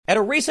At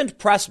a recent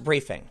press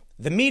briefing,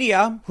 the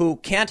media, who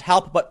can't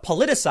help but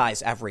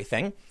politicize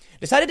everything,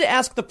 decided to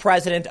ask the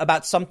president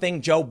about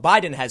something Joe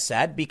Biden has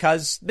said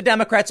because the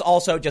Democrats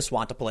also just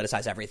want to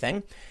politicize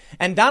everything.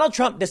 And Donald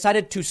Trump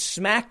decided to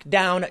smack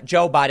down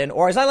Joe Biden,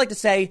 or as I like to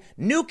say,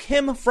 nuke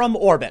him from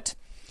orbit.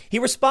 He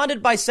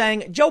responded by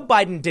saying Joe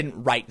Biden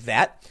didn't write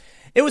that.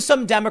 It was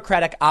some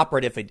Democratic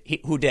operative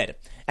who did.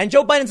 And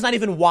Joe Biden's not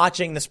even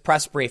watching this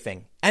press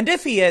briefing. And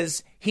if he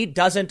is, he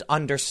doesn't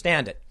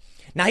understand it.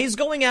 Now, he's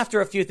going after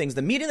a few things.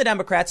 The media and the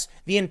Democrats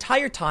the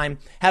entire time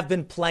have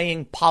been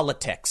playing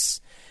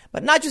politics.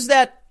 But not just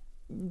that,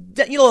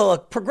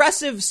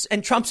 progressives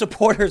and Trump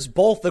supporters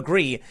both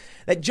agree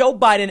that Joe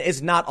Biden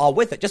is not all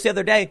with it. Just the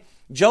other day,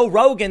 Joe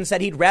Rogan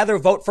said he'd rather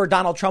vote for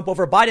Donald Trump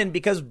over Biden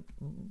because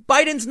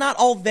Biden's not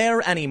all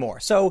there anymore.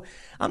 So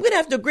I'm going to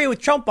have to agree with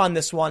Trump on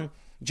this one.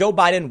 Joe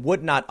Biden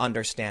would not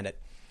understand it.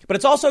 But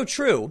it's also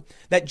true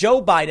that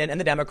Joe Biden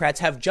and the Democrats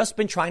have just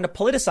been trying to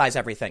politicize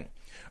everything.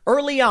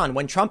 Early on,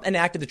 when Trump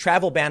enacted the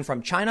travel ban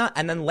from China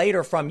and then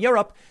later from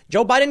Europe,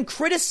 Joe Biden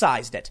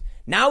criticized it.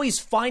 Now he's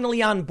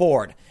finally on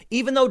board,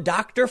 even though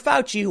Dr.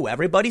 Fauci, who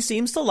everybody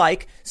seems to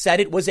like,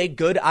 said it was a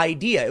good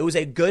idea. It was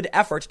a good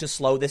effort to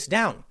slow this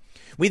down.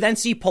 We then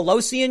see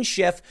Pelosi and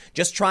Schiff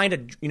just trying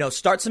to,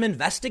 start some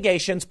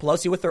investigations.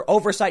 Pelosi with their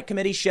oversight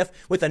committee, Schiff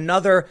with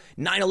another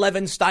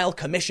 9/11 style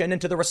commission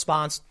into the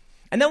response.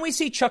 And then we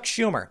see Chuck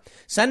Schumer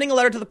sending a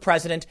letter to the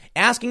president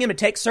asking him to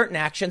take certain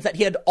actions that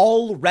he had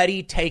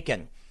already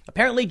taken.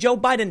 Apparently, Joe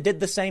Biden did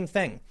the same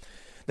thing.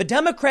 The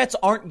Democrats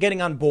aren't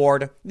getting on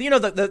board.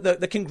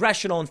 The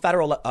congressional and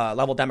federal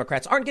level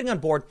Democrats aren't getting on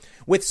board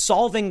with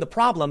solving the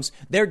problems.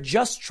 They're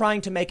just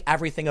trying to make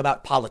everything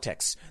about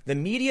politics. The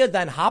media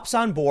then hops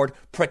on board,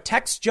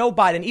 protects Joe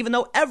Biden, even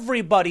though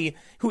everybody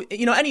who,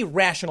 any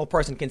rational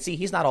person can see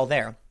he's not all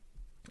there.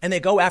 And they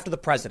go after the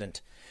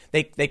president.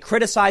 They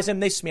criticize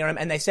him, they smear him,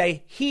 and they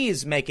say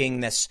he's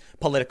making this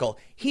political.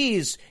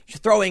 He's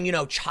throwing,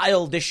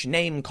 childish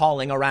name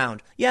calling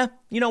around. Yeah,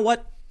 you know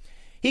what?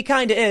 He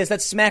kind of is. That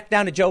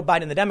smackdown to Joe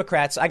Biden and the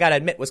Democrats, I got to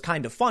admit, was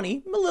kind of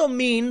funny. A little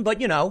mean,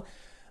 but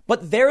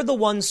But they're the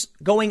ones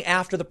going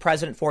after the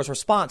president for his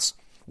response,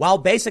 while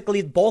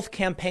basically both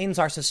campaigns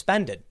are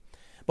suspended.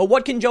 But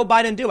what can Joe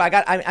Biden do?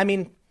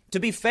 To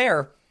be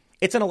fair,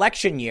 it's an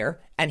election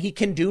year, and he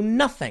can do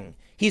nothing.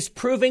 He's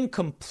proving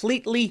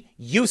completely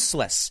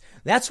useless.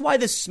 That's why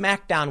this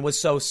smackdown was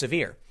so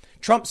severe.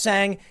 Trump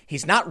saying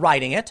he's not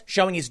writing it,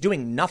 showing he's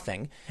doing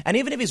nothing. And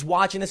even if he's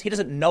watching this, he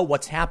doesn't know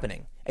what's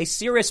happening. A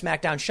serious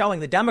smackdown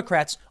showing the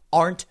Democrats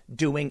aren't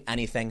doing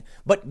anything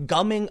but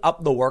gumming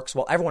up the works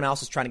while everyone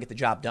else is trying to get the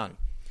job done.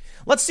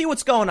 Let's see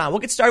what's going on. We'll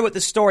get started with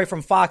this story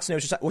from Fox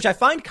News, which I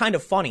find kind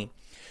of funny.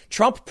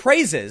 Trump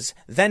praises,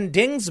 then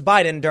dings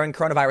Biden during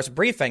coronavirus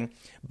briefing.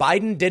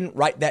 Biden didn't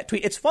write that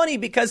tweet. It's funny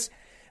because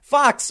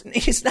Fox,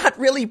 he's not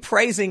really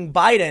praising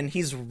Biden.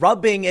 He's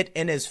rubbing it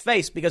in his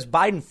face because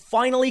Biden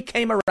finally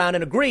came around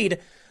and agreed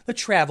the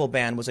travel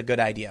ban was a good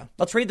idea.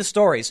 Let's read the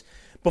stories.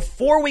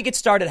 Before we get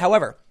started,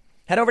 however,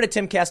 head over to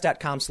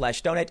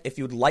timcast.com/donate if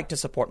you'd like to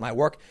support my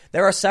work.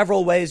 There are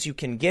several ways you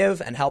can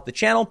give and help the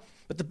channel,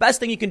 but the best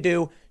thing you can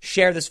do,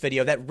 share this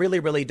video. That really,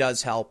 really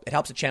does help. It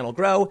helps the channel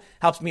grow,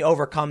 helps me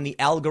overcome the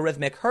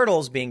algorithmic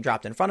hurdles being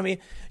dropped in front of me.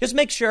 Just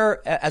make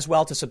sure as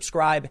well to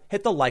subscribe,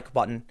 hit the like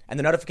button and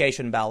the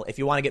notification bell if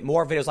you want to get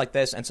more videos like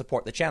this and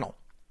support the channel.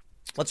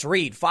 Let's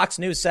read. Fox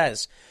News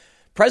says,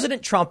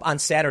 President Trump on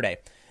Saturday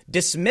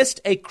dismissed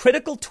a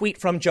critical tweet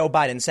from Joe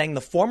Biden saying the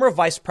former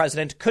vice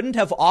president couldn't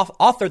have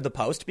authored the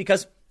post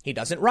because he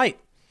doesn't write.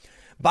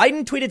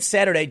 Biden tweeted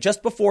Saturday,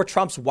 just before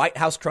Trump's White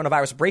House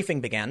coronavirus briefing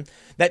began,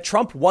 that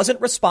Trump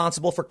wasn't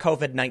responsible for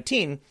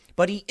COVID-19,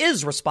 but he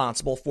is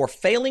responsible for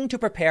failing to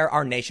prepare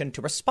our nation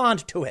to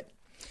respond to it.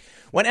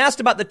 When asked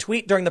about the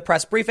tweet during the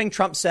press briefing,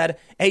 Trump said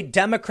a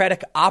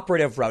Democratic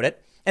operative wrote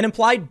it and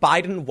implied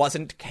Biden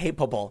wasn't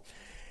capable.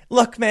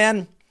 Look,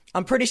 man,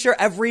 I'm pretty sure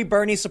every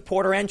Bernie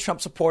supporter and Trump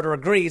supporter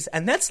agrees,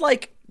 and that's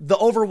like the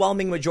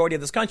overwhelming majority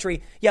of this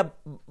country. Yeah,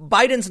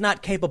 Biden's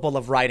not capable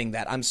of writing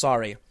that. I'm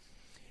sorry.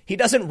 He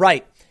doesn't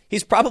write.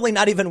 He's probably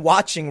not even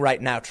watching right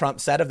now,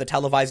 Trump said of the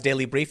televised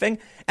daily briefing.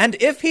 And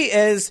if he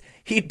is,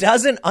 he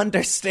doesn't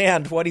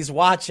understand what he's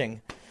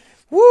watching.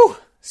 Woo,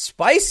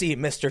 spicy,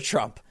 Mr.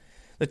 Trump.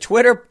 The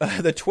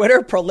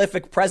Twitter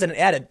prolific president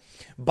added,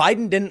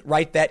 Biden didn't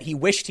write that. He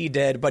wished he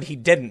did, but he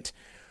didn't.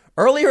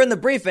 Earlier in the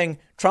briefing,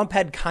 Trump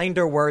had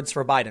kinder words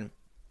for Biden.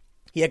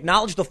 He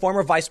acknowledged the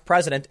former vice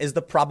president is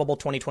the probable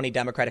 2020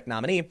 Democratic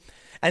nominee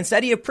and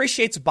said he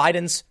appreciates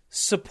Biden's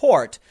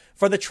support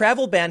for the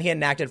travel ban he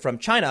enacted from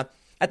China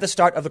at the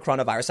start of the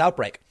coronavirus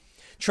outbreak.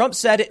 Trump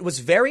said it was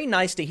very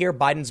nice to hear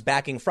Biden's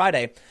backing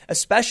Friday,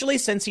 especially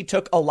since he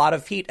took a lot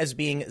of heat as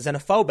being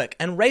xenophobic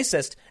and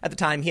racist at the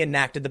time he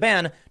enacted the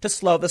ban to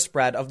slow the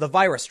spread of the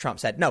virus, Trump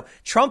said. No,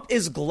 Trump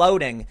is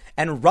gloating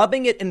and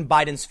rubbing it in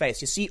Biden's face.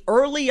 You see,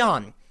 early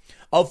on,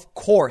 of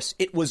course,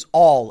 it was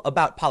all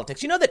about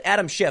politics. You know that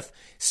Adam Schiff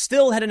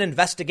still had an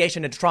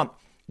investigation into Trump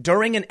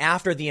during and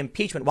after the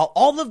impeachment while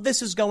all of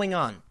this is going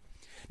on.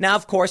 Now,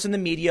 of course, in the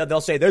media,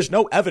 they'll say there's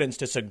no evidence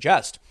to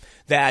suggest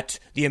that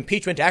the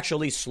impeachment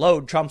actually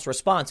slowed Trump's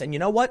response. And you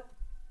know what?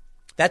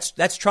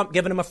 That's Trump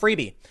giving him a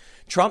freebie.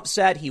 Trump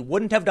said he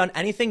wouldn't have done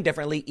anything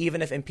differently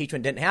even if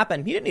impeachment didn't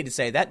happen. He didn't need to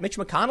say that. Mitch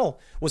McConnell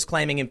was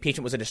claiming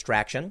impeachment was a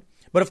distraction.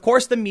 But of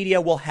course, the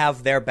media will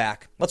have their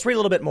back. Let's read a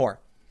little bit more.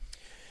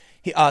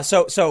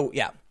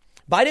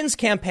 Biden's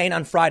campaign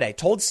on Friday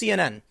told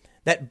CNN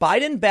that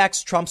Biden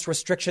backs Trump's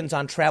restrictions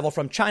on travel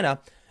from China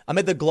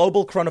amid the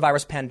global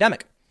coronavirus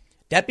pandemic.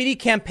 Deputy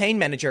campaign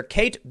manager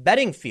Kate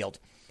Bedingfield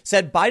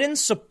said Biden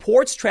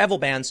supports travel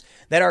bans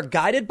that are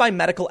guided by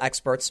medical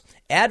experts,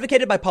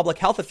 advocated by public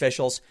health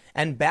officials,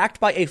 and backed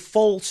by a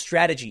full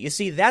strategy. You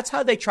see, that's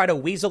how they try to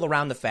weasel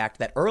around the fact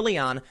that early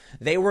on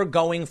they were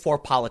going for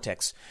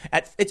politics.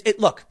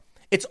 Look,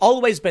 it's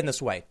always been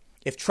this way.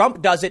 If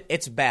Trump does it,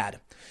 it's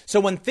bad. So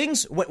when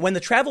the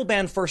travel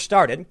ban first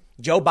started,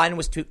 Joe Biden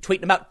was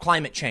tweeting about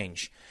climate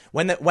change.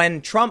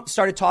 When Trump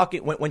started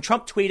talking, when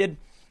Trump gave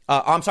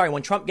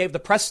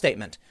the press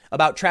statement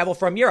about travel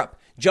from Europe,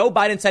 Joe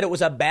Biden said it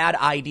was a bad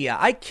idea.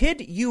 I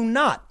kid you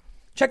not.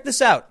 Check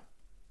this out.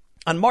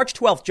 On March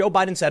 12th, Joe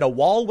Biden said a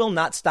wall will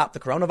not stop the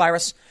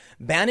coronavirus.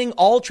 Banning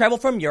all travel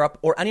from Europe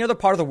or any other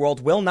part of the world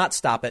will not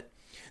stop it.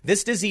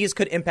 This disease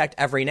could impact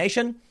every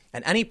nation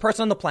and any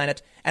person on the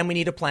planet, and we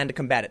need a plan to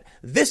combat it.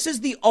 This is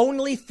the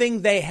only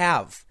thing they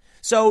have.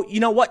 So, you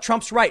know what?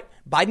 Trump's right.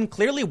 Biden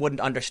clearly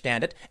wouldn't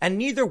understand it, and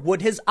neither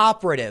would his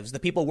operatives, the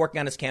people working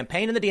on his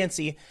campaign in the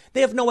DNC.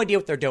 They have no idea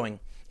what they're doing.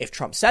 If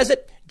Trump says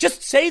it,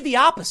 just say the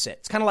opposite.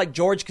 It's kind of like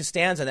George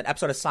Costanza in that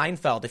episode of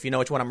Seinfeld, if you know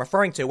which one I'm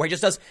referring to, where he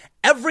just does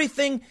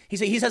everything. He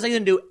says he's going to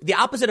do the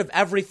opposite of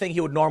everything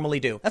he would normally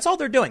do. That's all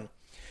they're doing.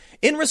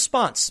 In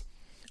response,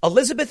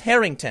 Elizabeth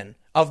Harrington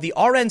of the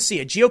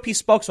RNC, a GOP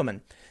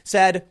spokeswoman,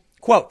 said,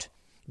 quote,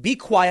 "Be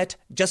quiet,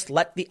 just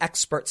let the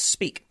experts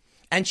speak."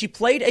 And she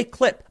played a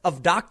clip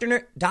of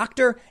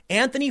Dr.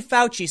 Anthony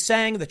Fauci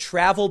saying the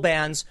travel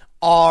bans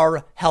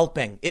are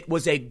helping. It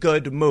was a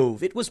good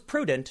move. It was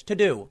prudent to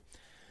do.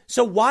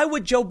 So why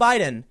would Joe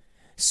Biden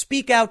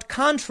speak out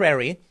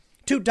contrary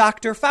to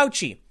Dr.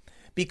 Fauci?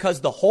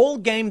 Because the whole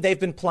game they've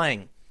been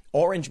playing,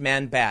 orange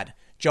man bad.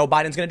 Joe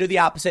Biden's going to do the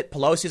opposite.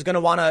 Pelosi's going to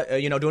want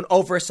to, do an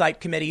oversight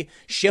committee.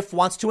 Schiff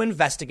wants to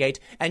investigate.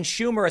 And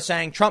Schumer is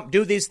saying, Trump,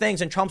 do these things.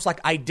 And Trump's like,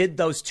 I did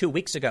those 2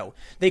 weeks ago.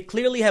 They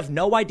clearly have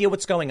no idea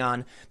what's going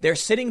on. They're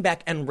sitting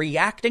back and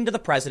reacting to the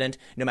president.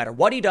 No matter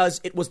what he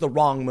does, it was the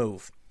wrong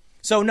move.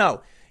 So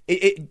no,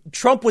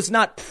 Trump was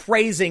not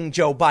praising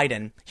Joe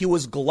Biden. He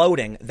was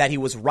gloating that he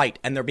was right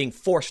and they're being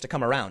forced to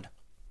come around.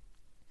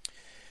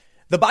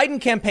 The Biden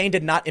campaign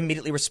did not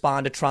immediately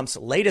respond to Trump's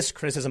latest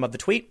criticism of the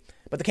tweet,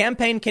 but the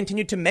campaign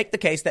continued to make the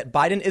case that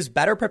Biden is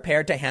better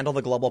prepared to handle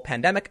the global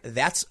pandemic.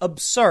 That's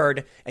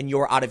absurd, and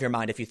you're out of your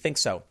mind if you think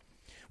so.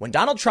 When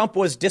Donald Trump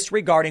was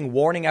disregarding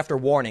warning after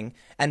warning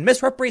and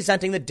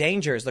misrepresenting the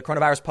dangers the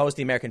coronavirus posed to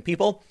the American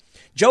people,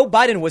 Joe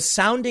Biden was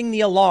sounding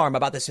the alarm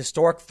about this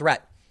historic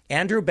threat.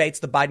 Andrew Bates,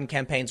 the Biden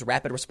campaign's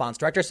rapid response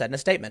director, said in a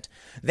statement,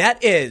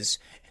 "That is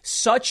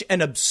such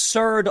an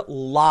absurd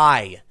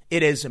lie.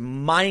 It is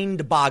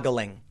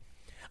mind-boggling.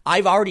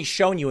 I've already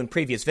shown you in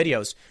previous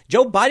videos.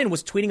 Joe Biden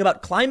was tweeting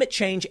about climate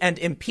change and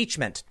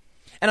impeachment.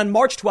 And on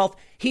March 12th,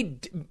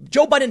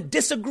 Joe Biden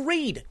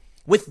disagreed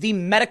with the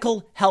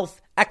medical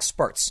health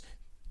experts.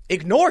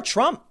 Ignore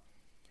Trump.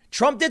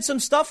 Trump did some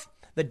stuff.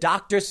 The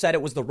doctors said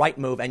it was the right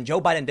move, and Joe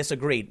Biden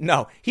disagreed.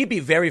 No, he'd be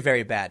very,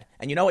 very bad.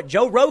 And you know what?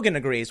 Joe Rogan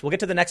agrees. We'll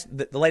get to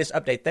the latest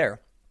update there.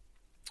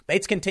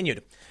 Bates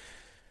continued.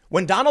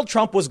 When Donald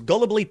Trump was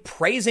gullibly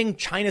praising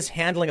China's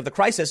handling of the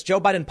crisis,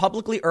 Joe Biden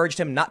publicly urged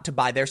him not to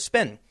buy their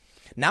spin.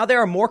 Now there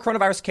are more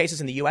coronavirus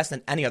cases in the U.S.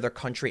 than any other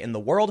country in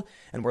the world,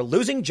 and we're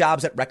losing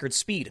jobs at record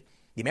speed.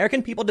 The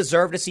American people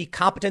deserve to see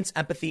competence,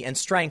 empathy, and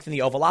strength in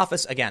the Oval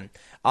Office again.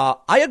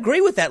 I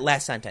agree with that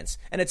last sentence,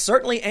 and it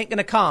certainly ain't going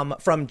to come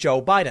from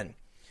Joe Biden.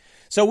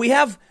 So we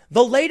have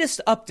the latest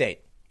update.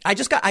 I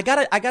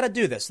gotta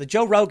do this. The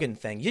Joe Rogan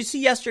thing. You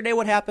see yesterday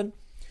what happened?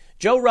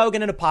 Joe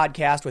Rogan in a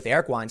podcast with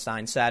Eric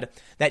Weinstein said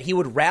that he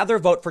would rather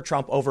vote for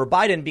Trump over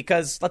Biden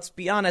because, let's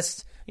be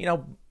honest,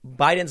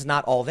 Biden's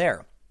not all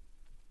there.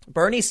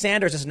 Bernie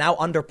Sanders is now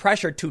under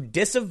pressure to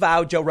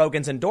disavow Joe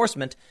Rogan's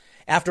endorsement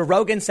after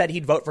Rogan said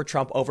he'd vote for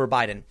Trump over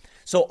Biden.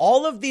 So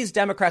all of these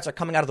Democrats are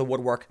coming out of the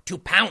woodwork to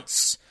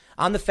pounce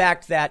on the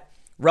fact that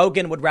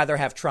Rogan would rather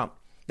have Trump.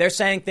 They're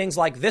saying things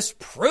like this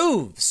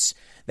proves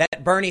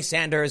that Bernie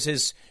Sanders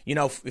is,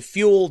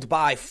 fueled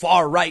by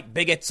far right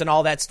bigots and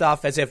all that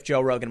stuff, as if Joe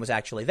Rogan was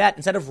actually that,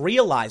 instead of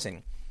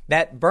realizing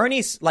that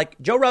Bernie's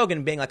like Joe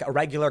Rogan being like a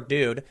regular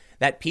dude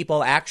that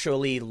people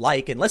actually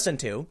like and listen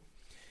to.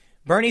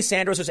 Bernie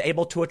Sanders was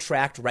able to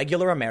attract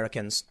regular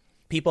Americans,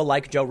 people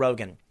like Joe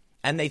Rogan,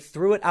 and they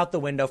threw it out the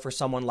window for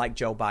someone like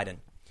Joe Biden.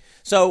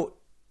 So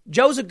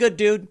Joe's a good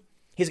dude.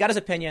 He's got his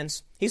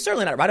opinions. He's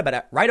certainly not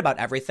right about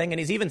everything, and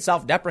he's even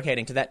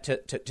self-deprecating to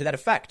that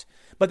effect.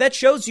 But that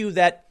shows you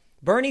that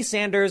Bernie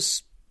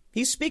Sanders,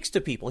 he speaks to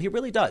people. He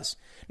really does.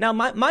 Now,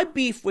 my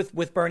beef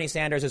with Bernie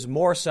Sanders is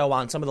more so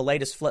on some of the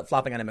latest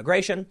flip-flopping on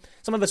immigration,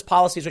 some of his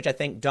policies which I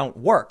think don't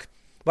work.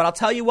 But I'll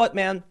tell you what,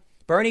 man,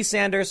 Bernie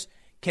Sanders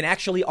can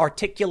actually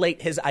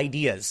articulate his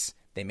ideas.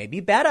 They may be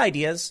bad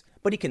ideas,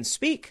 but he can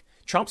speak.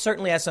 Trump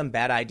certainly has some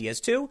bad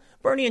ideas, too.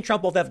 Bernie and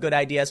Trump both have good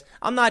ideas.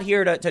 I'm not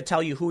here to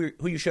tell you who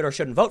you should or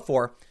shouldn't vote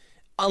for,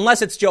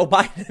 unless it's Joe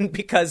Biden,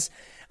 because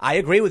I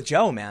agree with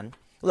Joe, man.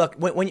 Look,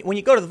 when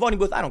you go to the voting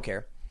booth, I don't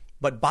care.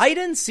 But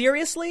Biden,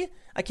 seriously?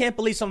 I can't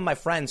believe some of my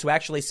friends who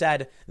actually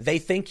said they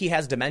think he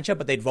has dementia,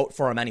 but they'd vote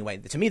for him anyway.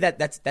 To me,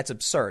 that's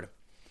absurd.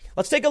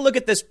 Let's take a look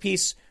at this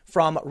piece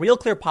from Real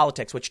Clear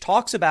Politics, which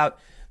talks about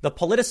the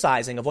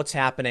politicizing of what's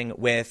happening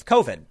with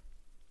COVID.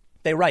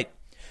 They write,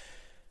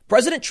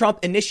 President Trump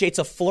initiates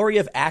a flurry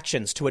of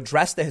actions to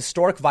address the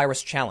historic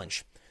virus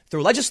challenge.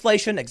 Through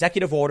legislation,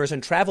 executive orders,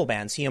 and travel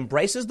bans, he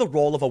embraces the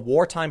role of a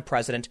wartime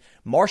president,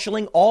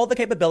 marshaling all the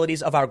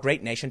capabilities of our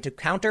great nation to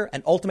counter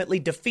and ultimately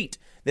defeat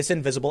this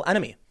invisible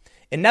enemy.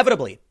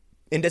 Inevitably,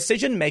 in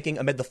decision-making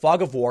amid the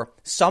fog of war,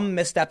 some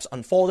missteps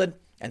unfolded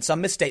and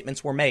some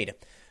misstatements were made.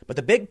 But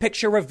the big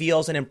picture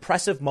reveals an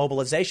impressive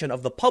mobilization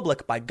of the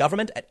public by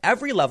government at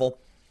every level,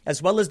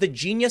 as well as the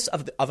genius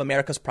of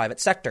America's private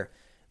sector.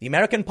 The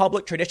American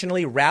public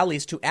traditionally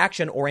rallies to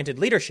action-oriented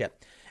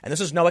leadership, and this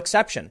is no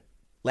exception.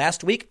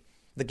 Last week,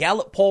 the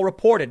Gallup poll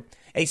reported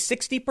a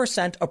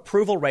 60%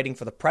 approval rating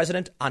for the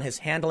president on his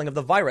handling of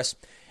the virus.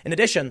 In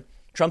addition,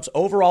 Trump's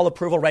overall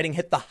approval rating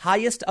hit the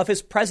highest of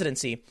his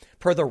presidency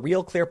per the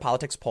Real Clear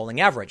Politics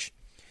polling average.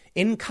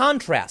 In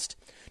contrast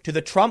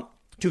to Trump,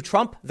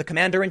 the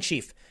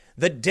commander-in-chief,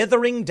 the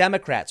dithering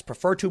Democrats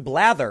prefer to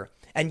blather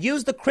and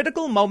use the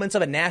critical moments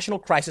of a national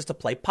crisis to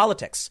play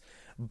politics.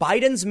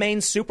 Biden's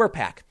main super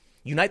PAC,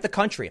 Unite the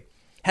Country,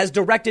 has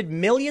directed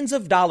millions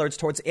of dollars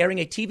towards airing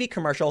a TV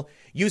commercial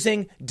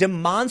using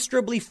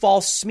demonstrably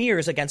false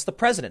smears against the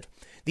president.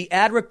 The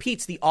ad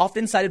repeats the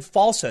often cited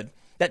falsehood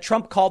that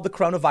Trump called the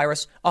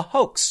coronavirus a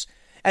hoax,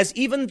 as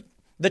even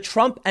the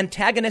Trump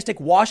antagonistic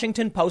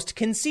Washington Post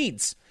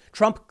concedes.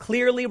 Trump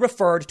clearly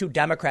referred to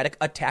Democratic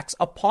attacks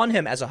upon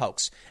him as a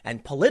hoax.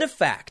 And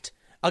PolitiFact,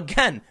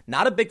 again,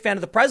 not a big fan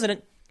of the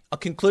president,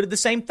 concluded the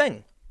same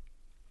thing.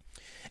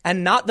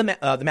 And not the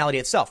malady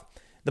itself.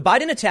 The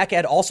Biden attack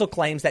ad also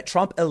claims that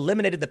Trump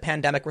eliminated the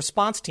pandemic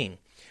response team.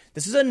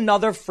 This is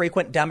another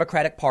frequent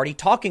Democratic Party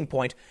talking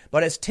point,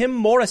 but as Tim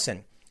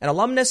Morrison, an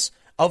alumnus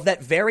of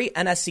that very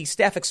NSC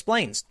staff,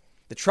 explains,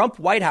 the Trump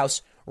White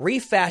House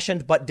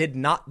refashioned but did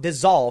not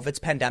dissolve its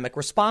pandemic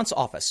response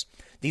office.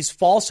 These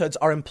falsehoods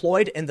are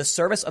employed in the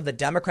service of the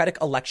Democratic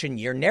election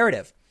year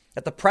narrative,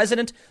 that the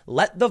president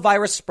let the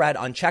virus spread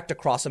unchecked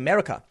across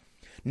America.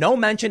 No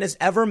mention is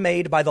ever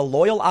made by the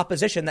loyal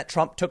opposition that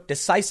Trump took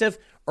decisive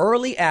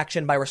early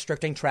action by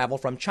restricting travel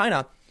from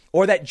China,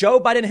 or that Joe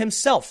Biden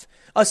himself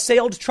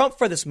assailed Trump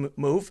for this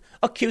move,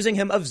 accusing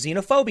him of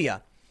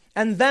xenophobia.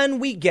 And then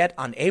we get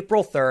on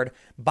April 3rd,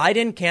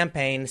 Biden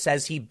campaign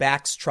says he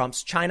backs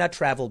Trump's China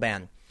travel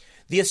ban.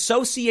 The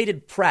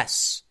Associated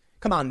Press,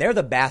 come on, they're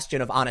the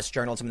bastion of honest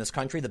journalism in this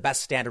country, the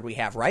best standard we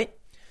have, right?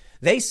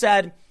 They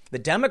said the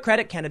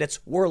Democratic candidates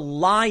were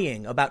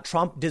lying about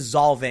Trump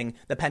dissolving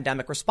the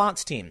pandemic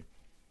response team.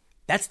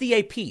 That's the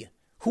AP.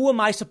 Who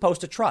am I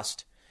supposed to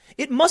trust?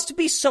 It must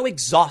be so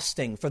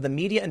exhausting for the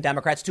media and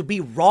Democrats to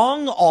be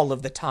wrong all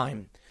of the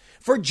time.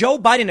 For Joe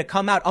Biden to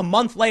come out a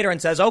month later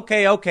and says,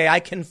 okay, I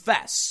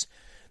confess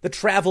the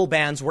travel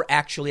bans were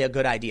actually a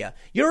good idea.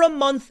 You're a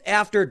month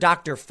after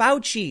Dr.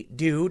 Fauci,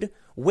 dude.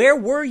 Where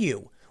were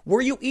you?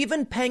 Were you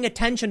even paying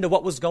attention to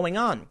what was going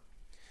on?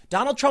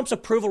 Donald Trump's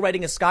approval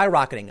rating is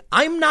skyrocketing.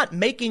 I'm not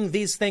making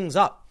these things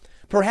up.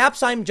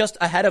 Perhaps I'm just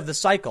ahead of the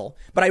cycle,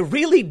 but I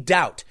really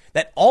doubt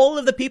that all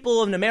of the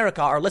people in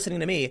America are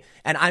listening to me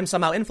and I'm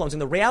somehow influencing.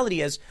 The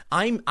reality is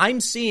I'm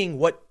seeing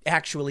what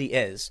actually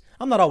is.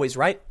 I'm not always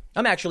right.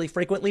 I'm actually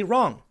frequently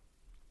wrong.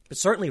 But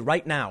certainly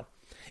right now,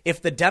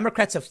 if the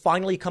Democrats have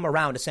finally come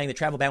around to saying the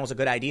travel ban was a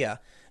good idea,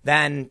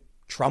 then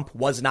Trump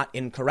was not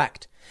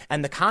incorrect.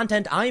 And the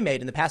content I made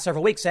in the past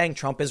several weeks saying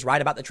Trump is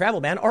right about the travel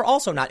ban are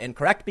also not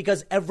incorrect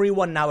because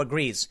everyone now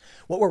agrees.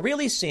 What we're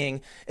really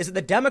seeing is that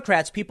the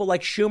Democrats, people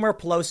like Schumer,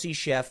 Pelosi,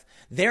 Schiff,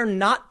 they're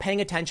not paying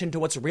attention to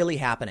what's really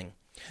happening.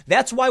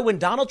 That's why when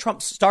Donald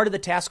Trump started the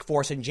task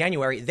force in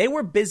January, they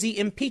were busy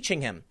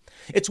impeaching him.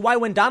 It's why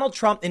when Donald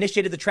Trump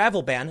initiated the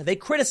travel ban, they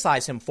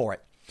criticize him for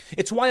it.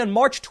 It's why on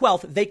March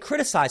 12th, they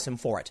criticize him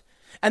for it.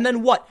 And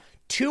then what?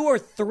 2 or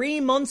 3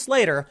 months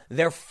later,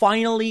 they're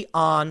finally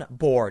on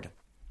board.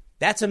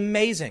 That's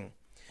amazing.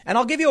 And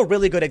I'll give you a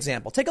really good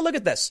example. Take a look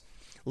at this.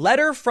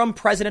 Letter from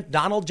President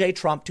Donald J.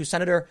 Trump to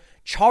Senator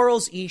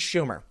Charles E.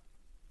 Schumer.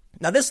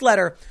 Now, this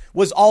letter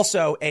was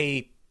also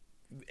an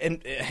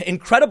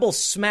incredible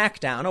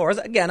smackdown, or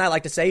again, I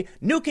like to say,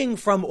 nuking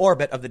from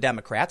orbit of the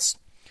Democrats,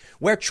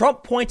 where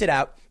Trump pointed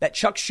out that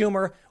Chuck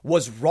Schumer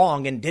was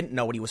wrong and didn't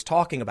know what he was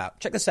talking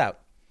about. Check this out.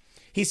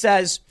 He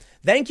says,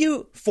 "Thank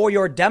you for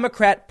your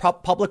Democrat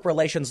public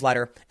relations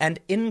letter and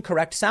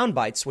incorrect sound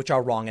bites, which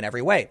are wrong in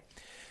every way.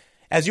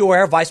 As you're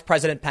aware, Vice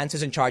President Pence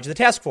is in charge of the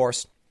task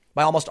force.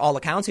 By almost all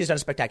accounts, he's done a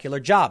spectacular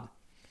job."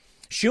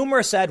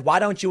 Schumer said, "Why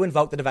don't you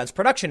invoke the Defense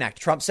Production Act?"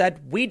 Trump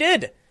said, "We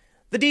did."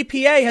 The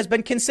DPA has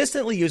been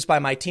consistently used by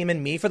my team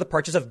and me for the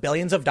purchase of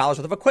billions of dollars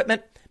worth of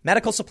equipment,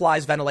 medical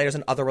supplies, ventilators,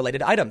 and other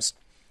related items.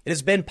 It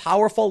has been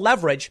powerful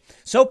leverage,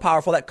 so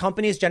powerful that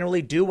companies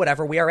generally do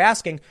whatever we are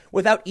asking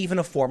without even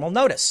a formal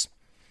notice.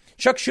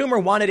 Chuck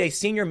Schumer wanted a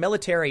senior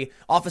military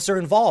officer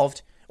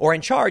involved or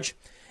in charge,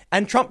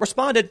 and Trump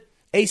responded,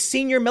 a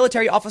senior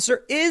military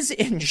officer is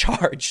in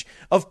charge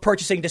of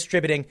purchasing,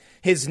 distributing.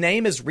 His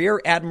name is Rear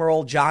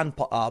Admiral John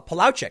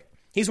Pawlowczyk.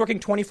 He's working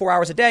 24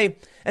 hours a day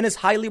and is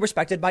highly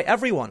respected by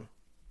everyone.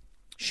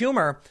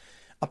 Schumer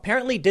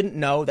apparently didn't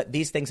know that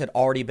these things had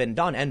already been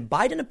done. And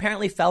Biden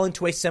apparently fell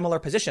into a similar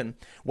position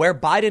where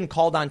Biden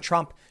called on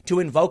Trump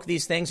to invoke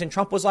these things. And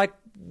Trump was like,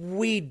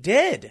 we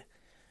did.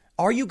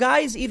 Are you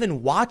guys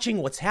even watching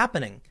what's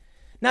happening?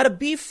 Now, to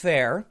be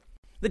fair,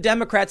 the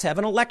Democrats have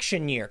an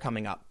election year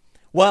coming up.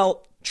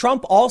 Well,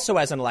 Trump also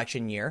has an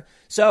election year.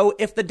 So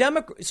if the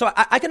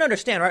I can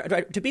understand,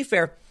 right? To be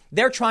fair,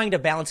 they're trying to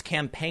balance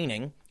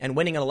campaigning and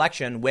winning an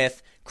election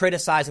with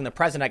criticizing the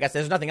president. I guess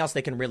there's nothing else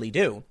they can really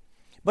do.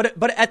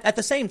 But at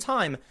the same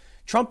time,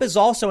 Trump is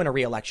also in a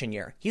re-election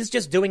year. He's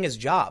just doing his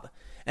job.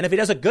 And if he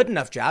does a good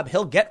enough job,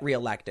 he'll get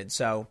reelected.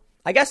 So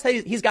I guess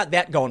he's got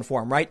that going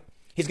for him, right?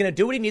 He's going to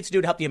do what he needs to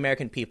do to help the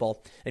American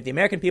people. And if the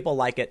American people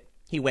like it,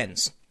 he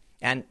wins.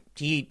 And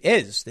he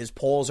is. His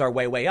polls are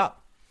way, way up.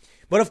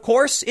 But of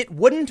course, it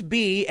wouldn't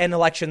be an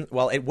election.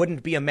 Well, it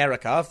wouldn't be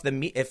America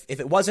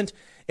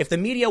if the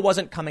media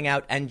wasn't coming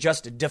out and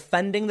just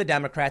defending the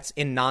Democrats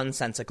in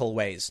nonsensical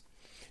ways.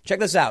 Check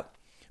this out.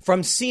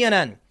 From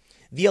CNN,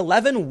 the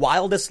 11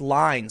 wildest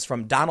lines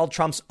from Donald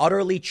Trump's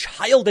utterly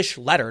childish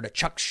letter to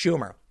Chuck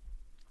Schumer.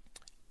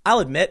 I'll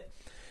admit,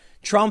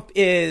 Trump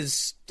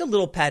is a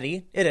little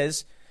petty. It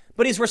is.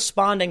 But he's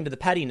responding to the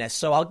pettiness,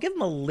 so I'll give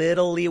him a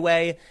little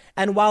leeway.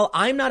 And while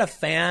I'm not a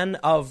fan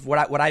of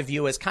what I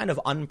view as kind of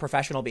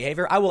unprofessional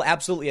behavior, I will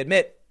absolutely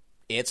admit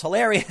it's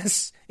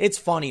hilarious. It's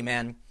funny,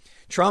 man.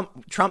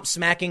 Trump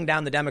smacking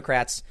down the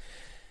Democrats.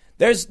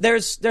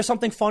 There's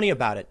something funny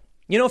about it.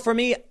 You know, for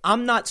me,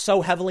 I'm not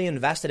so heavily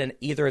invested in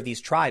either of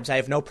these tribes. I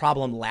have no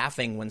problem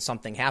laughing when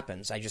something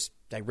happens. I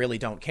really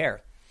don't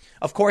care.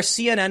 Of course,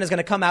 CNN is going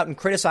to come out and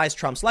criticize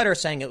Trump's letter,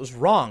 saying it was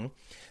wrong.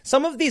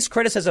 Some of these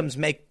criticisms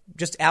make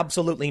just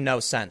absolutely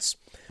no sense.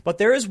 But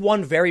there is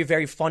one very,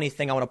 very funny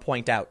thing I want to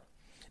point out.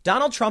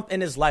 Donald Trump,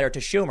 in his letter to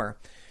Schumer,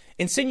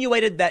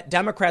 insinuated that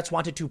Democrats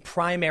wanted to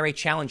primary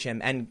challenge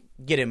him and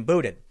get him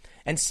booted.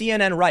 And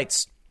CNN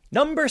writes,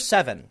 number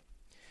 7,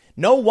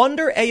 no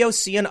wonder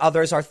AOC and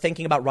others are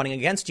thinking about running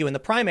against you in the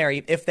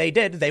primary. If they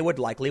did, they would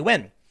likely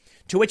win.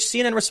 To which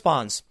CNN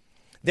responds,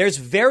 there's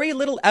very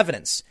little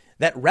evidence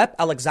that Rep.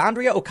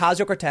 Alexandria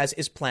Ocasio-Cortez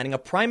is planning a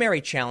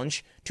primary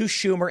challenge to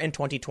Schumer in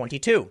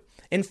 2022.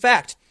 In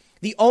fact,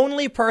 the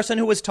only person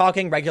who is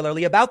talking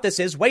regularly about this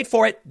is, wait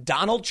for it,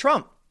 Donald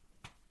Trump.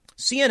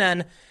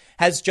 CNN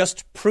has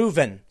just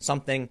proven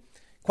something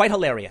quite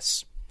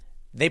hilarious.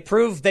 They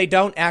prove they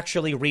don't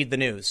actually read the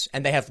news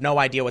and they have no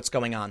idea what's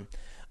going on.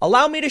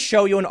 Allow me to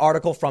show you an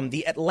article from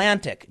The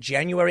Atlantic,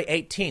 January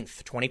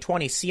 18th,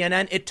 2020.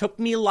 CNN, it took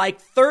me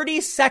like 30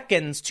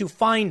 seconds to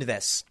find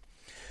this.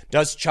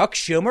 Does Chuck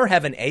Schumer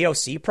have an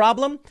AOC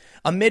problem?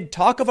 Amid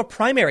talk of a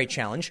primary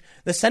challenge,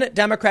 the Senate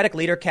Democratic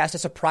leader cast a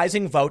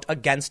surprising vote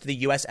against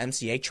the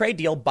USMCA trade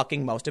deal,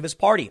 bucking most of his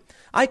party.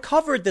 I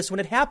covered this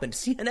when it happened.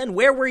 CNN,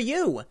 where were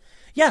you?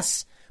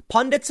 Yes,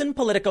 pundits and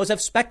politicos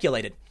have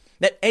speculated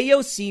that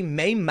AOC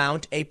may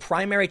mount a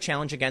primary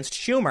challenge against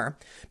Schumer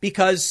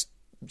because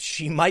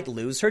she might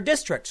lose her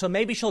district, so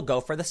maybe she'll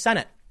go for the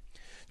Senate.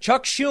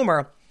 Chuck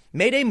Schumer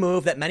made a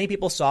move that many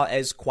people saw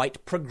as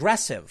quite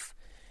progressive.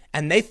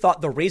 And they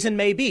thought the reason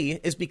may be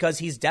is because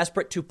he's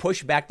desperate to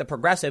push back the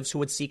progressives who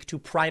would seek to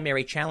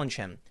primary challenge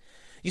him.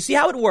 You see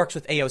how it works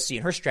with AOC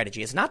and her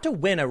strategy is not to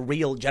win a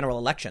real general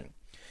election.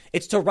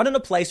 It's to run in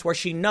a place where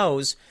she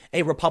knows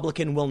a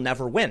Republican will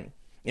never win,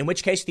 in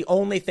which case the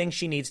only thing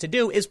she needs to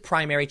do is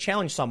primary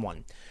challenge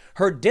someone.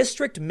 Her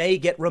district may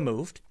get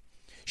removed.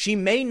 She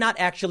may not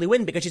actually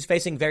win because she's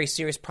facing very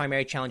serious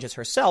primary challenges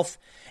herself.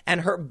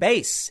 And her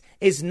base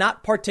is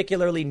not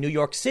particularly New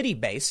York City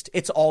based.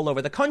 It's all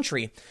over the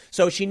country.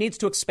 So she needs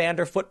to expand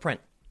her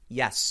footprint.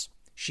 Yes,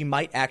 she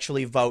might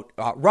actually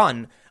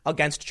run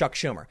against Chuck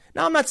Schumer.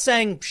 Now, I'm not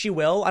saying she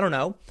will. I don't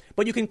know.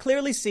 But you can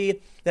clearly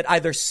see that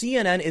either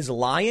CNN is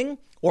lying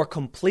or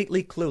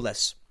completely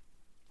clueless.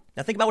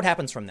 Now, think about what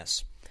happens from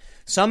this.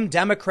 Some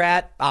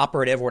Democrat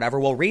operative or whatever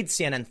will read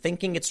CNN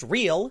thinking it's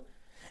real.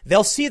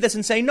 They'll see this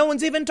and say, no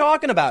one's even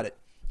talking about it,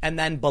 and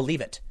then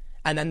believe it.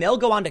 And then they'll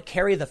go on to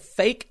carry the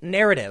fake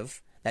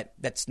narrative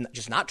that's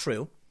just not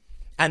true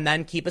and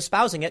then keep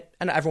espousing it,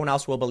 and everyone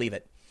else will believe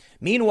it.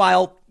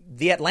 Meanwhile,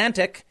 The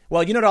Atlantic,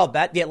 well, you know what I'll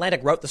bet? The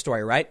Atlantic wrote the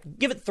story, right?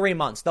 Give it 3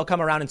 months. They'll come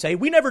around and say,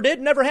 we never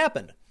did, never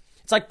happened.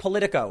 It's like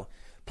Politico.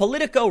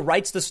 Politico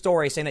writes the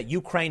story saying that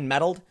Ukraine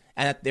meddled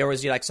and that there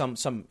was like some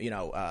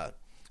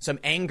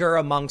anger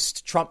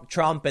amongst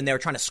Trump, and they were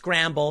trying to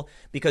scramble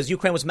because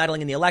Ukraine was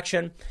meddling in the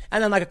election.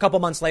 And then like a couple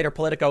months later,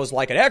 Politico was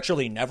like, it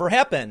actually never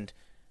happened.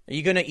 Are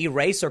you going to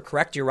erase or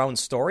correct your own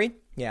story?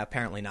 Yeah,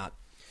 apparently not.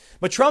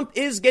 But Trump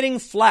is getting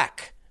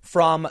flack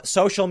from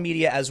social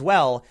media as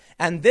well.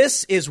 And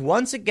this is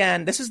once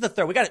again, this is the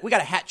third. We got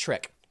a hat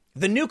trick.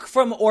 The nuke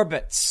from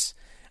orbits.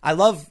 I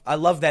love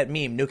that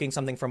meme, nuking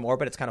something from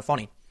orbit. It's kind of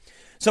funny.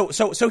 So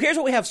here's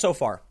what we have so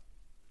far.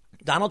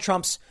 Donald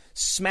Trump's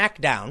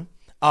smackdown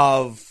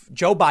of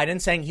Joe Biden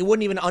saying he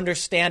wouldn't even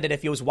understand it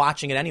if he was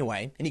watching it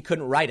anyway, and he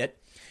couldn't write it.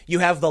 You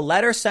have the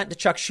letter sent to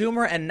Chuck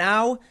Schumer, and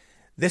now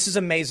this is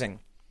amazing.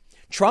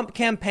 Trump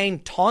campaign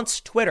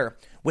taunts Twitter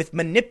with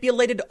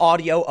manipulated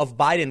audio of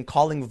Biden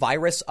calling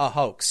virus a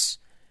hoax.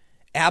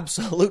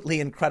 Absolutely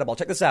incredible.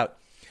 Check this out.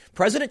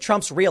 President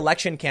Trump's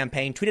re-election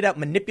campaign tweeted out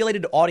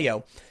manipulated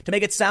audio to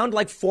make it sound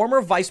like former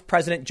Vice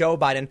President Joe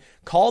Biden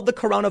called the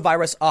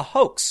coronavirus a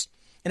hoax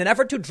in an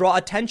effort to draw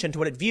attention to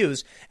what it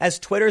views as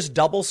Twitter's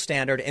double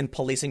standard in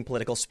policing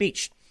political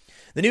speech.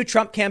 The new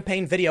Trump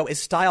campaign video is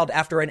styled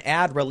after an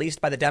ad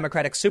released by the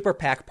Democratic super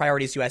PAC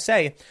Priorities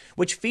USA,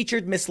 which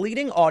featured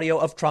misleading audio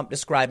of Trump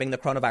describing the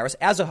coronavirus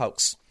as a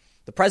hoax.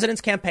 The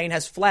president's campaign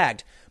has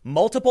flagged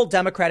multiple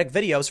Democratic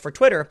videos for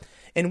Twitter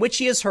in which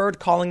he is heard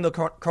calling the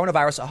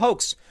coronavirus a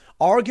hoax,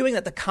 arguing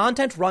that the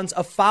content runs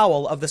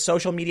afoul of the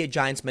social media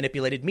giant's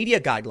manipulated media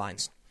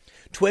guidelines.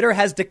 Twitter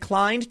has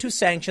declined to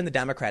sanction the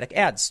Democratic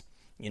ads.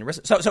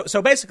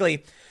 So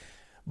basically,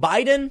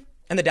 Biden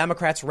and the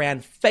Democrats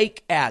ran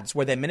fake ads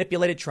where they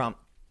manipulated Trump,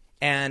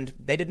 and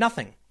they did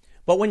nothing.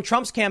 But when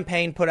Trump's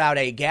campaign put out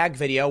a gag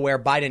video where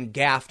Biden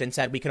gaffed and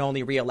said we can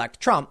only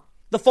re-elect Trump,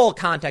 the full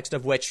context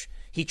of which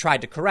he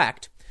tried to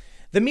correct,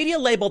 the media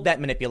labeled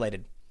that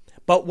manipulated.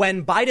 But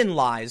when Biden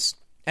lies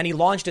and he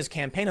launched his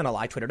campaign on a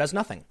lie, Twitter does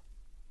nothing.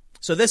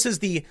 So this is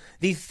the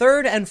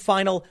third and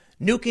final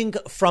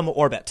nuking from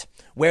orbit,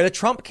 where the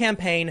Trump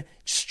campaign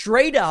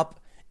straight up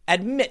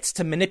admits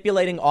to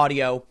manipulating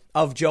audio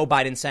of Joe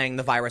Biden saying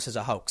the virus is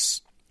a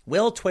hoax.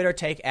 Will Twitter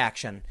take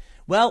action?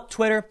 Well,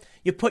 Twitter,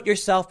 you put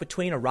yourself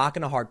between a rock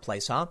and a hard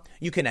place, huh?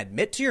 You can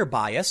admit to your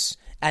bias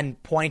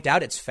and point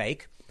out it's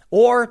fake,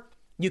 or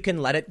you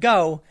can let it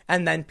go,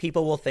 and then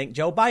people will think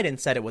Joe Biden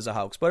said it was a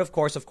hoax. But of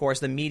course,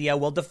 the media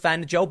will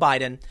defend Joe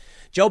Biden.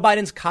 Joe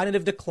Biden's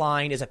cognitive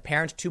decline is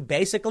apparent to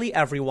basically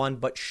everyone,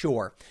 but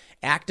sure,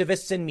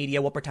 activists and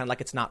media will pretend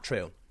like it's not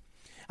true.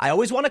 I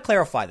always want to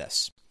clarify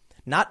this.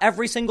 Not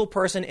every single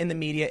person in the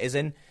media is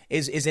in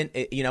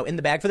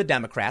the bag for the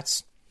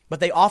Democrats, but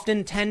they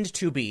often tend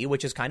to be,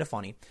 which is kind of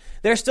funny.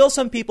 There's still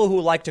some people who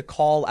like to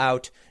call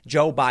out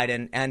Joe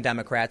Biden and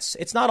Democrats.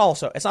 It's not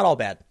all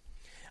bad.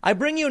 I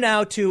bring you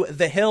now to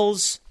The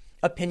Hill's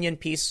opinion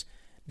piece.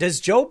 Does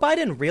Joe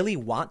Biden really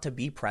want to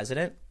be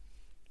president?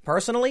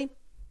 Personally,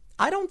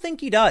 I don't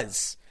think he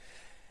does.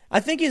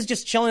 I think he's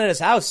just chilling at his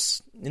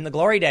house in the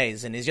glory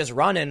days and he's just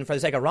running for the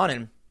sake of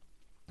running.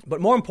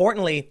 But more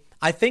importantly,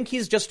 I think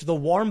he's just the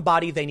warm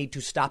body they need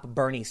to stop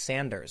Bernie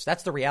Sanders.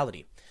 That's the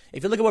reality.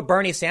 If you look at what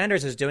Bernie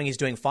Sanders is doing, he's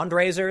doing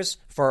fundraisers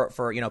for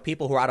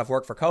people who are out of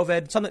work for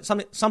COVID,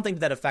 something to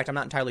that effect. I'm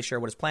not entirely sure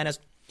what his plan is.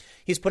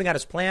 He's putting out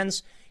his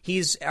plans.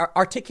 He's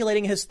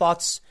articulating his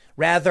thoughts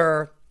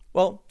rather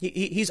well.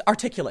 He's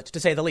articulate, to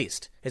say the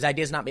least. His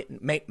ideas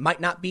might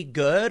not be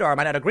good, or I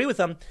might not agree with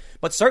them,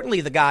 but certainly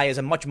the guy is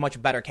a much,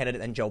 much better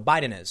candidate than Joe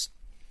Biden is.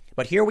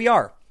 But here we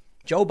are.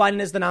 Joe Biden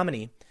is the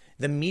nominee.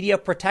 The media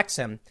protects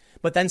him.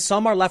 But then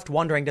some are left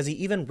wondering, does he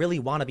even really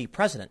want to be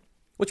president?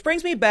 Which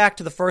brings me back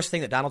to the first thing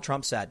that Donald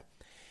Trump said.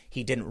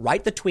 He didn't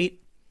write the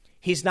tweet.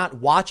 He's not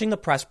watching the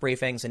press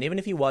briefings. And even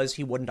if he was,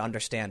 he wouldn't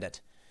understand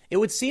it. It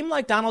would seem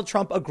like Donald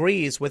Trump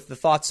agrees with the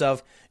thoughts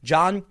of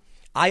John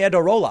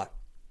Iadarola.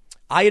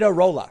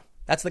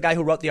 That's the guy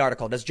who wrote the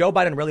article. Does Joe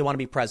Biden really want to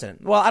be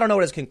president? Well, I don't know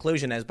what his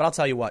conclusion is, but I'll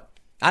tell you what.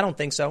 I don't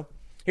think so.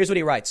 Here's what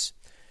he writes.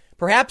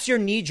 Perhaps your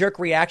knee-jerk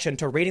reaction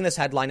to reading this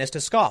headline is to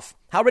scoff.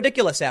 How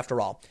ridiculous,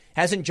 after all.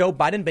 Hasn't Joe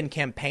Biden been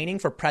campaigning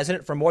for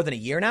president for more than a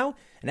year now?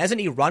 And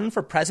hasn't he run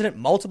for president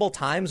multiple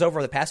times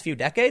over the past few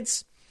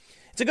decades?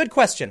 It's a good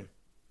question.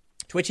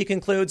 To which he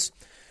concludes,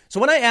 so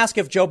when I ask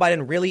if Joe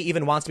Biden really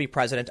even wants to be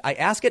president, I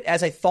ask it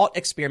as a thought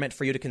experiment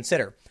for you to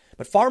consider.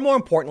 But far more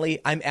importantly,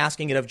 I'm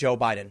asking it of Joe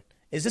Biden.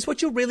 Is this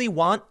what you really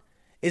want?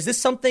 Is this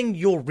something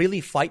you'll really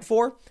fight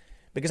for?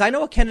 Because I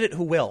know a candidate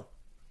who will.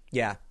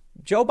 Yeah.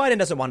 Joe Biden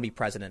doesn't want to be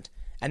president,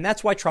 and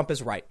that's why Trump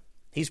is right.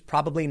 He's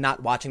probably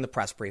not watching the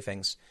press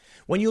briefings.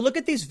 When you look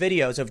at these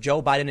videos of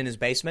Joe Biden in his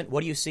basement,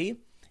 what do you see?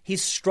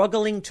 He's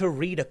struggling to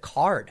read a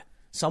card.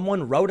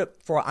 Someone wrote it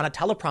on a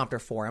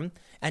teleprompter for him,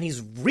 and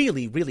he's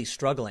really, really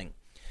struggling.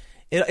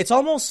 It's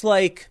almost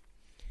like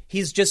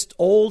he's just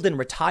old and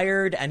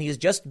retired, and he's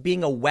just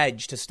being a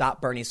wedge to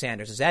stop Bernie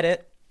Sanders. Is that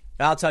it?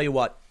 I'll tell you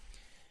what.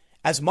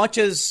 As much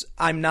as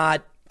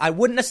I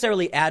wouldn't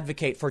necessarily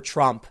advocate for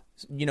Trump,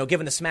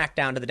 giving the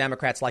smackdown to the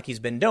Democrats like he's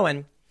been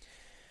doing,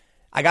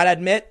 I got to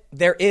admit,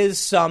 there is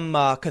some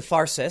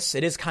catharsis.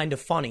 It is kind of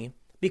funny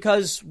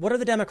because what are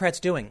the Democrats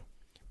doing?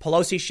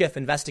 Pelosi Schiff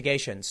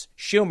investigations,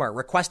 Schumer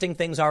requesting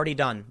things already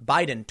done,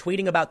 Biden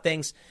tweeting about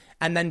things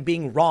and then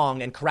being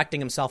wrong and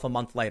correcting himself a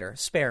month later.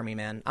 Spare me,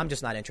 man. I'm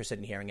just not interested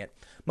in hearing it.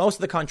 Most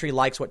of the country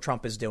likes what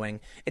Trump is doing.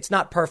 It's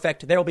not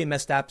perfect. There will be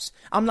missteps.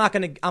 I'm not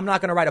going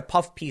to write a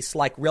puff piece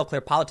like Real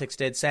Clear Politics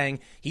did saying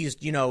he's,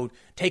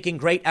 taking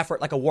great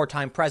effort like a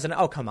wartime president.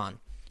 Oh, come on.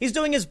 He's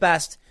doing his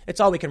best. It's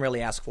all we can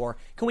really ask for.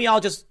 Can we all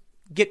just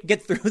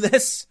get through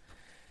this?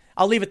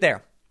 I'll leave it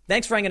there.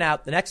 Thanks for hanging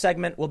out. The next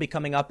segment will be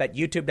coming up at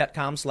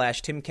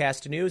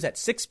youtube.com/TimCastNews at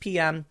 6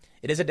 p.m.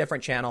 It is a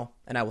different channel,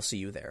 and I will see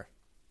you there.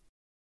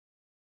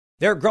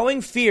 There are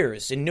growing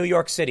fears in New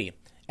York City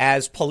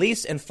as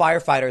police and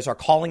firefighters are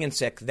calling in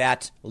sick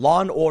that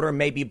law and order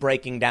may be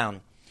breaking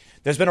down.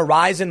 There's been a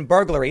rise in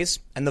burglaries,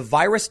 and the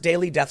virus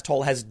daily death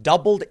toll has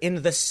doubled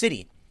in the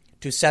city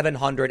to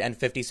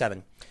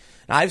 757.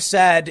 Now, I've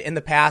said in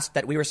the past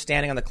that we were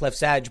standing on the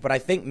cliff's edge, but I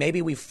think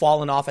maybe we've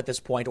fallen off at this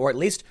point, or at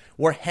least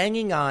we're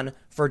hanging on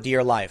for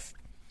dear life.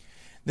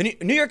 The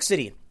New York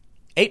City,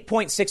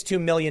 8.62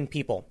 million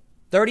people,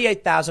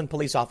 38,000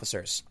 police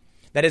officers.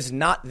 That is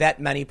not that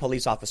many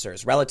police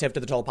officers relative to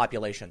the total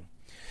population.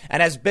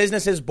 And as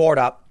businesses board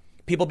up,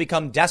 people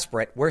become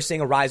desperate. We're seeing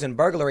a rise in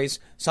burglaries,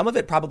 some of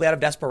it probably out of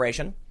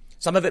desperation,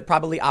 some of it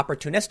probably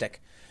opportunistic.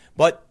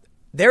 But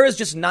there is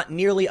just not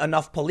nearly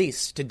enough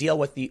police to deal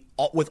with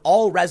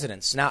all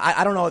residents. Now,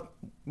 I don't know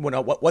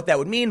what that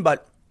would mean,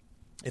 but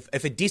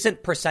if a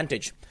decent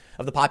percentage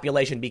of the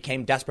population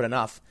became desperate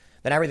enough,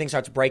 then everything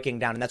starts breaking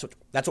down. And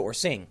that's what we're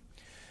seeing.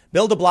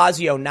 Bill de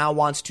Blasio now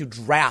wants to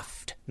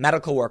draft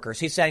medical workers.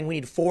 He's saying we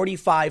need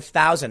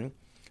 45,000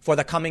 for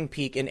the coming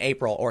peak in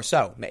April or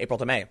so, April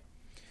to May.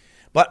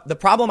 But the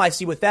problem I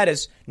see with that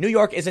is New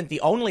York isn't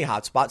the only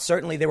hotspot.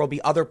 Certainly there will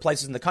be other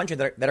places in the country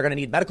that are going to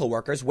need medical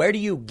workers. Where do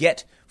you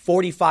get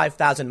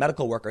 45,000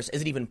 medical workers?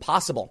 Is it even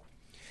possible?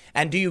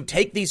 And do you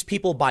take these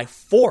people by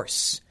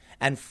force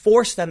and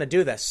force them to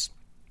do this?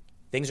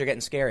 Things are getting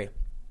scary.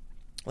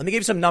 Let me give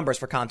you some numbers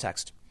for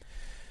context.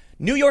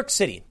 New York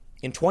City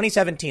in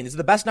 2017, these are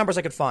the best numbers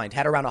I could find,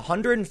 had around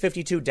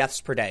 152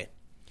 deaths per day.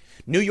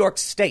 New York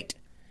State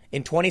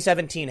in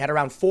 2017 had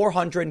around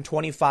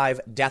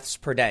 425 deaths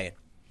per day.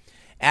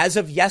 As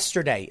of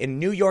yesterday, in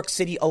New York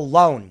City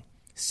alone,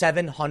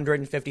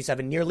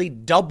 757, nearly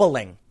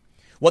doubling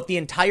what the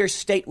entire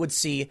state would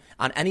see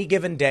on any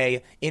given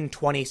day in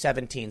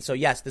 2017. So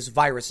yes, this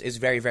virus is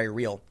very, very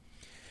real.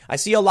 I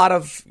see a lot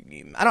of,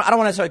 I don't want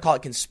to necessarily call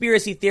it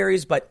conspiracy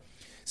theories, but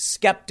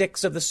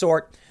skeptics of the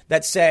sort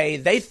that say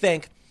they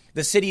think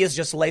the city is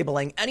just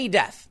labeling any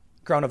death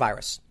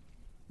coronavirus.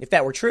 If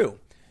that were true,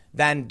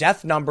 then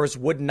death numbers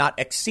would not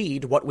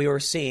exceed what we were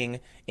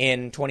seeing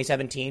in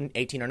 2017,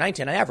 18, or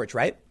 19 on average,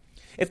 right?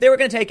 If they were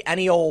going to take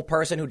any old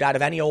person who died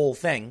of any old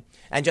thing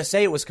and just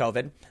say it was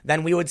COVID,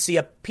 then we would see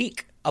a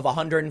peak of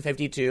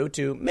 152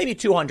 to maybe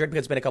 200,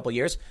 because it's been a couple of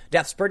years,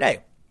 deaths per day.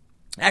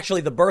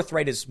 Actually, the birth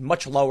rate is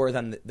much lower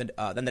than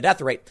the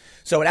death rate,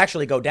 so it would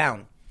actually go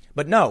down.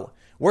 But no,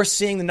 we're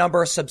seeing the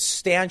number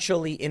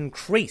substantially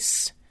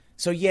increase.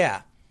 So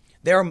yeah,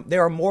 there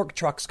are morgue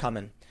trucks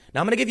coming. Now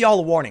I'm going to give you all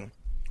a warning.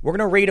 We're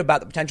going to read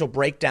about the potential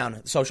breakdown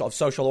of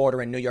social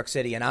order in New York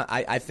City. And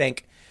I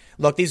think,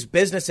 look, these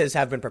businesses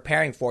have been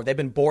preparing for it. They've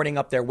been boarding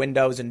up their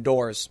windows and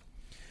doors.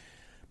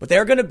 But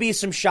there are going to be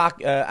some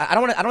shock. I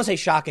don't want to say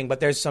shocking, but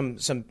there's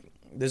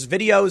there's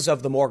videos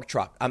of the morgue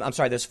truck.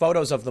 There's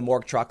photos of the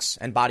morgue trucks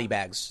and body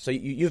bags. So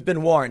you've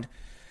been warned.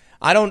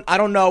 I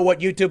don't know what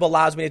YouTube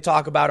allows me to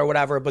talk about or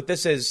whatever, but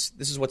this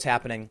is what's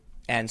happening.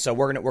 And so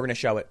we're going to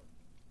show it.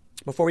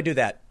 Before we do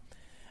that,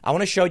 I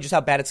want to show you just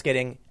how bad it's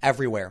getting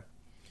everywhere.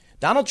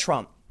 Donald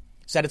Trump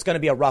said it's going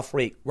to be a rough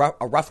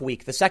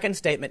week. The second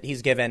statement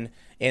he's given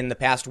in the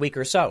past week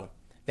or so.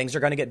 Things are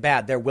going to get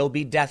bad. There will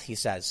be death, he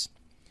says.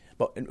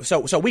 But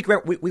so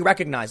we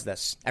recognize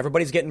this.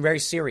 Everybody's getting very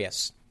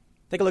serious.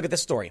 Take a look at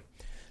this story.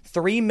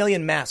 3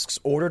 million masks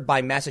ordered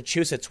by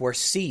Massachusetts were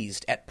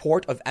seized at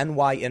Port of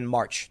NY in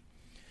March.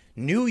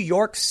 New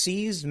York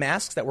seized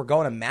masks that were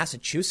going to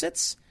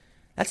Massachusetts?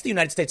 That's the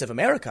United States of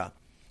America.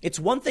 It's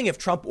one thing if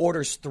Trump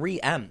orders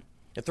 3M,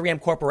 the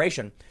 3M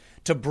Corporation,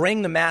 to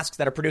bring the masks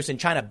that are produced in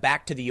China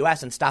back to the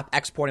U.S. and stop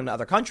exporting them to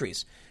other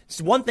countries. It's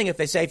one thing if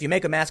they say if you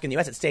make a mask in the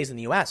U.S., it stays in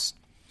the U.S.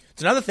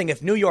 It's another thing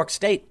if New York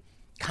State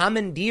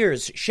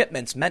commandeers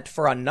shipments meant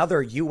for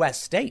another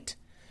U.S. state.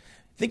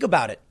 Think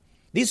about it.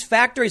 These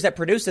factories that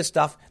produce this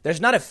stuff,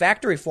 there's not a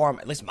factory for them,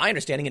 at least my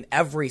understanding, in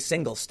every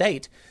single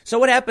state. So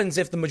what happens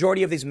if the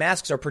majority of these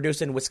masks are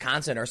produced in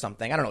Wisconsin or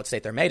something? I don't know what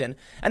state they're made in.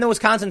 And then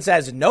Wisconsin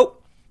says,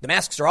 nope, the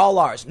masks are all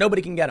ours.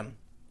 Nobody can get them.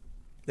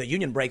 The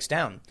union breaks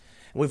down.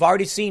 We've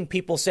already seen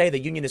people say the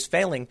union is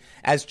failing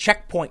as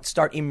checkpoints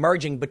start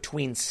emerging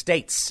between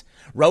states.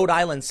 Rhode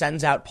Island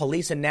sends out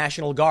police and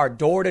National Guard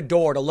door to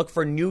door to look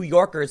for New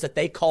Yorkers that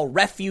they call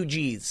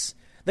refugees.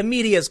 The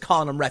media is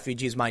calling them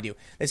refugees, mind you.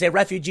 They say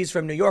refugees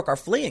from New York are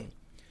fleeing.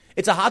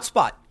 It's a hot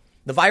spot.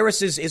 The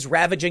virus is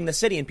ravaging the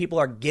city and people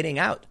are getting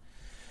out.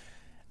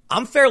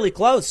 I'm fairly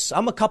close.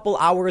 I'm a couple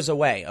hours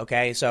away.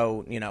 OK,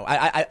 so,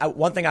 I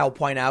one thing I'll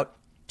point out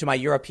to my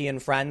European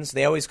friends.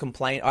 They always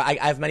complain. I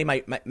have many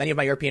of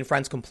my European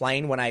friends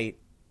complain when I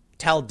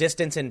tell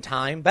distance in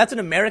time. That's an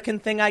American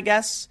thing, I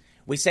guess.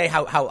 We say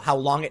how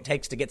long it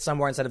takes to get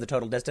somewhere instead of the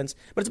total distance,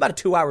 but it's about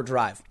a 2-hour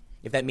drive,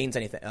 if that means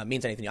anything.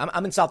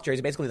 I'm in South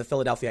Jersey, basically the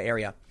Philadelphia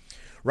area.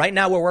 Right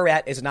now, where we're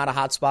at is not a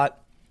hot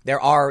spot. There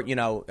are,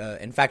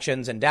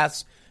 infections and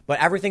deaths, but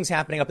everything's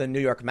happening up in the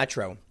New York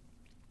Metro.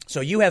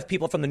 So you have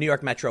people from the New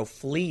York Metro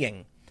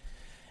fleeing,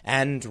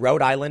 and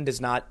Rhode Island is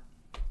not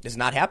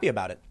happy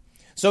about it.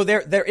 So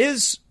there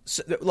is,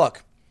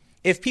 look,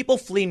 if people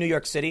flee New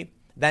York City,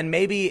 then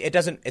maybe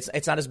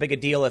it's not as big a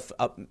deal if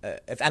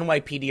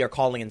NYPD are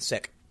calling in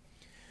sick.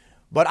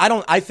 But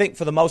I think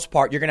for the most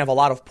part, you're going to have a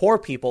lot of poor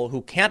people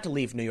who can't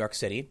leave New York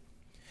City.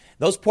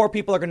 Those poor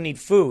people are going to need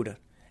food.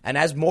 And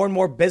as more and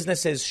more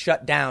businesses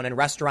shut down and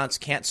restaurants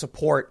can't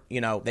support, it's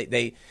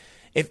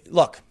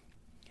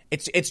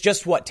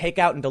just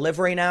takeout and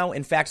delivery now.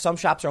 In fact, some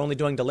shops are only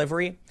doing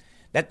delivery.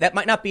 That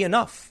might not be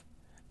enough.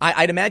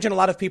 I'd imagine a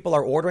lot of people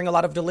are ordering a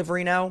lot of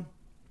delivery now.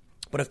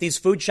 But if these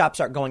food shops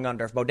aren't going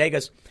under, if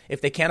bodegas, if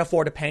they can't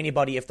afford to pay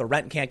anybody, if the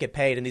rent can't get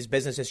paid and these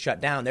businesses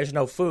shut down, there's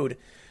no food,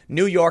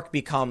 New York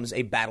becomes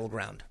a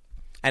battleground.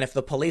 And if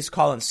the police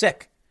call in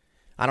sick,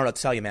 I don't know what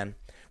to tell you, man.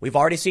 We've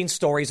already seen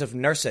stories of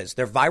nurses.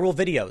 They're viral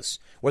videos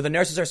where the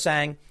nurses are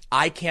saying,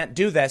 I can't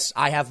do this.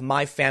 I have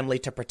my family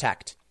to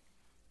protect.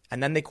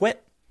 And then they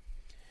quit.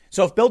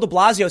 So if Bill de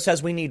Blasio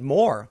says we need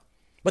more,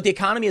 but the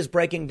economy is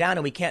breaking down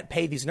and we can't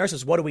pay these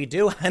nurses, what do we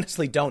do? I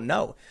honestly don't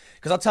know.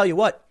 Because I'll tell you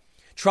what.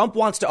 Trump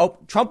wants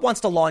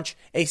to launch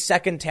a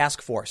second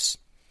task force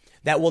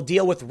that will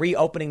deal with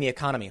reopening the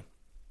economy.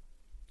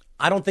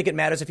 I don't think it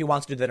matters if he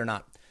wants to do that or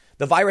not.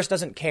 The virus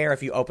doesn't care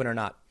if you open or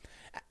not.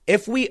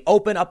 If we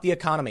open up the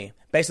economy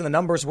based on the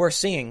numbers we're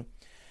seeing,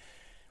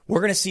 we're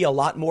going to see a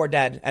lot more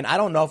dead. And I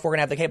don't know if we're going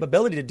to have the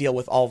capability to deal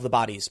with all of the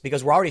bodies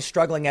because we're already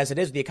struggling as it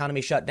is with the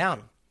economy shut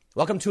down.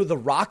 Welcome to the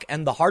rock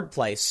and the hard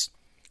place.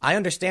 I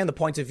understand the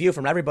points of view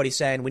from everybody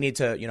saying we need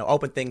to,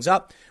 open things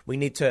up. We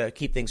need to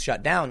keep things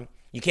shut down.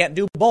 You can't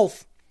do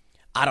both.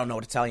 I don't know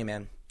what to tell you,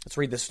 man. Let's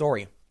read this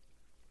story.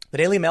 The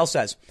Daily Mail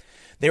says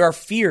there are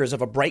fears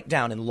of a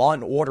breakdown in law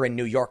and order in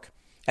New York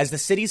as the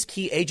city's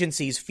key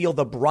agencies feel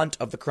the brunt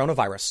of the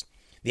coronavirus.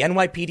 The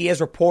NYPD has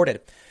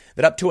reported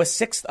that up to a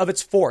sixth of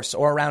its force,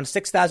 or around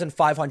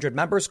 6,500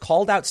 members,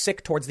 called out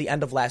sick towards the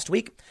end of last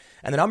week,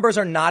 and the numbers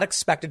are not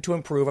expected to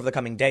improve over the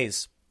coming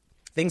days.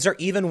 Things are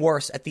even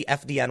worse at the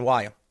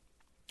FDNY,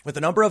 with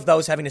the number of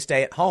those having to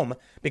stay at home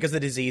because of the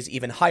disease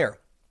even higher.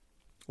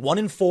 1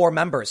 in 4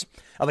 members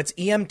of its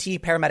EMT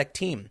paramedic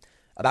team,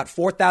 about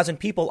 4,000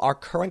 people, are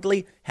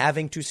currently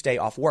having to stay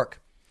off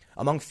work.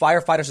 Among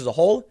firefighters as a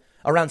whole,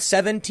 around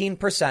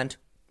 17%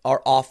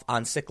 are off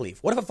on sick leave.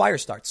 What if a fire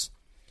starts?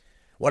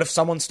 What if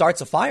someone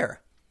starts a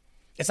fire?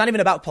 It's not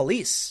even about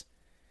police.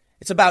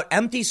 It's about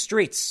empty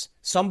streets,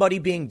 somebody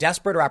being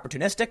desperate or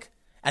opportunistic,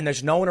 and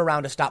there's no one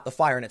around to stop the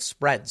fire and it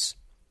spreads.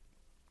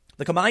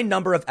 The combined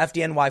number of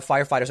FDNY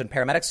firefighters and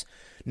paramedics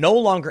no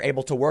longer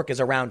able to work is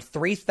around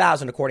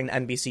 3,000, according to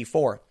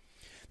NBC4.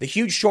 The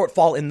huge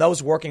shortfall in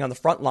those working on the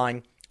front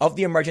line of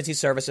the emergency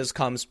services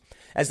comes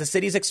as the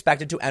city is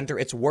expected to enter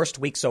its worst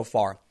week so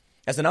far,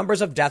 as the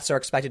numbers of deaths are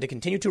expected to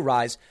continue to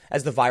rise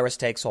as the virus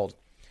takes hold.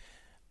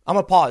 I'm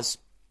going to pause.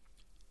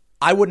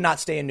 I would not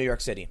stay in New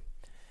York City.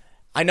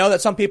 I know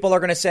that some people are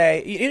going to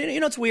say,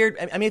 it's weird.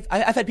 I mean,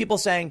 I've had people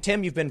saying,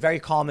 Tim, you've been very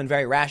calm and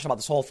very rational about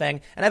this whole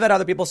thing. And I've had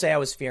other people say I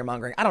was fear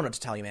mongering. I don't know what to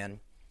tell you, man.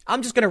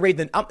 I'm just going to read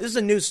this is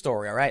a news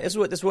story. All right. This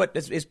is what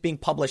is being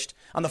published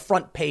on the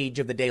front page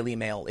of the Daily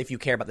Mail. If you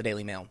care about the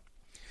Daily Mail,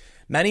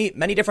 many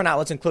different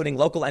outlets, including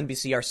local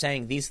NBC, are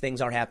saying these things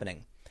are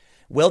happening.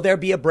 Will there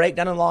be a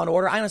breakdown in law and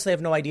order? I honestly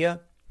have no idea.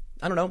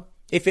 I don't know.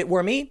 If it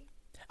were me,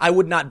 I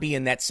would not be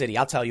in that city.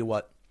 I'll tell you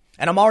what.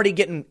 And I'm already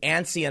getting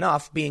antsy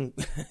enough being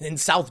in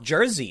South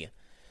Jersey.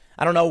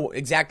 I don't know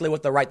exactly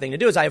what the right thing to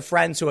do is. I have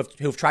friends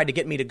who've tried to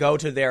get me to go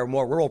to their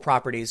more rural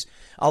properties.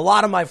 A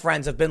lot of my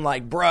friends have been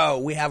like, bro,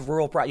 we have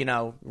rural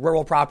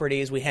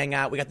properties. We hang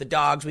out. We got the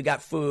dogs. We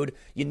got food.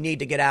 You need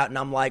to get out. And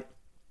I'm like,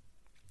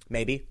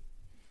 maybe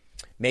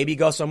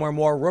go somewhere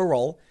more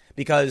rural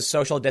because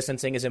social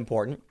distancing is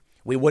important.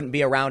 We wouldn't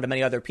be around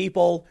many other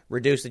people,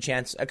 reduce the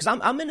chance because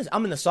I'm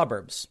in the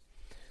suburbs.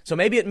 So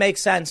maybe it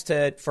makes sense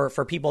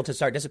for people to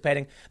start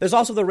dissipating. There's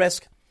also the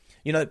risk,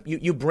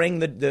 you bring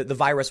the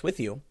virus with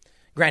you.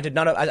 Granted,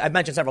 I've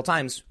mentioned several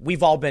times,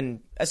 we've all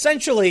been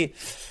essentially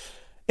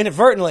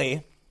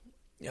inadvertently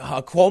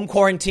home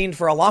quarantined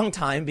for a long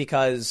time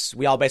because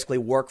we all basically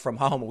work from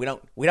home.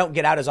 We don't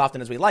get out as often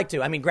as we like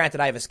to. I mean,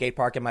 granted, I have a skate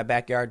park in my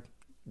backyard,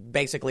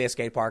 basically a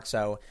skate park.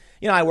 So,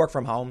 I work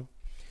from home.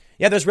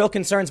 Yeah, there's real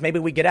concerns. Maybe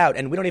we get out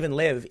and we don't even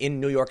live in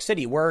New York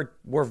City. We're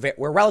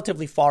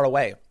relatively far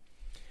away.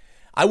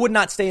 I would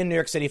not stay in New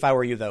York City if I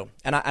were you, though.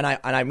 And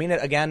I mean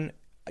it again.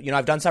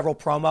 I've done several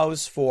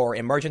promos for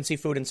emergency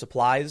food and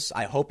supplies.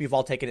 I hope you've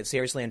all taken it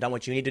seriously and done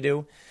what you need to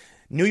do.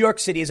 New York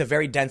City is a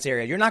very dense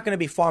area. You're not going to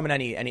be farming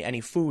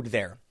any food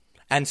there.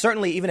 And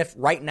certainly, even if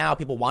right now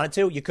people wanted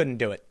to, you couldn't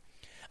do it.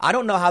 I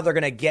don't know how they're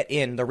going to get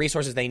in the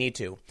resources they need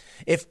to.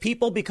 If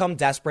people become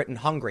desperate and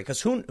hungry,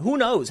 because who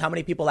knows how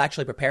many people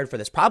actually prepared for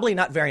this? Probably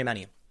not very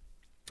many.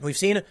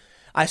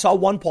 I saw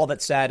one poll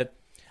that said,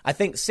 I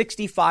think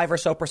 65 or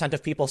so %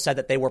 of people said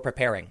that they were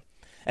preparing.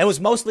 And it was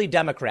mostly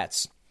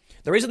Democrats.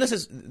 The reason this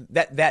is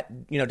that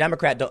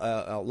Democrat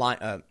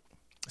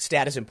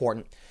stat is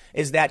important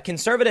is that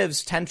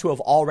conservatives tend to have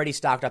already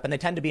stocked up, and they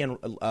tend to be in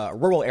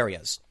rural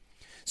areas.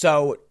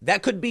 So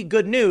that could be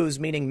good news,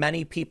 meaning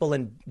many people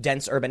in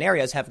dense urban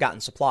areas have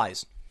gotten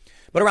supplies.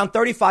 But around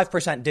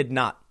 35% did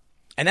not.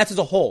 And that's as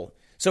a whole.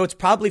 So it's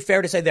probably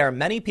fair to say there are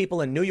many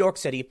people in New York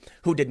City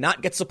who did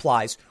not get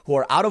supplies, who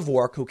are out of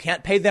work, who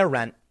can't pay their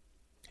rent,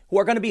 who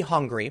are going to be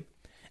hungry,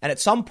 and at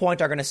some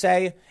point are going to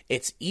say,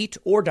 it's eat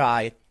or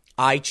die.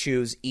 I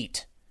choose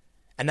eat.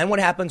 And then what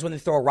happens when they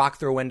throw a rock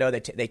through a window?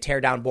 They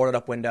tear down boarded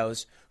up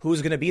windows.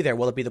 Who's going to be there?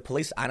 Will it be the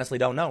police? I honestly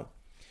don't know.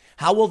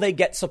 How will they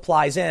get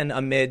supplies in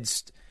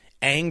amidst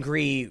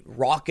angry,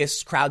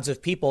 raucous crowds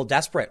of people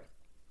desperate?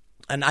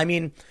 And I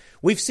mean,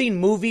 we've seen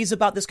movies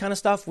about this kind of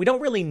stuff. We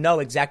don't really know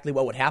exactly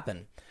what would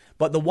happen.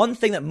 But the one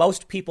thing that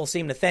most people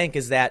seem to think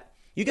is that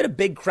you get a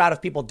big crowd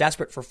of people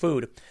desperate for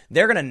food,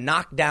 they're going to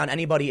knock down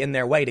anybody in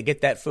their way to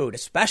get that food,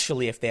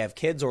 especially if they have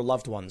kids or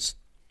loved ones.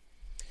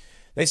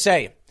 They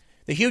say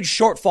the huge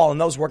shortfall in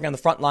those working on the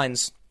front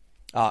lines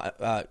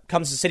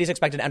comes as the city's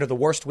expected to enter the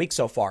worst week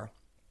so far.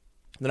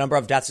 The number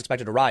of deaths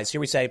expected to rise. Here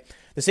we say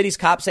the city's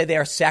cops say they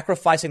are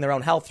sacrificing their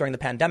own health during the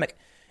pandemic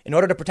in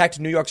order to protect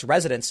New York's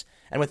residents.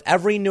 And with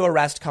every new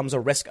arrest comes a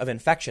risk of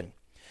infection.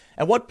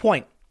 At what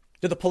point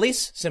do the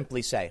police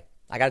simply say,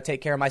 I got to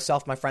take care of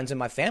myself, my friends, and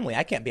my family.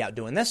 I can't be out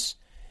doing this.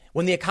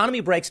 When the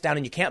economy breaks down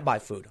and you can't buy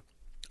food,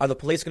 are the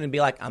police going to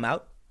be like, I'm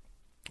out?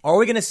 Or are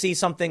we going to see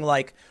something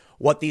like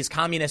what these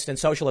communist and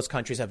socialist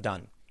countries have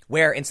done,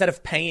 where instead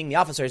of paying the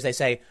officers, they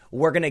say,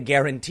 we're going to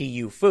guarantee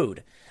you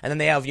food. And then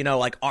they have,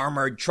 like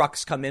armored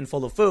trucks come in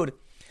full of food.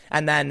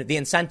 And then the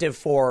incentive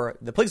for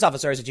the police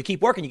officers is you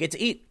keep working, you get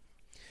to eat.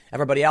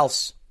 Everybody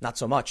else, not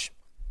so much.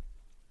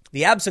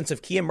 The absence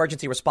of key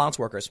emergency response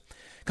workers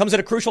comes at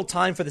a crucial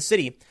time for the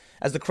city,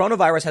 as the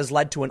coronavirus has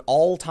led to an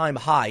all-time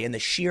high in the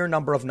sheer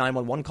number of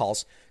 911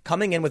 calls,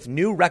 coming in with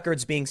new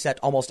records being set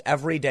almost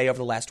every day over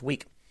the last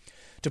week.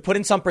 To put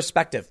in some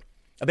perspective,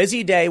 a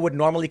busy day would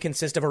normally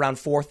consist of around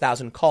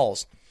 4,000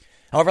 calls.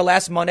 However,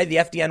 last Monday, the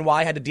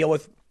FDNY had to deal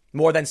with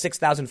more than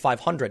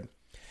 6,500.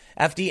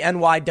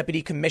 FDNY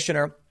Deputy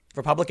Commissioner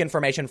for Public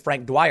Information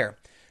Frank Dwyer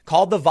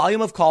called the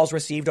volume of calls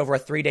received over a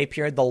 3-day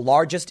period the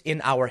largest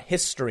in our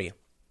history.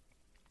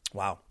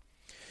 Wow.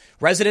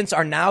 Residents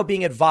are now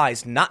being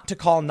advised not to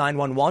call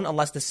 911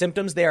 unless the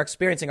symptoms they are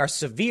experiencing are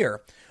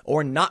severe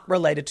or not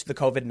related to the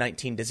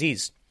COVID-19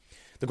 disease.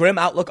 The grim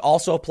outlook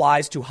also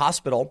applies to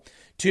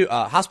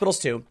hospitals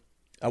too,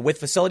 with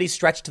facilities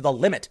stretched to the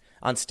limit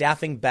on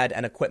staffing, bed,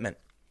 and equipment.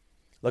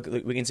 Look,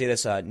 we can see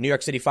this. New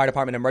York City Fire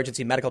Department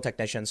emergency medical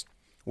technicians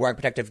wearing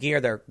protective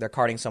gear. They're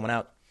carting someone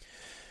out.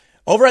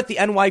 Over at the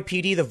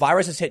NYPD, the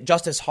virus has hit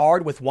just as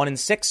hard, with 1 in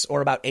 6,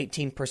 or about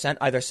 18%,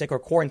 either sick or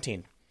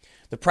quarantined.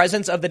 The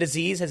presence of the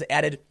disease has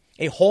added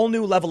a whole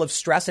new level of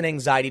stress and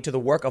anxiety to the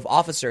work of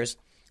officers,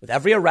 with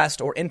every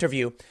arrest or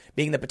interview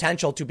being the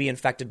potential to be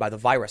infected by the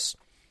virus.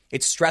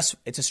 It's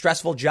a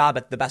stressful job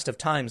at the best of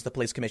times, the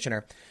police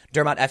commissioner,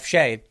 Dermot F.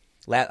 Shea,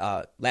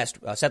 said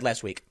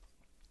last week.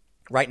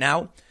 Right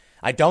now,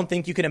 I don't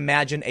think you can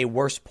imagine a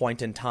worse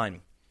point in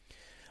time.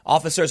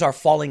 Officers are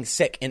falling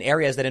sick in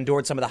areas that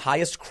endured some of the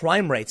highest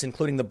crime rates,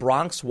 including the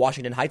Bronx,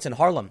 Washington Heights, and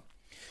Harlem.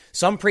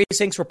 Some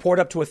precincts report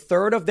up to a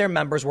third of their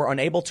members were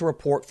unable to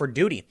report for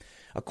duty,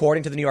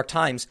 according to the New York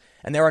Times,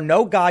 and there are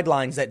no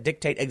guidelines that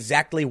dictate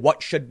exactly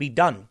what should be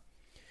done.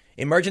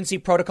 Emergency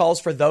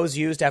protocols for those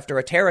used after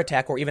a terror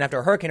attack or even after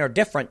a hurricane are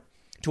different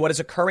to what is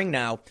occurring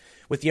now,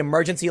 with the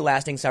emergency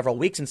lasting several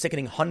weeks and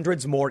sickening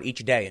hundreds more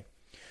each day.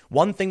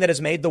 One thing that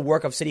has made the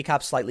work of city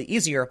cops slightly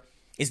easier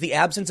is the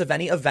absence of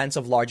any events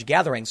of large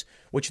gatherings,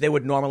 which they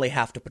would normally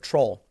have to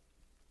patrol.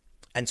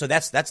 And so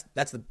that's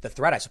the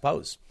threat, I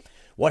suppose.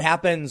 What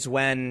happens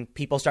when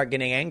people start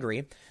getting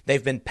angry?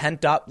 They've been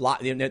pent up.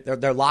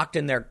 They're locked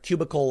in their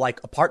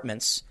cubicle-like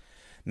apartments.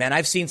 Man,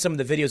 I've seen some of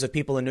the videos of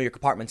people in New York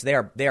apartments.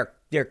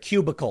 They're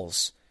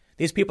cubicles.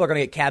 These people are going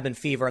to get cabin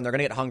fever, and they're going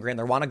to get hungry, and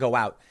they want to go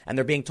out, and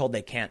they're being told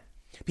they can't.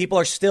 People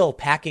are still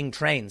packing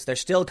trains. They're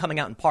still coming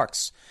out in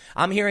parks.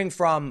 I'm hearing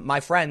from my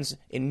friends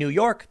in New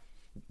York.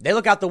 They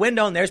look out the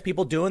window, and there's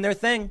people doing their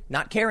thing,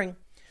 not caring.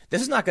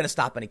 This is not going to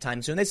stop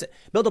anytime soon.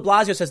 Bill de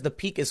Blasio says the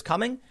peak is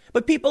coming,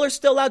 but people are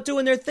still out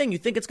doing their thing. You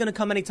think it's going to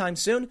come anytime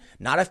soon?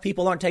 Not if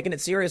people aren't taking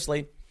it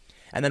seriously.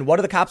 And then what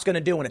are the cops going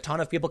to do when a ton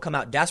of people come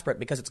out desperate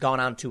because it's gone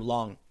on too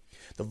long?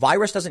 The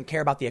virus doesn't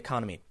care about the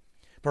economy.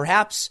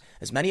 Perhaps,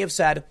 as many have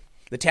said,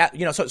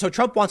 so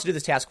Trump wants to do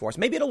this task force.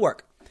 Maybe it'll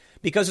work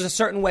because there's a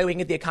certain way we can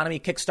get the economy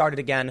kick-started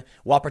again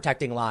while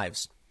protecting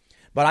lives.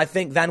 But I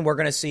think then we're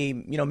going to see,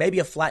 maybe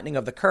a flattening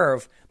of the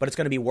curve, but it's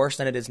going to be worse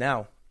than it is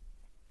now.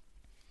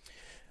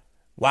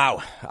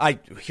 Wow.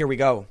 Here we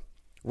go.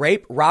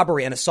 Rape,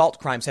 robbery, and assault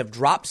crimes have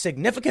dropped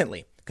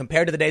significantly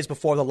compared to the days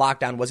before the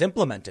lockdown was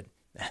implemented.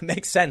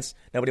 Makes sense.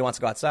 Nobody wants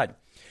to go outside.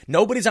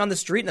 Nobody's on the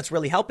street, and that's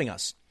really helping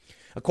us.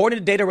 According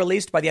to data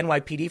released by the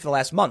NYPD for the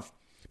last month,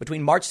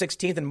 between March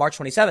 16th and March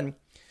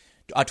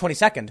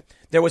 22nd,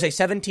 there was a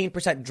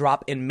 17%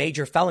 drop in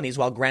major felonies,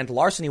 while grand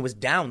larceny was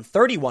down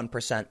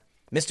 31%.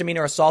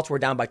 Misdemeanor assaults were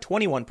down by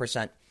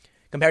 21%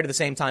 compared to the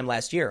same time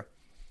last year.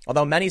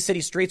 Although many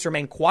city streets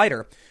remain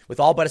quieter, with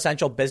all but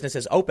essential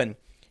businesses open,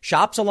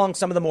 shops along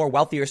some of the more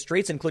wealthier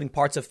streets, including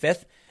parts of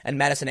Fifth and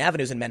Madison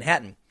Avenues in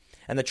Manhattan,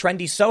 and the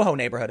trendy Soho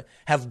neighborhood,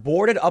 have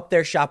boarded up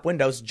their shop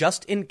windows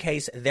just in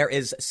case there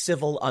is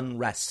civil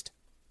unrest.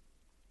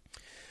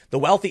 The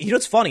wealthy,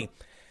 it's funny.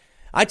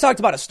 I talked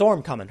about a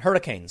storm coming,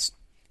 hurricanes.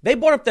 They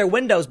board up their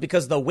windows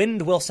because the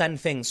wind will send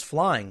things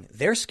flying.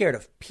 They're scared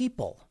of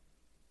people.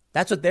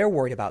 That's what they're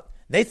worried about.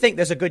 They think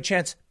there's a good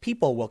chance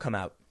people will come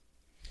out.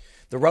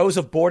 The rows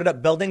of boarded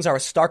up buildings are a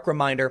stark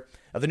reminder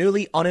of the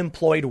newly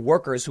unemployed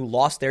workers who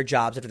lost their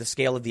jobs after the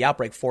scale of the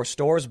outbreak forced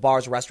stores,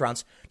 bars,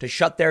 restaurants to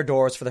shut their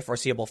doors for the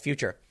foreseeable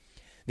future.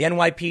 The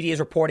NYPD is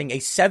reporting a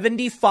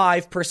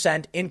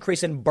 75%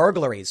 increase in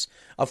burglaries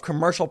of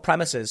commercial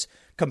premises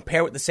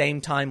compared with the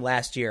same time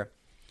last year.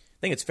 I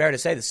think it's fair to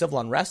say the civil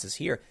unrest is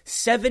here.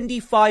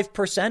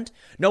 75%?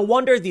 No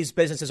wonder these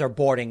businesses are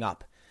boarding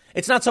up.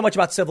 It's not so much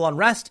about civil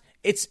unrest.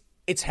 It's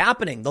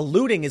happening. The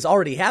looting is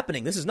already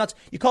happening. This is nuts.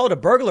 You call it a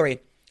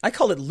burglary. I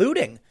call it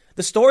looting.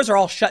 The stores are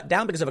all shut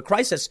down because of a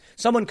crisis.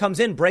 Someone comes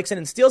in, breaks in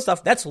and steals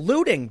stuff. That's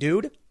looting,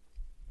 dude.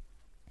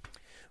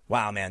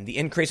 Wow, man. The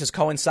increase has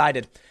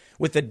coincided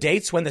with the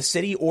dates when the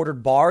city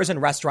ordered bars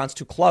and restaurants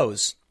to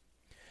close.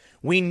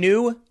 We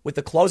knew with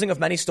the closing of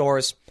many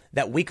stores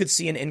that we could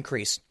see an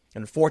increase.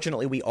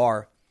 Unfortunately, we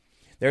are.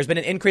 There's been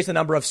an increase in the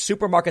number of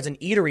supermarkets and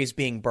eateries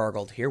being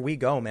burgled. Here we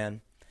go,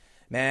 man.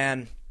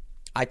 Man,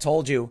 I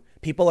told you,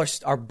 people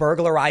are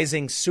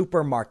burglarizing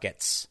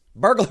supermarkets.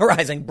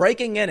 Burglarizing,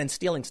 breaking in and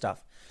stealing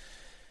stuff.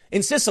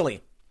 In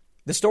Sicily,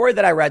 the story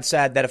that I read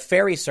said that a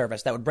ferry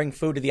service that would bring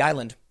food to the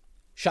island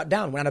shut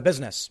down, went out of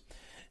business.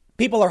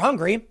 People are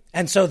hungry,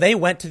 and so they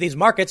went to these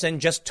markets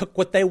and just took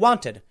what they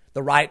wanted.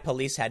 The riot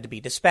police had to be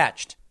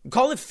dispatched.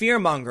 Call it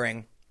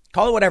fear-mongering.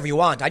 Call it whatever you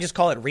want. I just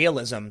call it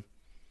realism.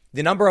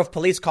 The number of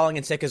police calling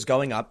in sick is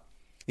going up.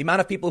 The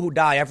amount of people who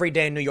die every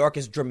day in New York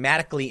is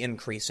dramatically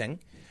increasing.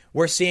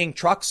 We're seeing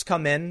trucks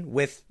come in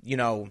with,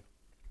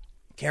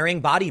 carrying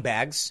body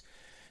bags.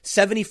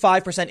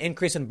 75%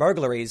 increase in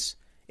burglaries.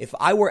 If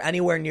I were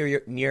anywhere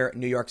near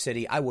New York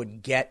City, I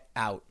would get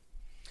out.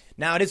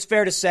 Now, it is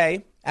fair to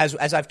say, as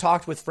I've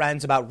talked with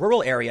friends about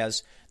rural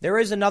areas, there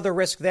is another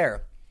risk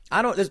there.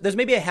 There's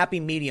maybe a happy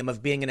medium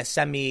of being in a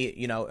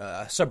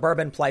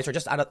suburban place or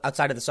just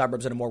outside of the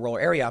suburbs in a more rural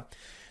area.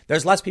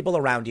 There's less people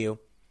around you.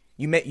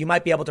 You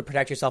might be able to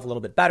protect yourself a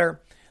little bit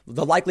better.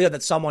 The likelihood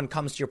that someone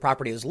comes to your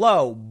property is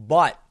low,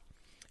 but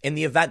in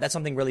the event that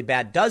something really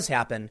bad does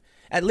happen,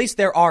 at least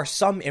there are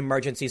some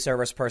emergency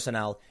service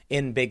personnel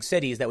in big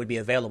cities that would be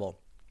available.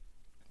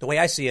 The way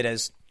I see it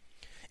is,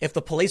 if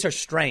the police are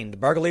strained,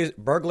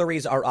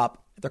 burglaries are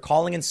up, they're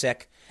calling in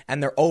sick,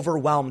 and they're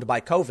overwhelmed by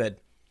COVID,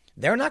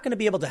 they're not going to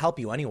be able to help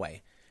you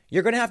anyway.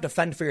 You're going to have to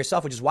fend for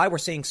yourself, which is why we're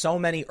seeing so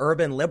many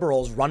urban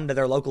liberals run to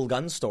their local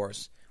gun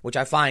stores, which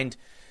I find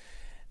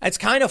it's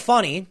kind of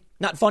funny.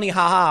 Not funny,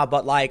 haha,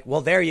 but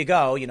well, there you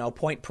go.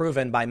 Point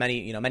proven by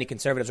many, many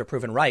conservatives are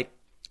proven right.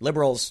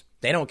 Liberals,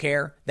 they don't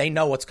care. They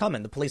know what's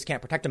coming. The police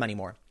can't protect them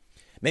anymore.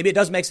 Maybe it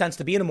does make sense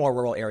to be in a more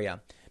rural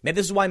area. Maybe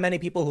this is why many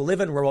people who live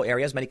in rural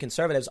areas, many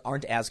conservatives,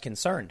 aren't as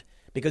concerned,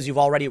 because you've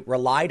already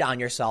relied on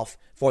yourself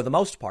for the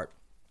most part.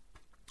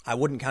 I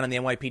wouldn't count on the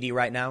NYPD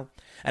right now.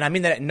 And I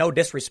mean that no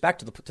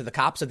disrespect to the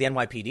cops of the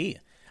NYPD.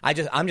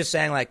 I'm just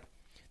saying,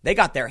 they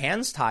got their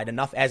hands tied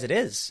enough as it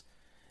is.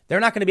 They're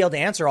not going to be able to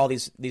answer all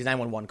these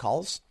 911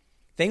 calls.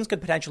 Things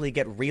could potentially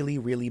get really,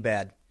 really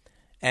bad.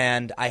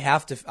 And I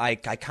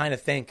kind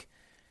of think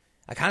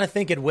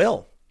it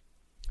will.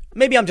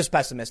 Maybe I'm just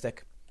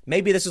pessimistic.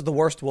 Maybe this is the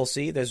worst we'll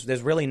see.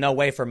 There's really no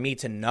way for me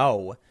to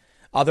know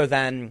other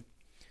than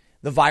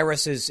the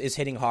virus is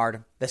hitting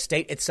hard. The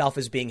state itself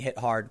is being hit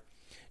hard.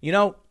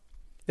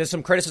 There's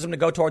some criticism to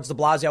go towards de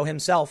Blasio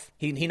himself.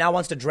 He now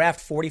wants to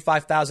draft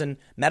 45,000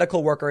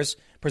 medical workers,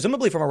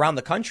 presumably from around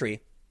the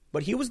country.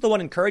 But he was the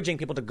one encouraging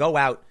people to go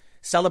out,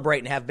 celebrate,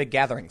 and have big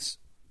gatherings.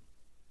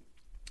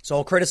 So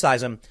I'll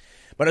criticize him,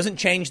 but it doesn't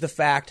change the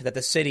fact that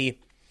the city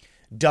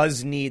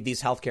does need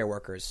these healthcare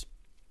workers.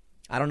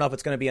 I don't know if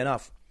it's going to be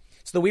enough.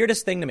 It's the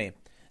weirdest thing to me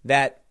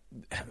that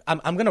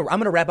I'm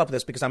gonna wrap up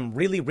this because I'm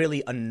really,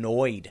 really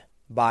annoyed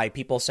by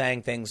people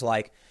saying things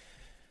like,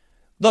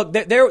 look,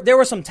 there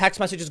were some text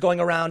messages going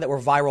around that were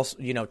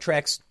viral,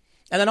 tricks.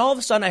 And then all of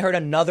a sudden I heard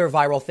another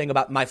viral thing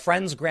about my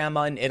friend's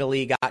grandma in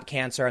Italy got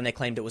cancer and they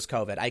claimed it was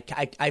COVID.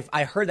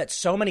 I heard that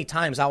so many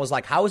times. I was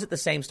like, how is it the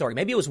same story?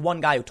 Maybe it was one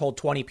guy who told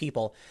 20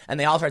 people and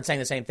they all started saying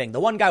the same thing. The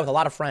one guy with a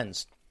lot of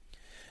friends.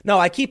 No,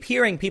 I keep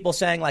hearing people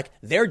saying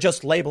they're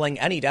just labeling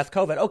any death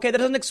COVID. Okay, that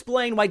doesn't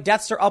explain why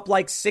deaths are up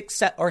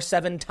 6 or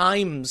 7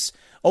 times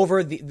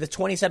over the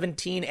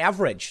 2017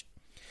 average.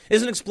 It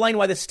doesn't explain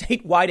why the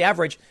statewide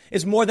average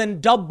is more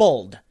than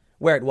doubled.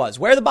 where it was.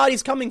 Where are the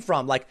bodies coming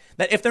from? Like,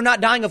 that if they're not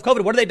dying of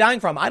COVID, what are they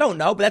dying from? I don't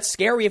know, but that's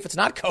scary if it's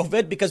not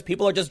COVID because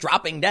people are just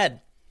dropping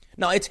dead.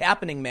 No, it's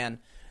happening, man.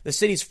 The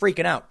city's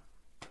freaking out.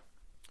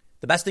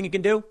 The best thing you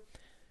can do,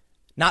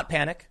 not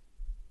panic,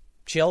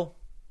 chill,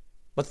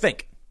 but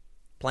think,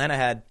 plan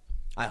ahead.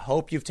 I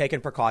hope you've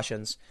taken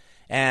precautions,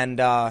 and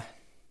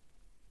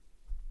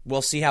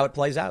we'll see how it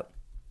plays out.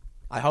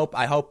 I hope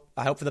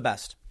for the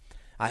best.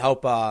 I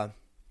hope the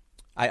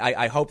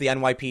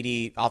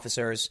NYPD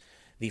officers,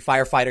 the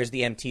firefighters,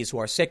 the EMTs who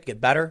are sick get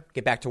better,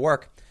 get back to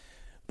work.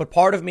 But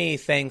part of me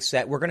thinks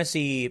that we're going to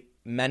see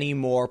many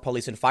more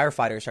police and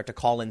firefighters start to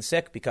call in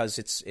sick because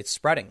it's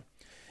spreading.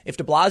 If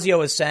de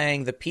Blasio is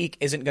saying the peak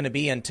isn't going to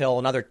be until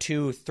another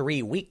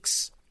 2-3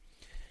 weeks,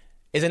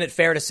 isn't it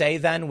fair to say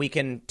then we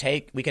can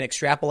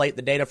extrapolate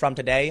the data from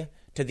today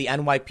to the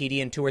NYPD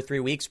in 2 or 3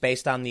 weeks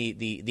based on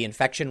the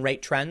infection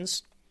rate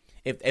trends?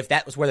 If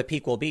that was where the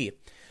peak will be,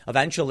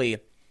 eventually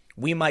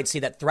we might see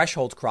that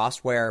threshold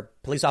crossed where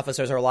police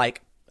officers are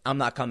like, I'm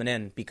not coming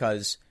in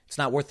because it's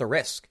not worth the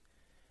risk.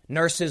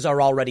 Nurses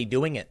are already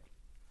doing it.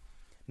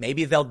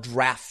 Maybe they'll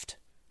draft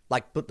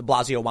like what de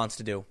Blasio wants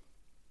to do.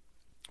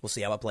 We'll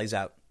see how it plays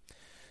out.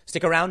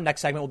 Stick around.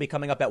 Next segment will be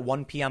coming up at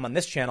 1 p.m. on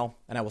this channel,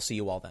 and I will see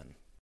you all then.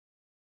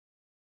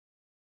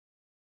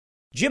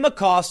 Jim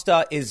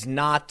Acosta is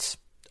not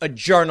a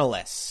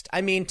journalist.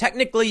 I mean,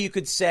 technically you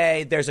could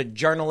say there's a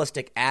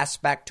journalistic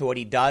aspect to what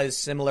he does,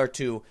 similar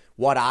to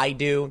what I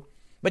do.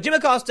 But Jim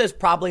Acosta is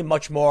probably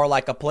much more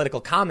like a political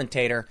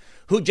commentator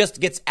who just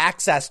gets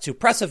access to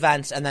press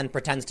events and then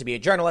pretends to be a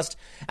journalist.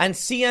 And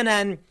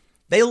CNN,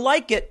 they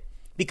like it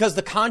because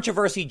the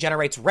controversy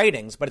generates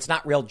ratings, but it's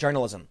not real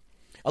journalism.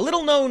 A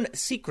little known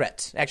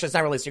secret, actually it's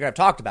not really a secret, I've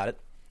talked about it,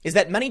 is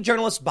that many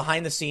journalists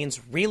behind the scenes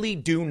really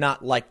do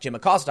not like Jim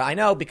Acosta. I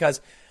know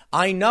because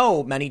I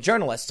know many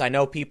journalists. I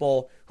know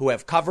people who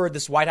have covered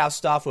this White House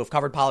stuff, who have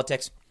covered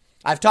politics.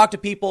 I've talked to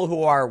people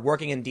who are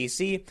working in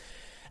D.C.,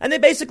 and they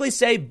basically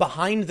say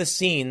behind the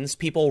scenes,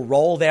 people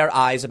roll their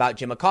eyes about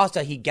Jim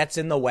Acosta. He gets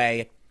in the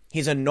way.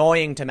 He's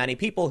annoying to many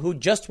people who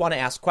just want to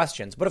ask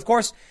questions. But of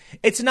course,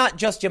 it's not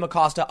just Jim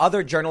Acosta.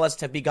 Other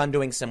journalists have begun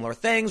doing similar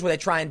things where they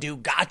try and do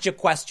gotcha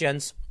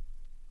questions.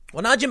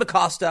 Well, now Jim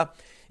Acosta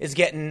is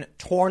getting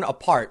torn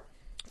apart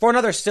for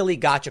another silly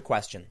gotcha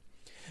question.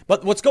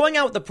 But what's going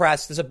on with the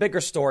press, there's a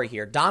bigger story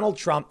here. Donald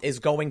Trump is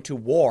going to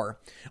war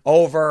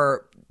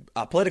over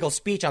political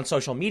speech on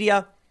social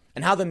media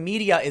and how the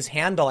media is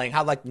handling,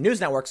 how like news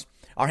networks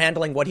are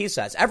handling what he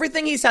says.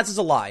 Everything he says is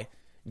a lie.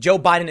 Joe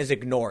Biden is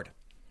ignored.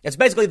 It's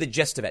basically the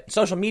gist of it.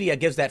 Social media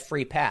gives that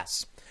free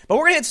pass. But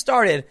we're going to get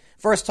started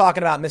first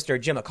talking about Mr.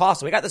 Jim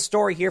Acosta. We got the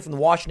story here from the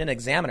Washington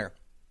Examiner.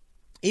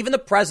 Even the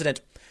president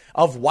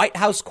of White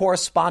House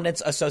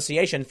Correspondents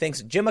Association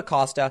thinks Jim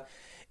Acosta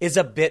is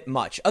a bit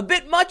much. A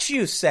bit much,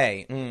 you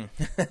say?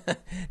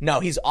 No,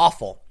 he's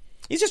awful.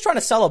 He's just trying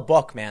to sell a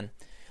book, man.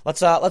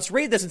 Let's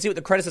read this and see what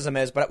the criticism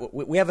is. But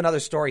we have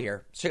another story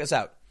here. Check this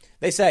out.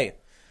 They say,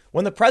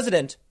 when the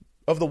president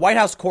of the White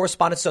House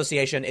Correspondents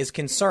Association is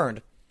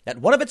concerned that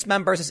one of its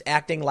members is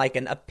acting like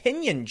an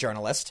opinion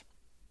journalist,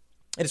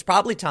 it is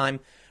probably time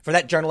for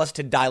that journalist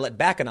to dial it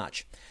back a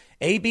notch.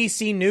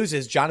 ABC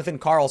News' Jonathan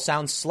Karl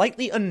sounds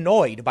slightly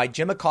annoyed by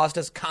Jim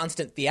Acosta's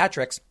constant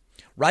theatrics,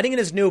 writing in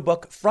his new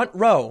book, Front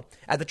Row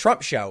at the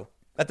Trump Show,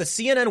 that the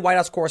CNN White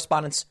House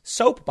correspondent's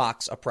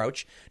soapbox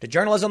approach to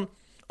journalism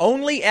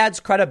only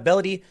adds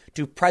credibility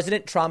to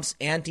President Trump's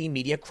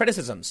anti-media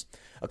criticisms.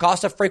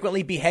 Acosta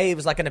frequently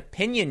behaves like an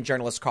opinion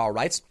journalist, Karl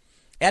writes,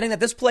 adding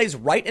that this plays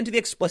right into the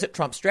explicit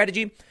Trump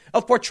strategy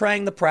of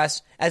portraying the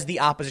press as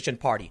the opposition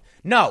party.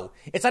 No,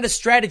 it's not a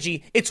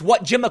strategy. It's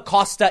what Jim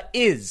Acosta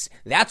is.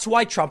 That's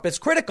why Trump is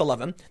critical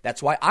of him.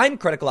 That's why I'm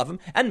critical of him,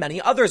 and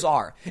many others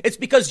are. It's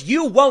because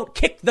you won't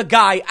kick the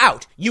guy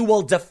out. You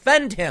will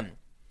defend him.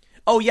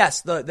 Oh,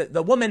 yes,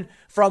 the woman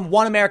from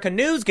One American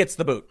News gets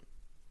the boot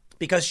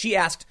because she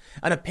asked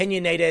an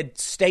opinionated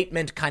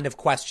statement kind of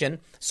question,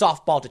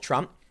 softball to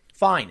Trump.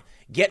 Fine.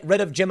 Get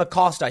rid of Jim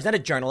Acosta. He's not a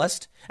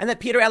journalist. And that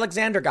Peter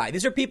Alexander guy.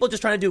 These are people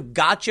just trying to do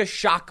gotcha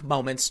shock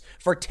moments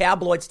for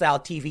tabloid-style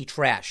TV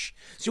trash.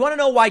 So you want to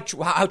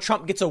know how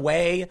Trump gets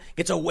away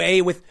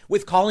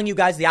with calling you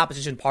guys the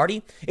opposition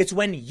party? It's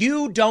when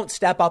you don't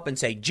step up and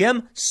say,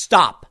 Jim,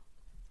 stop.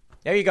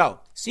 There you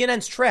go.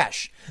 CNN's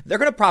trash. They're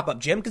going to prop up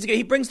Jim because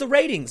he brings the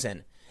ratings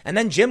in. And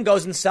then Jim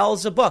goes and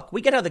sells a book. We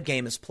get how the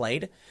game is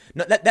played.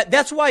 No,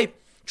 that's why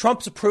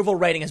Trump's approval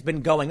rating has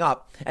been going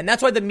up. And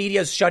that's why the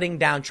media is shutting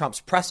down Trump's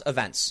press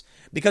events,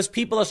 because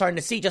people are starting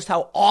to see just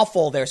how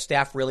awful their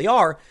staff really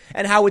are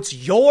and how it's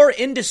your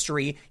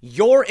industry,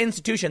 your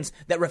institutions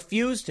that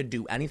refuse to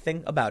do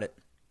anything about it.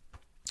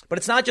 But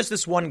it's not just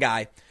this one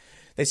guy.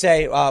 They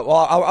say,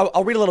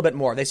 I'll read a little bit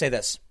more. They say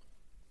this.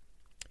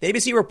 The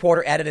ABC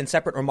reporter added in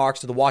separate remarks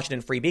to the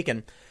Washington Free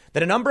Beacon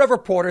that a number of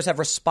reporters have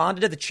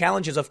responded to the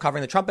challenges of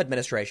covering the Trump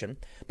administration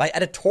by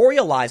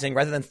editorializing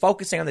rather than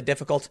focusing on the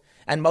difficult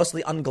and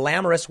mostly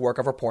unglamorous work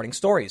of reporting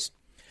stories.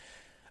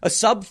 A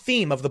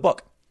sub-theme of the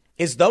book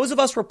is those of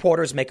us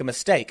reporters make a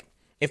mistake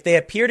if they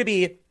appear to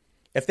be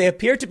if they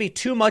appear to be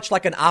too much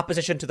like an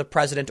opposition to the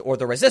president or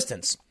the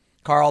resistance.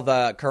 Carl,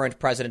 the current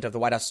president of the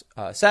White House,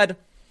 said,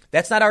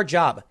 "That's not our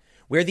job.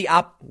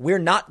 We're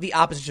not the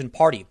opposition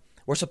party.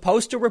 We're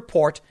supposed to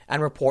report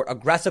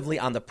aggressively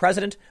on the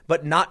president,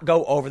 but not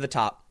go over the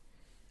top."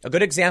 A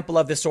good example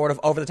of this sort of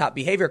over-the-top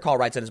behavior, Carl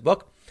writes in his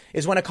book,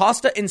 is when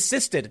Acosta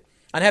insisted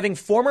on having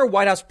former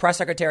White House press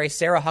secretary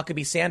Sarah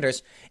Huckabee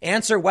Sanders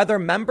answer whether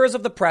members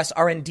of the press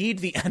are indeed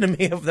the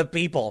enemy of the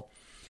people.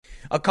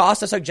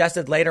 Acosta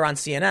suggested later on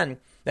CNN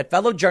that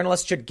fellow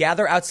journalists should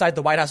gather outside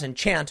the White House and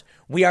chant,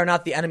 "We are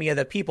not the enemy of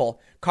the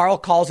people." Carl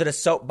calls it a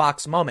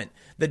soapbox moment.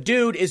 The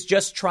dude is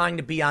just trying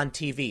to be on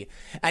TV.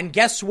 And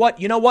guess what?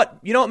 You know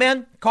what,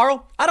 man?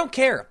 Carl, I don't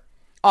care.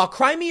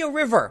 Cry me a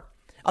river.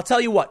 I'll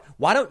tell you what.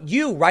 Why don't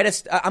you write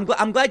us?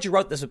 I'm glad you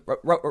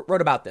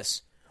wrote about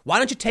this. Why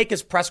don't you take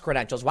his press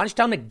credentials? Why don't you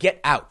tell him to get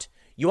out?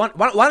 Why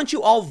don't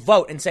you all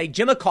vote and say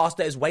Jim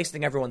Acosta is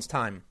wasting everyone's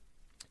time?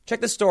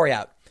 Check this story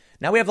out.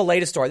 Now we have the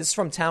latest story. This is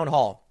from Town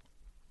Hall.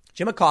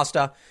 Jim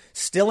Acosta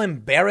still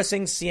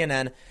embarrassing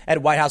CNN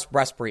at White House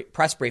press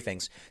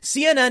briefings.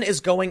 CNN is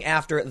going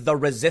after the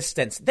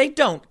resistance. They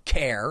don't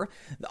care.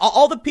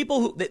 All the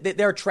people who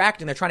they're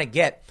attracting, they're trying to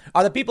get,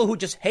 are the people who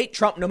just hate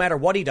Trump no matter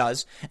what he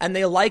does. And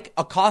they like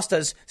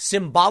Acosta's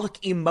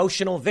symbolic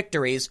emotional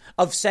victories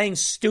of saying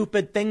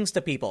stupid things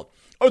to people.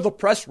 Are the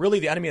press really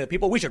the enemy of the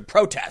people? We should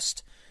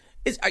protest.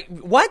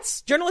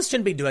 What? Journalists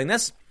shouldn't be doing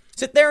this.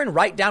 Sit there and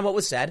write down what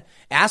was said,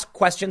 ask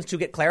questions to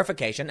get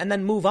clarification, and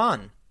then move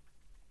on.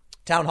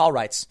 Town Hall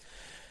writes,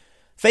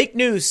 fake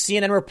news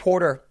CNN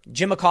reporter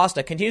Jim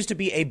Acosta continues to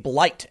be a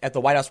blight at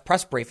the White House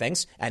press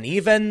briefings. And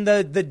even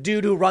the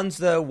dude who runs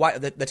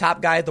the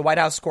top guy at the White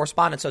House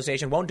Correspondents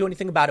Association won't do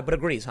anything about it, but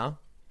agrees, huh?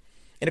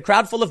 In a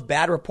crowd full of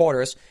bad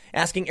reporters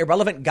asking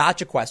irrelevant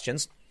gotcha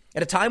questions,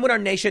 at a time when our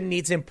nation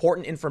needs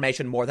important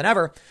information more than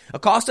ever,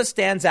 Acosta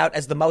stands out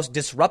as the most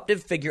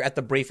disruptive figure at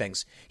the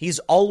briefings. He's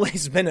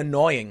always been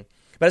annoying.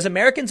 But as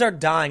Americans are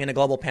dying in a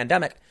global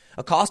pandemic,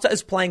 Acosta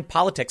is playing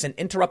politics and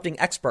interrupting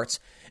experts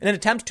in an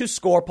attempt to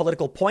score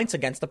political points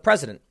against the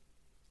president.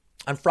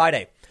 On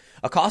Friday,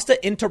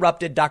 Acosta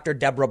interrupted Dr.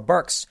 Deborah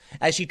Birx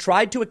as she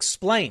tried to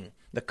explain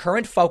the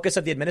current focus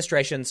of the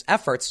administration's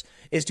efforts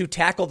is to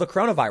tackle the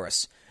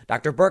coronavirus.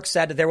 Dr. Birx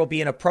said there will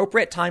be an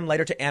appropriate time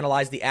later to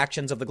analyze the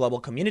actions of the global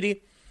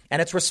community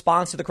and its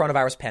response to the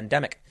coronavirus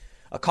pandemic.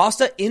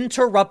 Acosta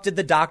interrupted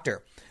the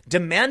doctor,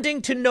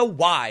 demanding to know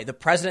why the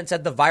president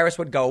said the virus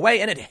would go away,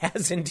 and it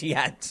hasn't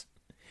yet.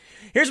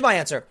 Here's my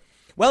answer.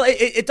 Well,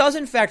 it does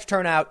in fact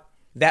turn out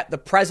that the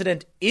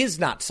president is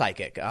not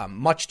psychic,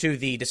 much to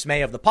the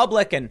dismay of the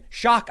public and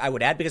shock, I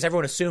would add, because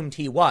everyone assumed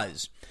he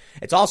was.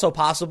 It's also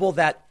possible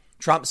that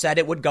Trump said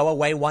it would go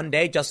away one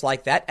day just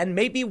like that, and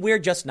maybe we're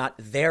just not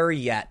there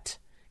yet.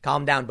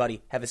 Calm down,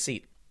 buddy. Have a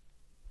seat.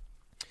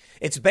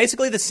 It's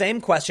basically the same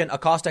question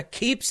Acosta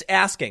keeps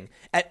asking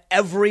at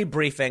every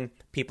briefing.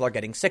 People are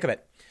getting sick of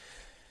it.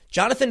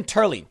 Jonathan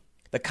Turley,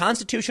 the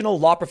constitutional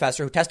law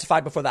professor who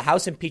testified before the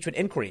House impeachment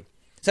inquiry,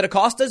 said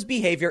Acosta's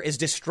behavior is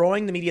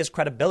destroying the media's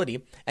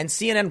credibility, and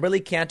CNN really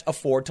can't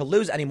afford to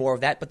lose any more of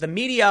that. But the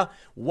media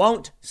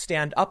won't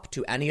stand up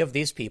to any of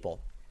these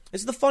people. This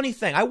is the funny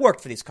thing. I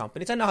worked for these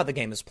companies. I know how the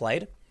game is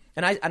played.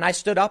 And I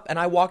stood up and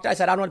I walked. I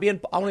said, I don't want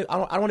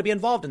to be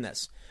involved in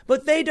this.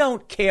 But they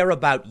don't care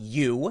about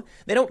you.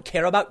 They don't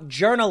care about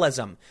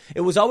journalism.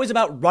 It was always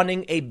about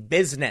running a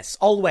business,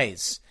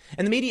 always.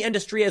 And the media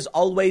industry has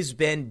always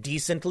been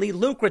decently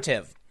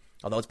lucrative,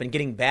 although it's been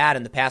getting bad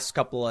in the past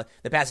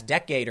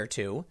decade or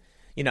two.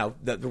 You know,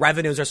 the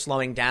revenues are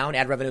slowing down,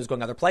 ad revenues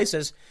going other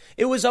places.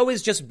 It was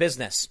always just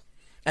business.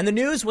 And the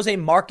news was a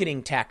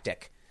marketing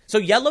tactic. So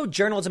yellow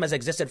journalism has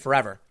existed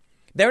forever.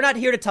 They're not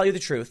here to tell you the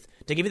truth,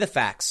 to give you the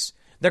facts.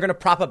 They're going to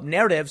prop up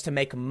narratives to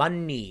make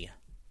money.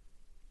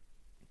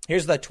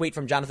 Here's the tweet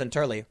from Jonathan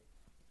Turley.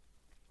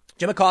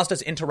 Jim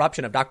Acosta's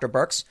interruption of Dr.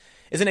 Birx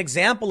is an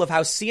example of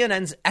how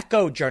CNN's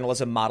echo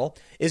journalism model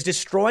is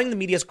destroying the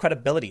media's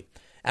credibility.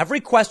 Every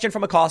question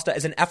from Acosta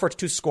is an effort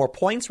to score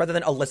points rather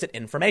than elicit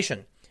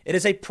information. It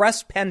is a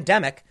press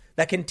pandemic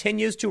that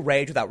continues to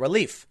rage without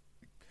relief.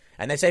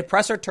 And they say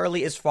Presser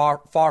Turley is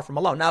far from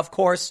alone. Now, of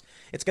course,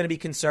 it's going to be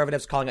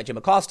conservatives calling out Jim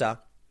Acosta.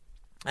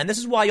 And this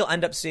is why you'll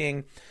end up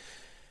seeing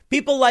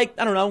people like,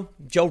 I don't know,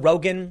 Joe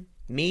Rogan,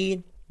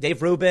 me,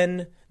 Dave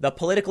Rubin, the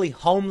politically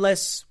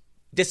homeless,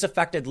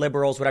 disaffected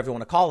liberals, whatever you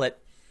want to call it.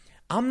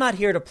 I'm not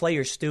here to play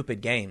your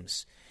stupid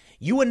games.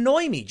 You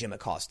annoy me, Jim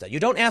Acosta.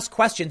 You don't ask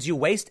questions. You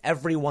waste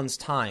everyone's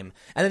time.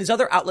 And then these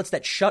other outlets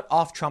that shut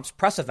off Trump's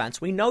press events,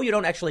 we know you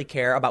don't actually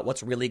care about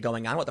what's really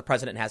going on, what the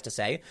president has to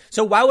say.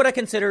 So why would I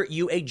consider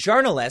you a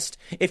journalist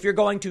if you're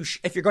going to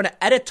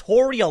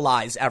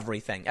editorialize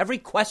everything, every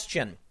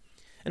question,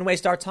 and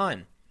waste our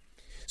time?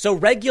 So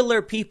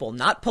regular people,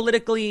 not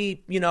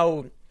politically,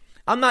 people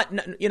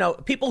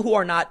who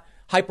are not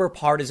hyper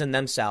partisan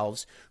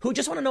themselves, who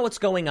just want to know what's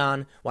going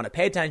on, want to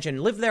pay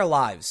attention, live their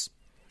lives.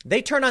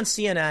 They turn on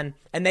CNN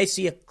and they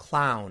see a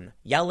clown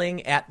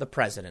yelling at the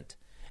president.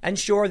 And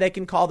sure, they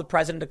can call the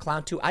president a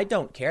clown too. I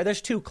don't care.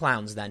 There's two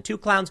clowns then. Two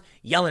clowns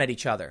yelling at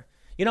each other.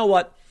 You know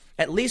what?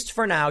 At least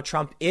for now,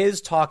 Trump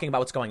is talking about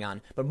what's going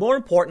on. But more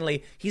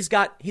importantly, he's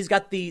got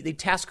the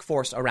task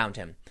force around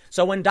him.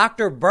 So when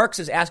Dr. Birx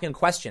is asking a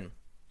question,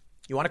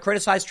 you want to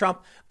criticize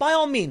Trump? By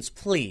all means,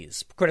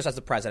 please criticize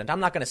the president. I'm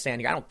not going to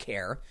stand here. I don't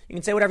care. You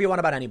can say whatever you want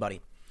about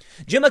anybody.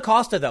 Jim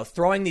Acosta, though,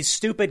 throwing these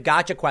stupid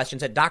gotcha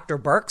questions at Dr.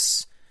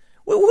 Birx.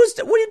 What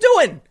are you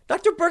doing?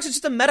 Dr. Birx is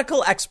just a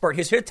medical expert.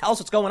 He's here to tell us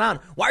what's going on.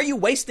 Why are you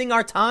wasting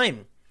our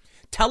time?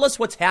 Tell us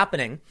what's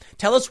happening.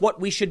 Tell us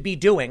what we should be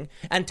doing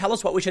and tell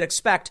us what we should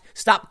expect.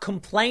 Stop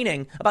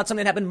complaining about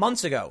something that happened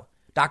months ago.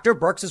 Dr.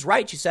 Birx is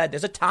right. She said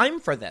there's a time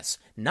for this.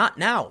 Not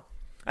now.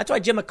 That's why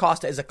Jim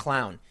Acosta is a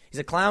clown. He's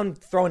a clown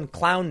throwing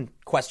clown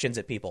questions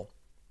at people.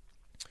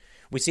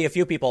 We see a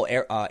few people,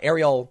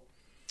 Ariel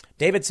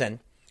Davidson.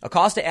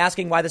 Acosta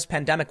asking why this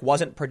pandemic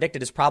wasn't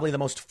predicted is probably the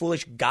most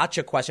foolish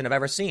gotcha question I've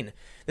ever seen.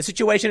 The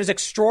situation is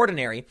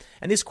extraordinary,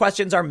 and these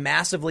questions are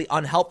massively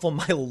unhelpful,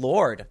 my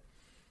lord.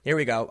 Here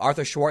we go.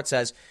 Arthur Schwartz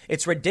says,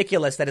 it's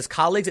ridiculous that his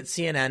colleagues at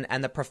CNN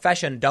and the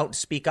profession don't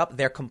speak up.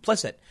 They're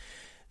complicit.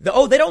 They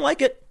don't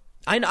like it.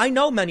 I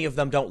know many of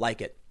them don't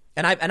like it.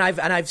 And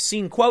I've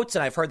seen quotes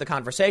and I've heard the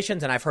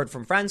conversations and I've heard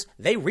from friends.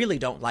 They really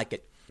don't like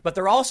it. But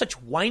they're all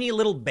such whiny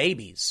little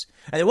babies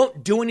and they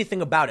won't do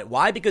anything about it.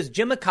 Why? Because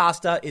Jim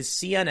Acosta is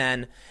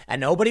CNN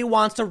and nobody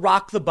wants to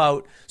rock the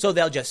boat. So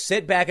they'll just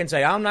sit back and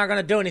say, I'm not going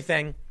to do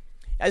anything.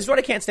 This is what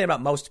I can't stand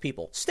about most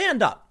people.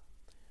 Stand up.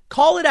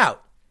 Call it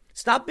out.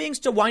 Stop being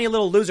such a whiny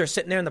little loser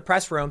sitting there in the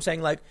press room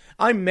saying like,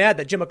 I'm mad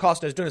that Jim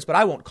Acosta is doing this, but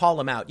I won't call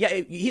him out. Yeah,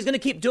 he's going to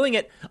keep doing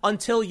it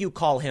until you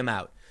call him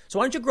out. So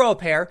why don't you grow a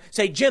pair?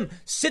 Say, Jim,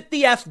 sit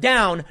the F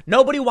down.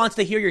 Nobody wants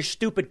to hear your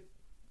stupid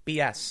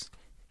BS.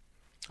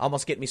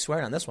 Almost get me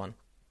swearing on this one.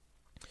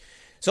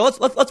 So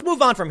let's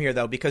move on from here,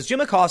 though, because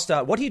Jim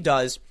Acosta, what he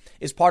does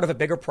is part of a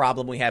bigger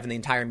problem we have in the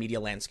entire media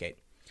landscape.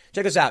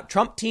 Check this out.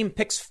 Trump team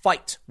picks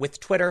fight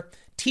with Twitter,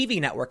 TV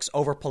networks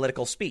over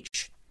political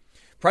speech.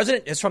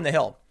 President is from the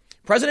Hill.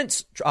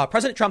 President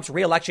Trump's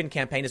re-election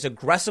campaign is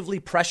aggressively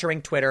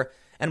pressuring Twitter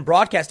and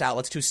broadcast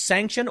outlets to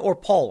sanction or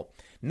poll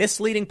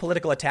misleading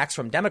political attacks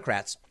from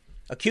Democrats,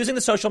 accusing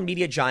the social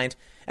media giant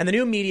and the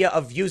new media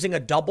of using a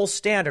double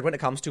standard when it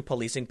comes to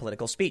policing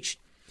political speech.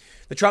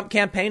 The Trump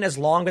campaign has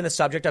long been the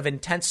subject of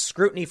intense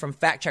scrutiny from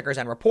fact checkers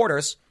and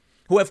reporters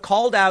who have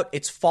called out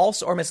its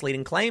false or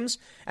misleading claims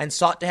and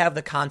sought to have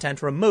the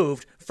content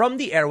removed from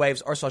the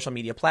airwaves or social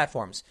media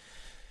platforms.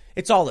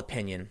 It's all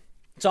opinion.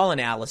 It's all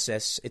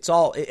analysis. It's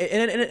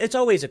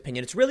always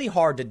opinion. It's really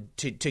hard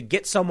to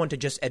get someone to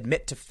just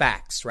admit to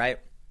facts, right?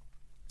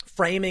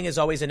 Framing is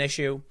always an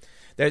issue.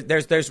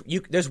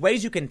 There's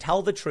ways you can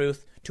tell the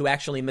truth to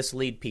actually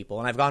mislead people.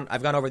 And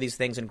I've gone over these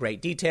things in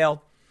great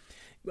detail.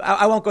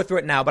 I won't go through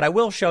it now, but I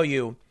will show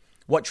you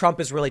what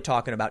Trump is really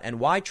talking about and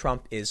why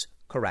Trump is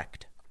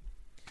correct.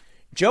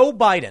 Joe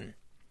Biden.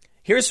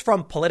 Here's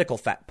from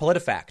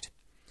PolitiFact.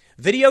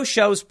 Video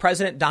shows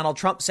President Donald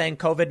Trump saying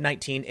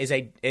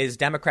COVID-19 is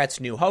Democrats'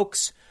 new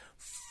hoax.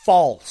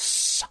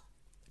 False.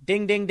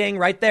 Ding, ding, ding,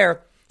 right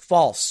there.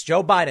 False.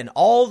 Joe Biden,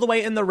 all the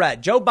way in the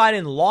red. Joe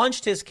Biden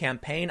launched his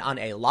campaign on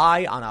a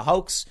lie, on a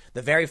hoax,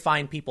 the Very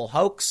Fine People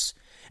hoax.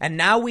 And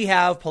now we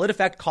have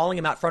PolitiFact calling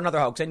him out for another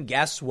hoax. And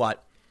guess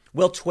what?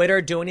 Will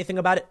Twitter do anything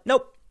about it?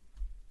 Nope.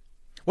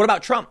 What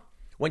about Trump?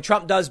 When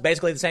Trump does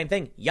basically the same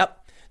thing? Yep.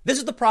 This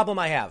is the problem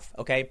I have,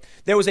 okay?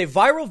 There was a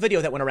viral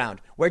video that went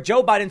around where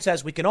Joe Biden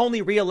says we can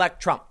only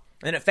re-elect Trump.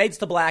 And then it fades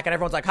to black and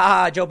everyone's like,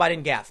 ha, Joe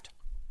Biden gaffed.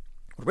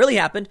 What really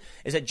happened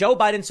is that Joe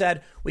Biden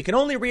said we can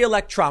only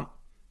re-elect Trump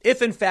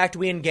if, in fact,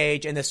 we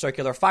engage in this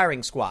circular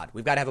firing squad.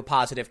 We've got to have a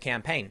positive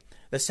campaign.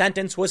 The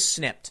sentence was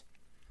snipped.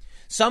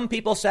 Some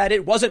people said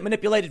it wasn't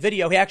manipulated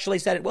video. He actually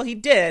said it. Well, he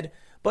did,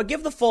 but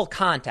give the full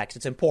context.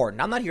 It's important.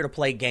 I'm not here to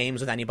play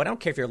games with anybody. I don't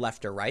care if you're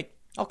left or right.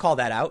 I'll call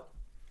that out.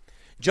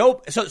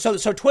 So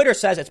Twitter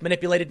says it's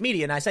manipulated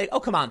media. And I say, oh,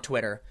 come on,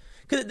 Twitter.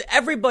 Because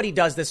everybody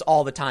does this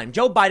all the time.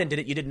 Joe Biden did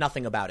it. You did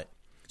nothing about it.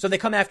 So they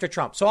come after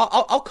Trump. So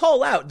I'll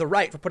call out the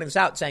right for putting this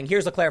out, saying,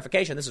 here's the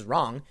clarification. This is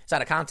wrong. It's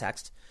out of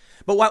context.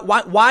 But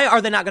why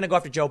are they not going to go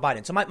after Joe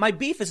Biden? So my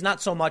beef is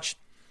not so much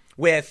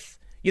with,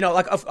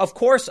 of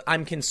course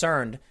I'm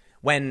concerned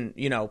when,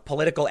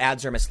 political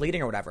ads are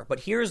misleading or whatever. But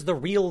here's the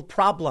real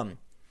problem.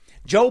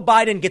 Joe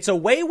Biden gets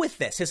away with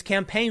this. His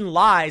campaign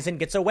lies and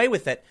gets away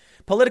with it.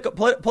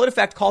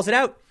 PolitiFact calls it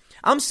out.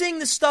 I'm seeing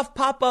this stuff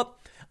pop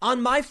up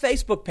on my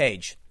Facebook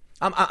page.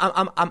 I'm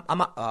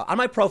on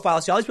my profile. I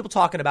see all these people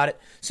talking about it,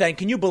 saying,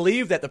 can you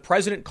believe that the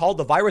president called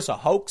the virus a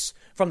hoax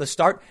from the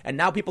start and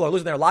now people are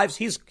losing their lives?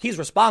 He's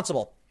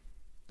responsible.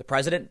 The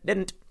president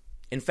didn't.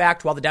 In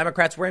fact, while the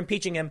Democrats were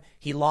impeaching him,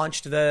 he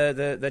launched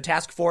the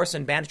task force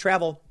and banned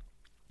travel.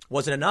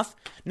 Was it enough?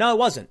 No, it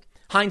wasn't.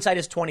 Hindsight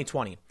is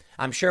 20/20.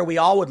 I'm sure we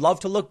all would love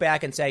to look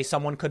back and say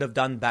someone could have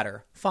done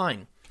better.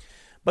 Fine.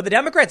 But the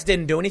Democrats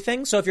didn't do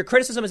anything. So if your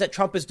criticism is that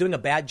Trump is doing a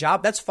bad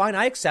job, that's fine.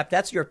 I accept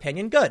that's your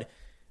opinion. Good. It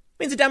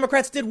means the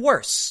Democrats did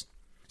worse.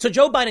 So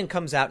Joe Biden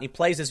comes out and he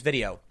plays this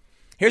video.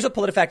 Here's what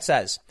PolitiFact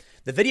says.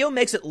 The video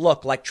makes it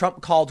look like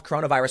Trump called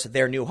coronavirus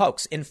their new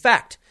hoax. In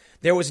fact,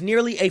 there was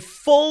nearly a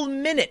full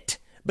minute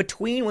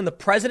between when the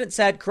president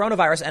said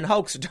coronavirus and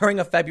hoax during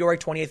a February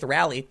 28th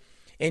rally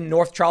in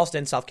North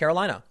Charleston, South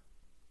Carolina.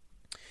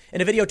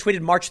 In a video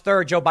tweeted March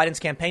 3rd, Joe Biden's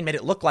campaign made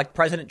it look like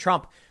President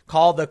Trump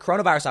called the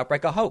coronavirus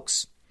outbreak a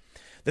hoax.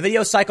 The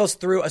video cycles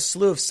through a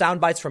slew of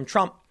sound bites from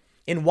Trump.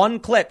 In one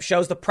clip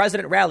shows the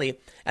president rally,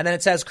 and then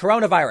it says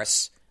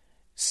coronavirus.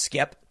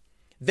 Skip.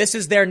 This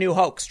is their new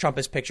hoax, Trump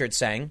is pictured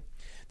saying.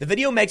 The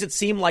video makes it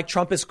seem like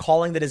Trump is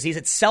calling the disease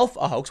itself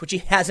a hoax, which he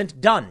hasn't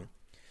done.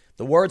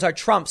 The words are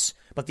Trump's,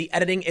 but the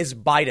editing is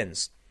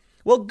Biden's.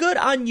 Well, good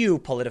on you,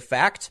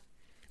 PolitiFact,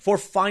 for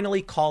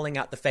finally calling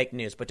out the fake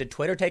news. But did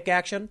Twitter take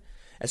action?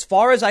 As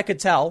far as I could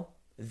tell,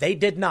 they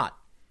did not.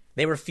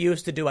 They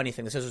refused to do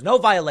anything. This is no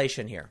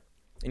violation here.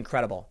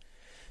 Incredible.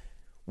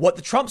 What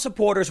the Trump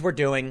supporters were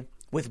doing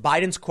with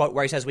Biden's quote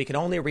where he says we can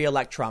only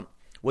reelect Trump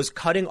was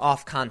cutting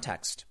off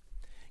context.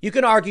 You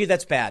can argue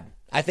that's bad.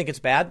 I think it's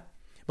bad.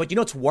 But you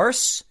know what's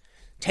worse?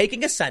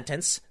 Taking a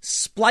sentence,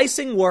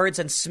 splicing words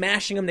and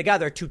smashing them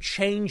together to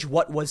change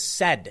what was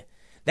said.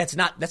 We're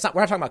not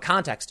talking about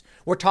context.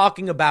 We're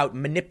talking about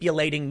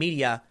manipulating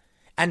media.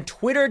 And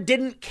Twitter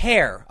didn't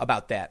care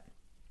about that.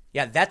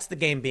 Yeah, that's the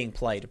game being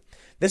played.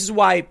 This is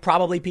why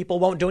probably people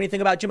won't do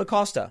anything about Jim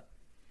Acosta.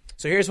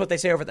 So here's what they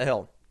say over at the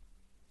Hill.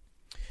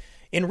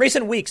 In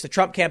recent weeks, the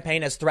Trump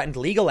campaign has threatened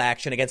legal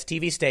action against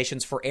TV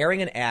stations for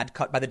airing an ad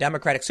cut by the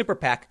Democratic super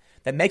PAC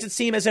that makes it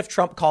seem as if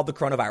Trump called the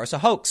coronavirus a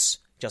hoax,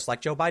 just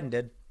like Joe Biden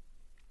did.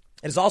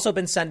 It has also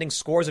been sending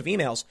scores of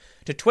emails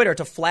to Twitter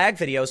to flag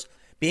videos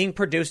being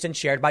produced and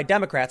shared by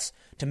Democrats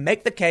to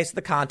make the case that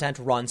the content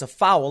runs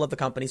afoul of the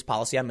company's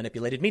policy on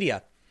manipulated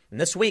media. And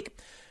this week,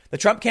 the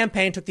Trump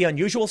campaign took the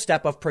unusual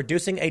step of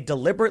producing a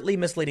deliberately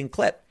misleading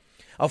clip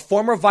of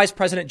former Vice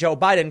President Joe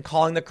Biden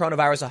calling the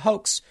coronavirus a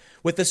hoax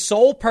with the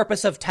sole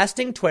purpose of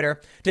testing Twitter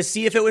to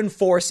see if it would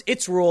enforce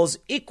its rules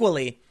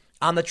equally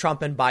on the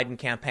Trump and Biden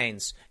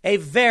campaigns. A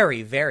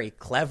very, very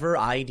clever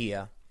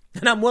idea.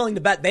 And I'm willing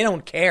to bet they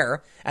don't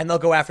care and they'll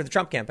go after the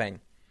Trump campaign.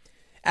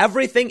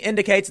 Everything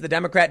indicates the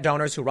Democrat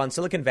donors who run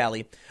Silicon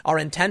Valley are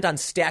intent on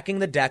stacking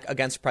the deck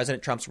against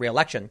President Trump's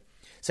reelection,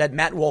 said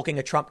Matt Wolking,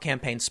 a Trump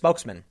campaign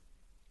spokesman.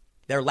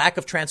 Their lack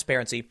of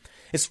transparency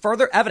is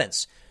further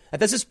evidence that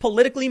this is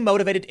politically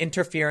motivated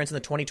interference in the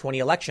 2020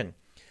 election.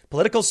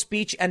 Political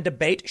speech and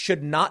debate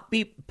should not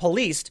be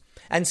policed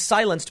and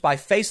silenced by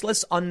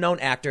faceless unknown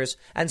actors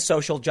and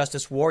social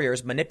justice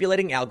warriors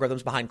manipulating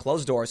algorithms behind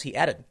closed doors, he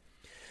added.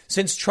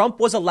 Since Trump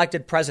was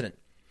elected president,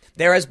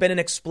 there has been an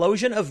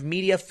explosion of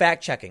media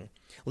fact-checking,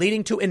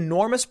 leading to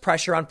enormous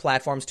pressure on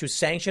platforms to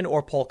sanction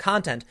or pull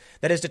content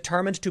that is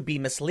determined to be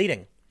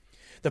misleading.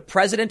 The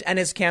president and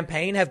his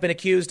campaign have been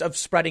accused of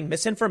spreading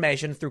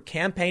misinformation through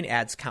campaign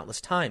ads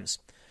countless times.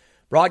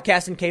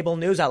 Broadcast and cable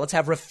news outlets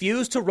have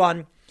refused to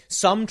run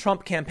some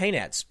Trump campaign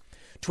ads.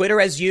 Twitter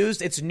has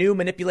used its new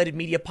manipulated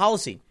media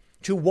policy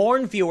to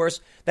warn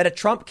viewers that a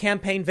Trump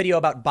campaign video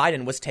about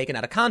Biden was taken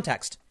out of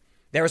context.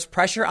 There is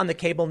pressure on the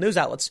cable news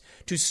outlets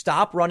to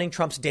stop running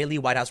Trump's daily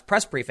White House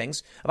press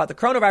briefings about the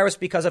coronavirus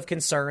because of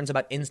concerns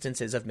about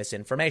instances of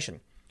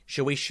misinformation.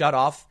 Should we shut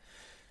off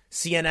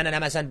CNN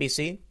and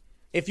MSNBC?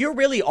 If you're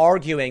really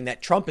arguing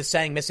that Trump is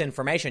saying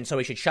misinformation, so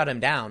we should shut him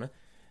down,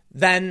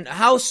 then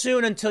how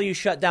soon until you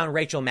shut down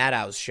Rachel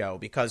Maddow's show?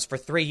 Because for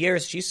 3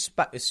 years, she's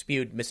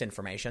spewed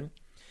misinformation.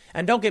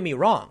 And don't get me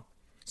wrong.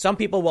 Some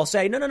people will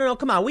say, no,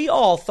 come on. We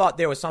all thought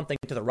there was something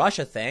to the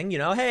Russia thing. You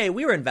know, hey,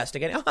 we were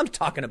investigating. I'm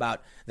talking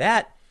about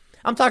that.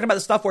 I'm talking about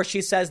the stuff where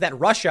she says that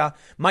Russia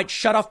might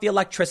shut off the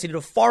electricity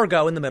to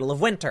Fargo in the middle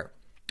of winter.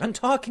 I'm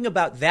talking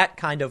about that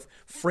kind of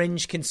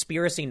fringe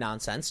conspiracy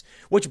nonsense,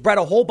 which bred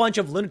a whole bunch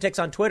of lunatics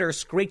on Twitter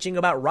screeching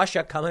about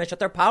Russia coming to shut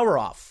their power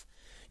off.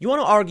 You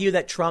want to argue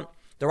that Trump,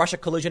 the Russia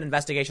collusion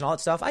investigation, all that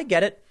stuff? I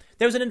get it.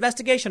 There was an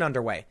investigation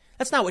underway.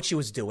 That's not what she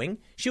was doing.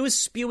 She was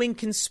spewing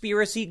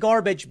conspiracy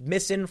garbage,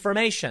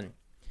 misinformation.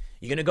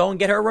 You going to go and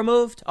get her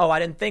removed? Oh, I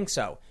didn't think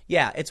so.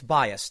 Yeah, it's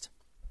biased.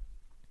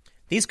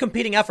 These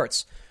competing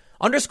efforts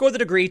underscore the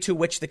degree to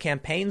which the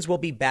campaigns will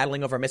be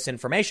battling over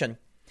misinformation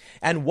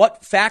and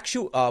what's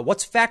factual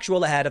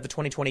ahead of the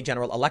 2020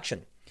 general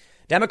election.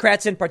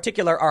 Democrats in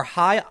particular are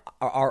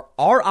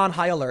on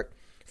high alert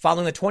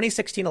following the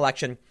 2016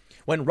 election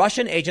when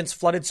Russian agents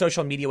flooded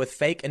social media with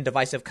fake and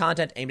divisive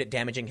content aimed at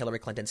damaging Hillary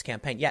Clinton's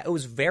campaign. Yeah, it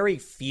was very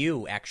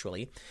few,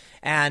 actually.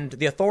 And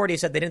the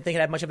authorities said they didn't think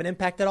it had much of an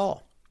impact at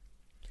all.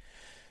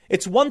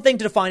 It's one thing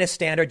to define a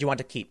standard you want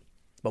to keep,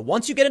 but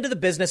once you get into the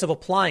business of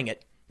applying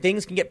it,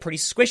 things can get pretty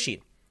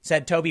squishy,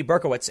 said Toby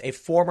Berkowitz, a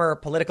former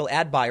political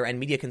ad buyer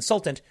and media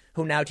consultant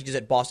who now teaches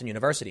at Boston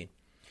University.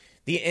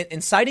 The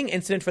inciting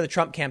incident for the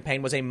Trump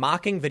campaign was a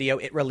mocking video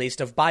it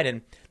released of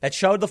Biden that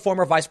showed the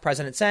former vice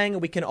president saying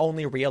we can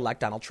only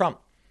re-elect Donald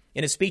Trump.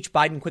 In his speech,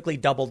 Biden quickly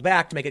doubled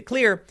back to make it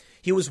clear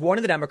he was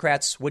warning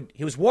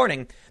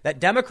that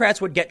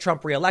Democrats would get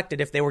Trump reelected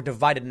if they were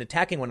divided and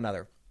attacking one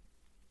another.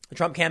 The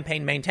Trump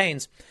campaign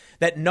maintains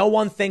that no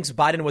one thinks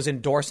Biden was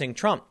endorsing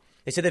Trump.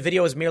 They say the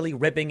video is merely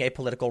ribbing a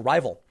political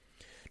rival.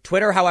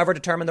 Twitter, however,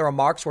 determined the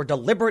remarks were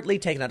deliberately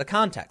taken out of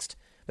context.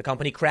 The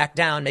company cracked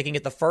down, making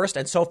it the first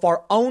and so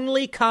far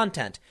only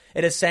content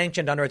it has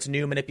sanctioned under its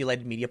new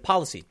manipulated media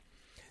policy.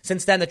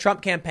 Since then, the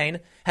Trump campaign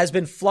has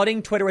been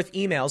flooding Twitter with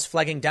emails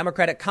flagging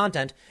Democratic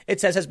content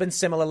it says has been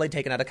similarly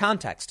taken out of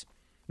context.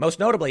 Most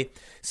notably,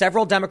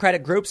 several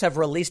Democratic groups have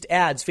released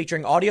ads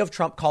featuring audio of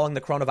Trump calling the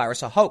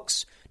coronavirus a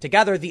hoax.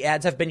 Together, the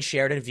ads have been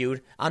shared and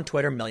viewed on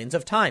Twitter millions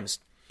of times.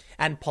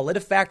 And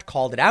PolitiFact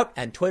called it out,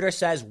 and Twitter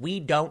says, we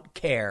don't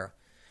care.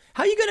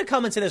 How are you going to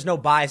come and say there's no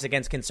bias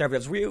against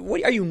conservatives?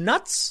 Are you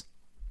nuts?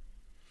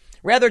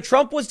 Rather,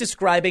 Trump was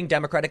describing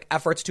Democratic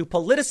efforts to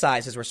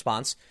politicize his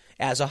response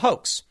as a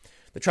hoax.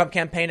 The Trump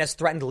campaign has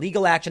threatened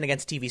legal action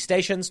against TV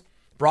stations,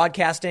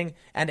 broadcasting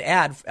an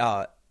ad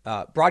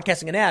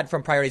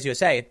from Priorities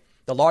USA,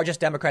 the largest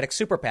Democratic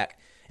super PAC,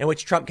 in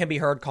which Trump can be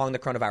heard calling the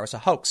coronavirus a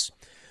hoax.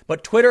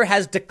 But Twitter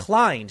has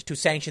declined to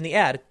sanction the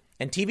ad,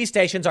 and TV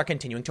stations are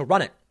continuing to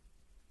run it.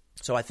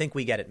 So I think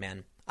we get it,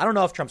 man. I don't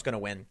know if Trump's going to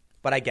win,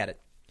 but I get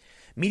it.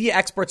 Media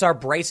experts are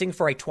bracing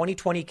for a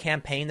 2020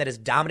 campaign that is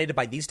dominated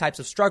by these types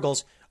of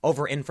struggles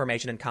over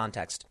information and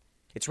context.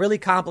 It's really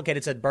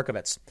complicated, said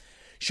Berkovitz.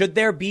 Should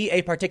there be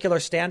a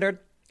particular standard?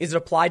 Is it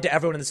applied to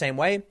everyone in the same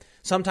way?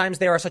 Sometimes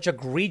there are such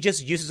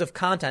egregious uses of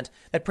content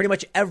that pretty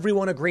much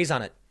everyone agrees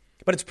on it.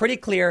 But it's pretty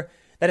clear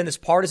that in this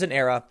partisan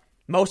era,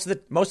 most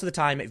of the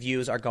time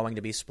views are going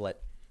to be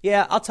split.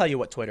 Yeah, I'll tell you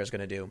what Twitter is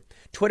going to do.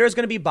 Twitter is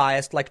going to be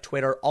biased like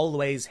Twitter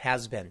always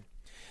has been.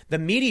 The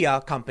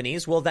media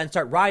companies will then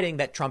start writing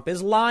that Trump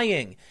is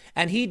lying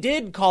and he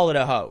did call it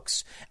a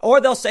hoax.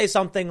 Or they'll say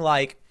something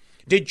like,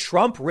 did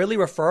Trump really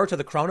refer to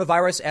the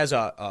coronavirus as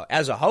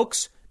a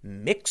hoax?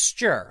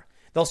 Mixture.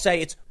 They'll say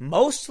it's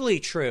mostly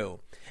true.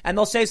 And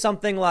they'll say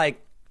something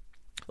like,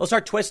 they'll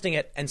start twisting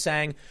it and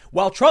saying,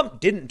 while Trump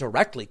didn't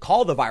directly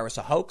call the virus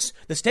a hoax,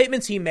 the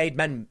statements he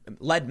made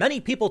led many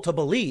people to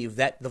believe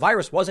that the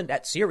virus wasn't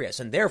that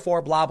serious and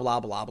therefore blah, blah,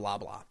 blah, blah,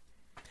 blah.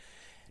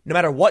 No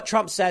matter what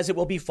Trump says, it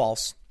will be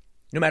false.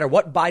 No matter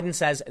what Biden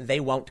says, they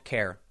won't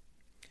care.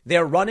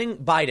 They're running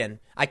Biden.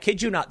 I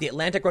kid you not. The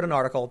Atlantic wrote an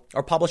article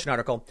or published an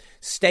article.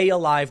 Stay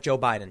alive, Joe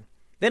Biden.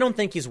 They don't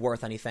think he's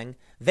worth anything.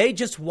 They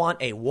just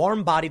want a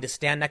warm body to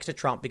stand next to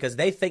Trump because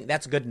they think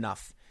that's good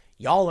enough.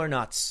 Y'all are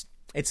nuts.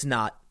 It's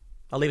not.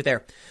 I'll leave it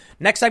there.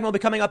 Next segment will be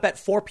coming up at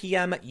 4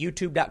 p.m.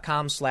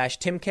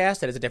 YouTube.com/Timcast.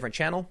 That is a different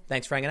channel.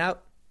 Thanks for hanging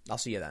out. I'll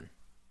see you then.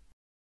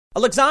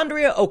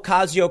 Alexandria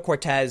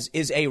Ocasio-Cortez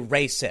is a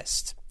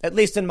racist, at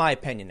least in my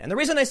opinion. And the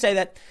reason I say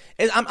that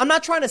is I'm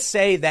not trying to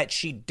say that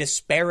she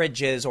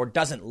disparages or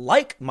doesn't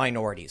like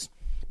minorities,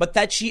 but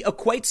that she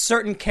equates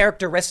certain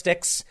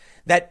characteristics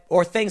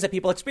or things that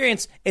people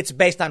experience, it's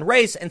based on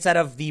race instead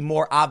of the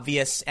more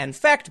obvious and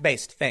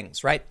fact-based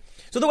things, right?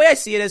 So the way I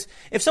see it is,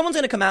 if someone's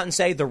going to come out and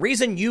say, the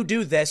reason you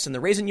do this and the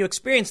reason you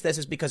experience this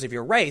is because of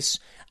your race,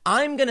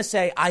 I'm going to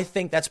say, I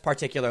think that's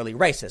particularly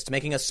racist,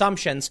 making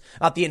assumptions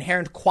about the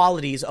inherent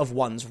qualities of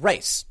one's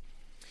race.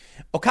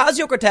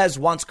 Ocasio-Cortez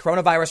wants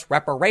coronavirus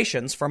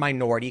reparations for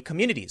minority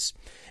communities.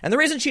 And the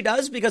reason she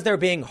does is because they're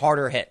being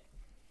harder hit.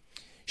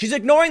 She's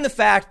ignoring the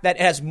fact that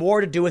it has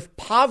more to do with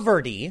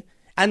poverty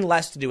and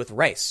less to do with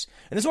race.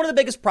 And this is one of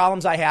the biggest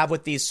problems I have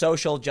with these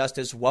social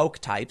justice woke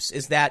types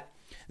is that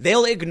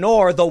they'll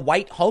ignore the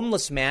white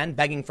homeless man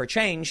begging for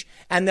change,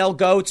 and they'll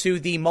go to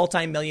the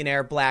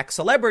multimillionaire black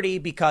celebrity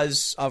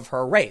because of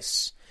her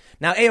race.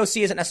 Now,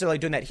 AOC isn't necessarily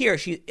doing that here.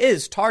 She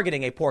is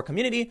targeting a poor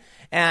community,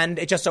 and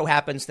it just so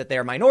happens that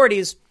they're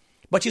minorities,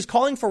 but she's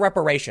calling for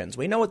reparations.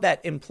 We know what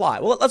that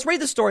implies. Well, let's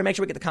read the story, make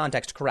sure we get the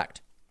context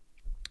correct.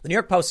 The New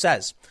York Post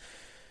says,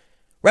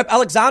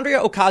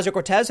 Alexandria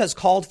Ocasio-Cortez has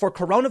called for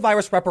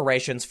coronavirus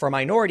reparations for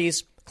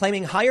minorities,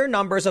 claiming higher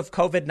numbers of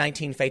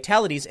COVID-19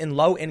 fatalities in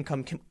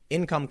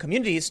low-income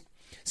communities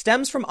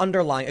stems from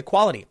underlying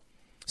inequality,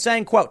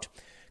 saying, quote,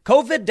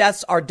 COVID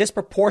deaths are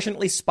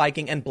disproportionately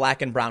spiking in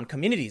black and brown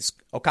communities,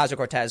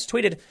 Ocasio-Cortez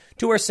tweeted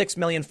to her 6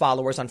 million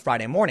followers on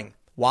Friday morning.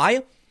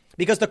 Why?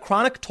 Because the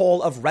chronic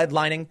toll of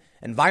redlining,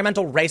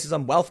 environmental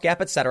racism, wealth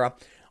gap, etc.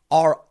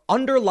 are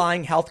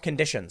underlying health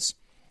conditions.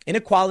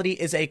 Inequality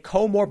is a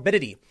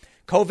comorbidity.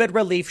 COVID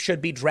relief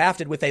should be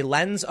drafted with a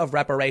lens of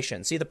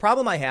reparation. See, the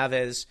problem I have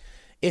is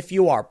if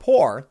you are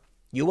poor,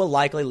 you will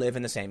likely live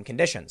in the same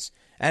conditions.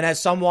 And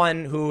as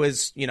someone who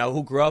is,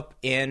 who grew up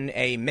in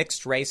a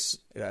mixed race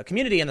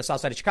community in the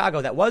south side of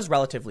Chicago that was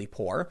relatively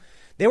poor,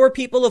 there were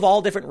people of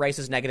all different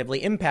races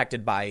negatively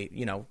impacted by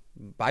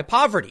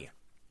poverty.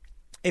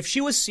 If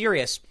she was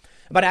serious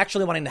about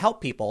actually wanting to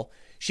help people,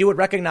 she would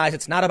recognize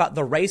it's not about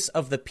the race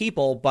of the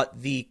people,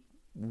 but the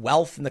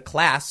wealth and the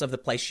class of the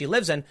place she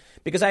lives in,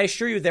 because I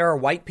assure you there are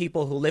white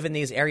people who live in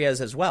these areas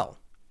as well.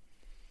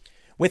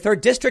 With her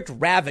district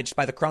ravaged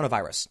by the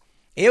coronavirus,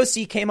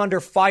 AOC came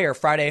under fire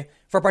Friday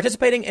for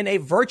participating in a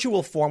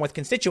virtual forum with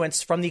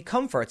constituents from the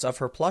comforts of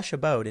her plush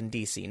abode in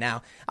D.C.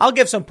 Now, I'll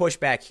give some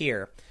pushback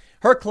here.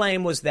 Her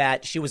claim was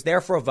that she was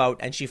there for a vote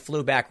and she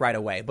flew back right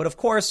away. But of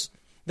course,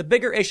 the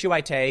bigger issue I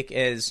take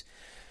is,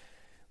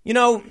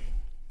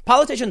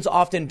 politicians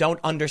often don't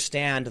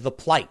understand the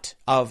plight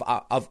of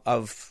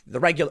the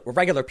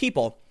regular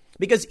people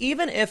Because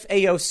even if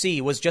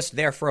AOC was just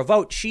there for a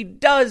vote, she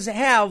does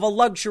have a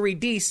luxury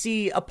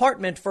DC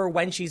apartment for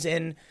when she's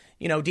in,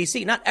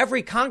 DC. Not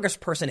every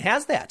congressperson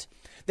has that.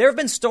 There have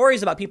been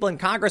stories about people in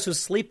Congress who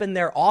sleep in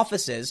their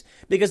offices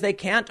because they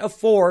can't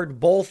afford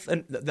both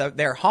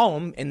their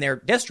home in their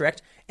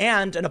district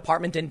and an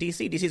apartment in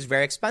DC. DC is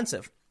very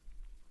expensive.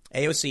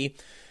 AOC,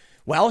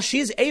 well,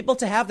 she's able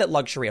to have that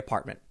luxury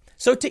apartment.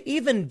 So to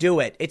even do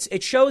it,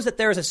 it shows that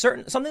there is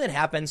something that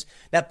happens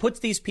that puts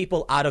these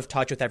people out of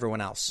touch with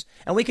everyone else.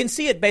 And we can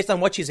see it based on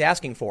what she's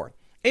asking for.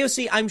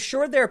 AOC, I'm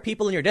sure there are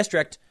people in your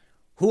district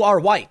who are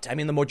white. I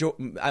mean,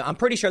 I'm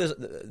pretty sure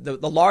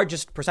the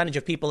largest percentage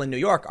of people in New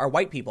York are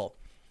white people.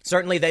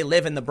 Certainly they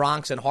live in the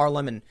Bronx and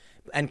Harlem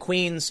and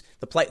Queens,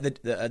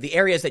 the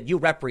areas that you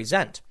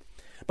represent.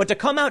 But to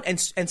come out and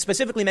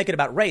specifically make it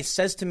about race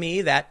says to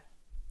me that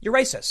you're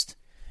racist.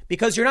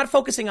 Because you're not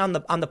focusing on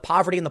the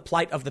poverty and the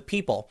plight of the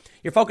people.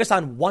 You're focused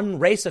on one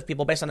race of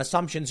people based on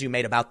assumptions you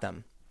made about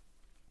them.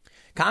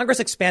 Congress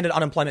expanded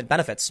unemployment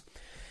benefits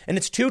in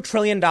its $2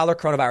 trillion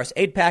coronavirus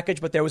aid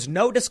package, but there was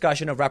no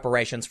discussion of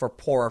reparations for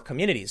poorer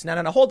communities.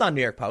 Now, hold on,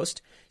 New York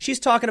Post. She's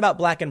talking about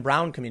black and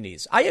brown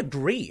communities. I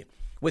agree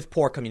with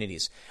poor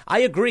communities. I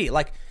agree.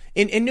 Like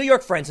in New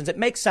York, for instance, it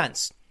makes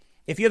sense.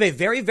 If you have a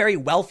very, very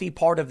wealthy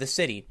part of the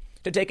city,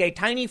 to take a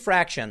tiny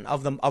fraction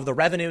of the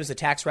revenues, the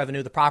tax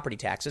revenue, the property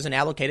taxes, and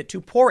allocate it to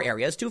poor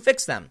areas to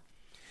fix them.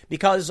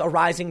 Because a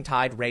rising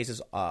tide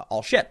raises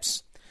all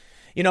ships.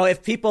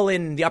 If people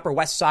in the Upper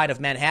West Side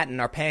of Manhattan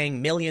are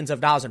paying millions of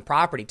dollars in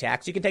property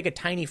tax, you can take a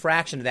tiny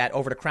fraction of that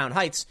over to Crown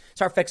Heights,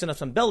 start fixing up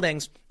some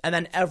buildings, and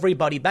then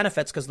everybody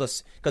benefits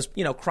because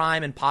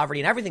crime and poverty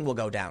and everything will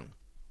go down.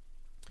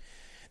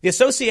 The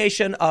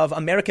Association of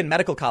American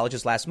Medical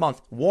Colleges last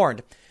month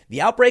warned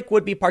the outbreak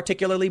would be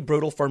particularly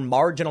brutal for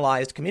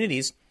marginalized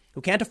communities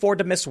who can't afford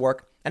to miss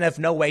work and have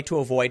no way to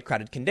avoid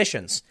crowded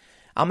conditions.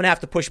 I'm going to have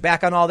to push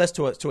back on all this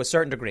to a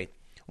certain degree.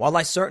 While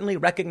I certainly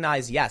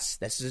recognize, yes,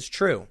 this is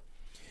true.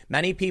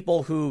 Many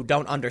people who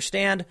don't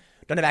understand,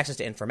 don't have access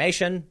to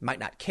information, might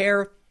not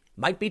care,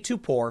 might be too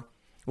poor.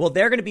 Well,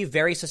 they're going to be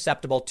very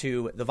susceptible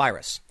to the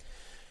virus.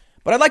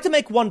 But I'd like to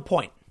make one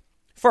point.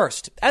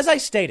 First, as I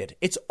stated,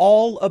 it's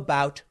all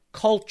about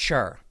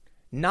culture,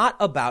 not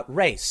about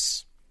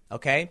race.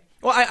 Okay?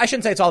 Well, I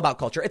shouldn't say it's all about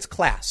culture. It's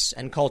class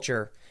and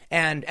culture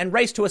and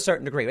race to a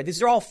certain degree. Right?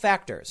 These are all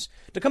factors.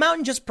 To come out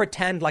and just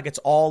pretend like it's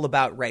all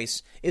about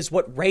race is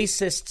what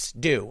racists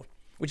do,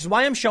 which is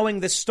why I'm showing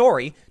this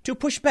story to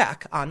push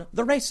back on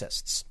the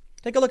racists.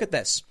 Take a look at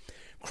this.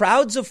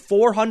 Crowds of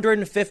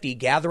 450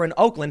 gather in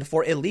Oakland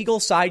for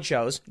illegal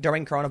sideshows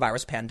during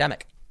coronavirus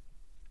pandemic.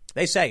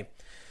 They say,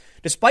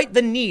 despite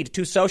the need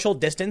to social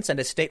distance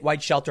and a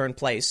statewide shelter in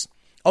place,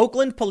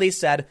 Oakland police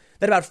said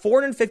that about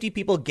 450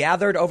 people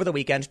gathered over the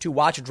weekend to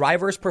watch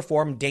drivers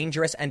perform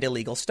dangerous and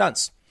illegal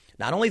stunts.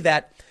 Not only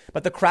that,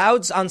 but the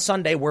crowds on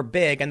Sunday were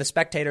big and the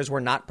spectators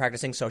were not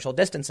practicing social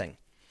distancing.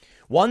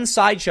 One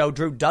sideshow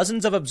drew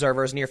dozens of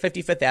observers near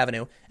 55th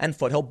Avenue and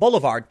Foothill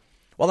Boulevard,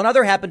 while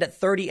another happened at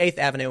 38th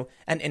Avenue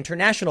and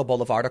International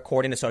Boulevard,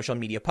 according to social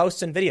media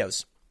posts and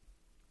videos.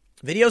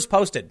 Videos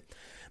posted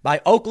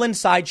by Oakland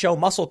sideshow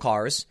muscle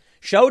cars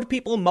showed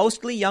people,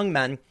 mostly young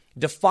men,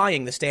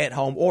 defying the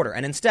stay-at-home order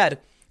and instead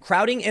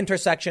crowding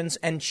intersections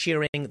and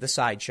cheering the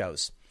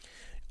sideshows.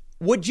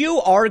 Would you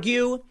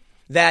argue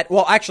that,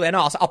 well, actually,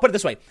 no, I'll put it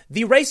this way.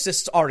 The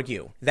racists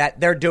argue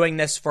that they're doing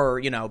this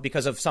for,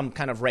 because of some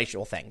kind of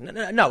racial thing.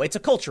 No, it's a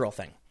cultural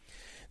thing.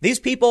 These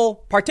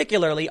people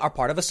particularly are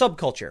part of a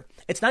subculture.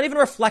 It's not even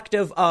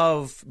reflective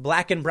of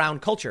black and brown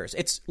cultures.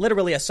 It's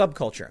literally a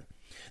subculture.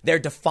 They're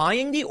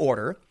defying the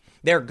order.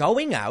 They're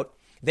going out.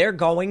 They're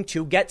going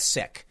to get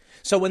sick.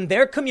 So when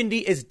their community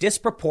is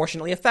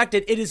disproportionately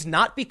affected, it is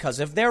not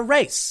because of their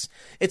race.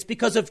 It's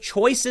because of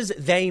choices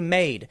they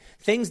made,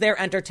 things they're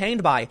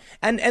entertained by.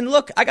 And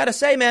look, I got to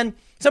say, man,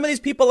 some of these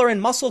people are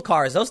in muscle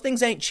cars. Those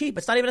things ain't cheap.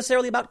 It's not even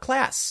necessarily about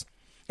class.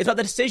 It's about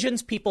the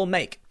decisions people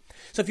make.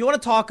 So if you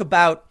want to talk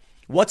about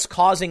what's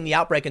causing the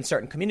outbreak in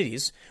certain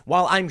communities,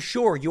 while I'm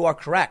sure you are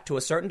correct to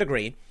a certain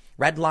degree,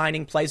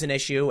 redlining plays an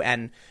issue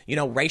and,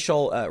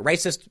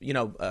 racist,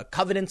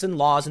 covenants and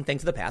laws and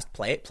things of the past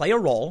play a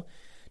role.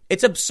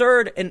 It's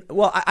absurd. And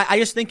well, I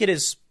just think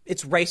it's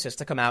racist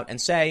to come out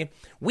and say,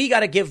 we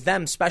got to give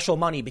them special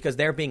money because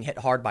they're being hit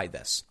hard by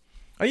this.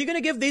 Are you going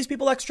to give these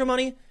people extra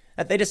money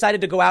that they decided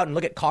to go out and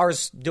look at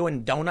cars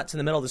doing donuts in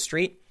the middle of the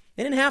street?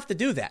 They didn't have to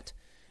do that,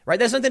 right?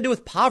 That has nothing to do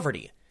with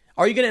poverty.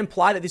 Are you going to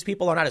imply that these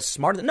people are not as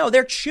smart? No,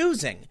 they're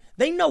choosing.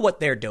 They know what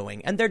they're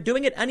doing and they're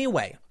doing it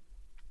anyway.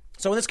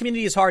 So when this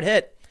community is hard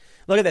hit,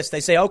 look at this. They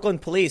say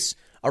Oakland police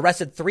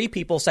arrested 3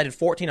 people, cited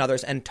 14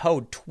 others, and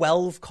towed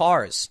 12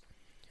 cars.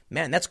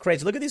 Man, that's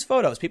crazy. Look at these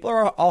photos. People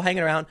are all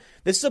hanging around.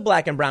 This is a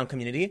black and brown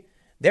community.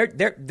 They're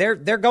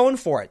going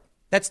for it.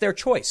 That's their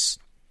choice.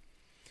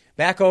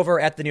 Back over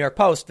at the New York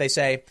Post, they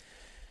say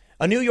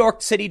a New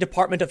York City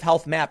Department of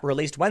Health map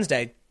released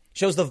Wednesday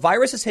shows the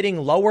virus is hitting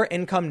lower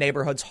income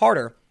neighborhoods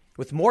harder,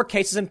 with more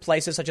cases in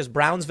places such as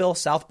Brownsville,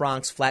 South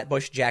Bronx,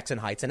 Flatbush, Jackson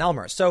Heights, and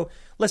Elmer. So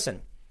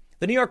listen,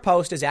 the New York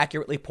Post is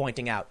accurately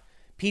pointing out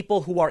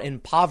people who are in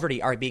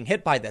poverty are being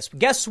hit by this.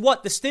 Guess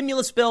what? The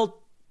stimulus bill,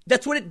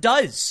 that's what it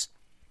does.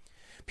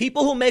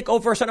 People who make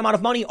over a certain amount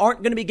of money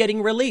aren't going to be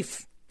getting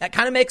relief. That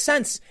kind of makes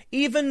sense,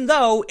 even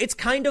though it's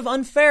kind of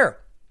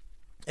unfair.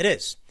 It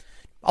is.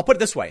 I'll put it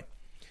this way.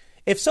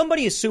 If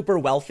somebody is super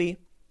wealthy,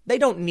 they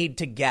don't need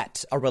to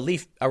get a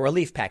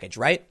relief package,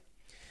 right?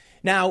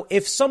 Now,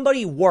 if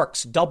somebody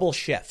works double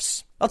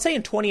shifts, let's say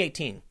in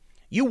 2018,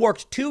 you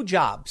worked 2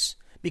 jobs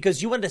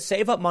because you wanted to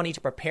save up money to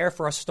prepare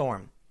for a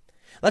storm.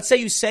 Let's say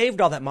you saved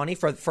all that money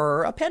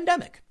for a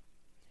pandemic.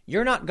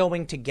 You're not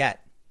going to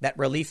get that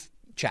relief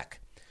check.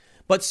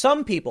 But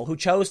some people who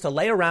chose to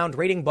lay around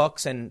reading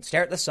books and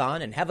stare at the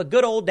sun and have a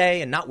good old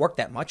day and not work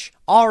that much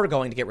are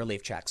going to get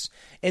relief checks.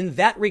 In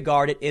that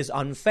regard, it is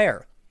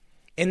unfair.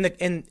 In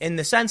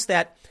the sense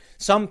that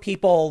some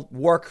people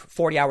work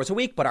 40 hours a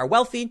week but are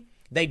wealthy,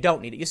 they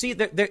don't need it. You see,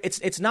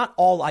 it's not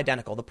all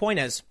identical. The point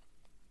is,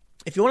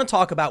 if you want to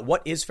talk about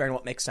what is fair and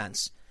what makes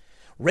sense,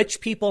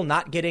 rich people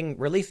not getting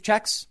relief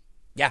checks,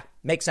 yeah,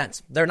 makes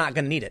sense. They're not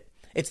going to need it.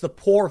 It's the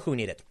poor who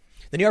need it.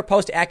 The New York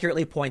Post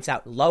accurately points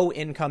out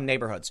low-income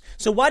neighborhoods.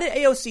 So why did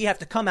AOC have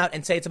to come out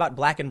and say it's about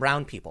black and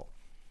brown people?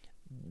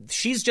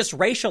 She's just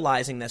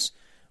racializing this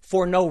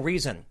for no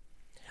reason.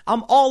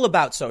 I'm all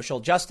about social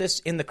justice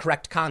in the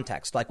correct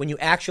context, like when you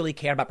actually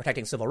care about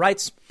protecting civil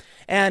rights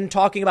and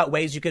talking about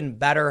ways you can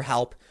better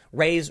help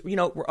raise,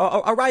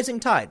 a rising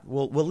tide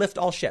will lift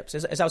all ships,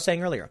 as I was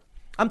saying earlier.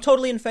 I'm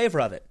totally in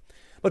favor of it.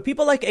 But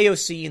people like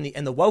AOC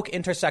and the woke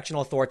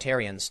intersectional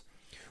authoritarians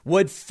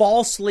would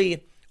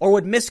falsely or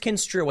would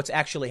misconstrue what's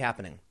actually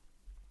happening.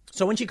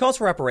 So when she calls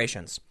for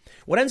reparations,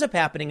 what ends up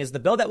happening is the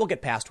bill that will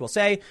get passed will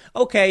say,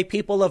 okay,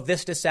 people of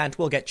this descent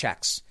will get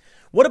checks.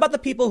 What about the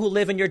people who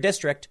live in your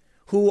district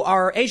who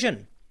are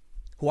Asian,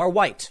 who are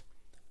white,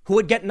 who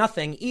would get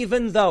nothing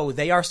even though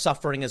they are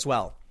suffering as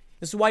well?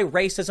 This is why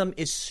racism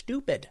is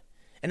stupid.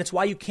 And it's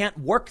why you can't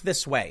work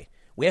this way.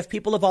 We have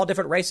people of all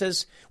different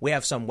races. We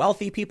have some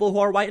wealthy people who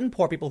are white and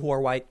poor people who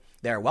are white.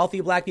 There are wealthy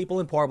black people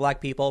and poor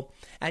black people.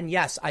 And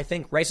yes, I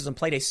think racism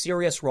played a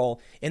serious role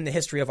in the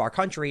history of our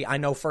country. I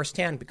know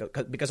firsthand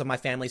because of my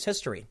family's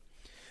history.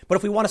 But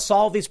if we want to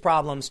solve these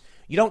problems,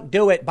 you don't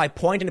do it by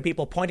pointing to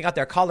people, pointing out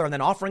their color and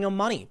then offering them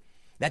money.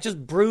 That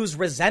just brews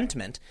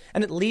resentment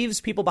and it leaves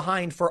people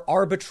behind for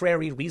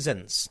arbitrary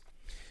reasons.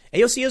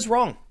 AOC is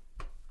wrong.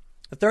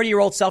 The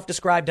 30-year-old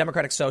self-described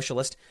democratic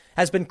socialist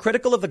has been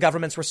critical of the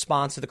government's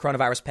response to the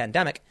coronavirus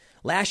pandemic,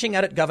 lashing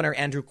out at Governor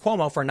Andrew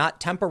Cuomo for not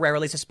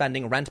temporarily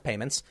suspending rent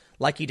payments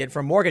like he did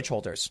for mortgage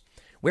holders.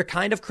 We're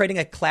kind of creating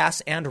a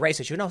class and race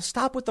issue. No,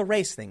 stop with the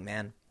race thing,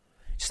 man.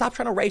 Stop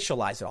trying to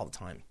racialize it all the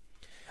time.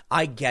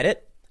 I get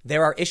it.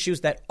 There are issues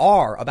that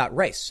are about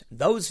race.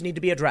 Those need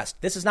to be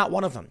addressed. This is not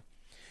one of them.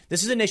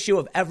 This is an issue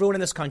of everyone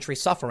in this country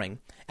suffering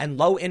and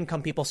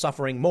low-income people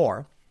suffering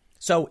more.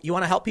 So you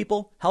want to help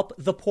people? Help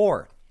the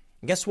poor.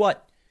 And guess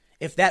what?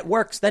 If that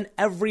works, then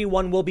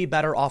everyone will be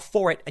better off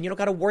for it. And you don't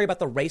got to worry about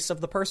the race of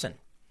the person.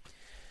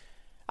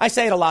 I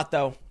say it a lot,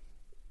 though.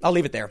 I'll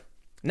leave it there.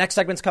 Next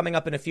segment's coming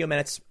up in a few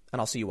minutes, and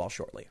I'll see you all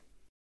shortly.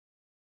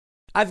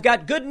 I've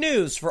got good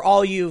news for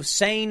all you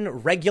sane,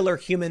 regular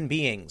human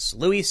beings.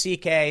 Louis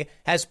C.K.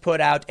 has put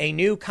out a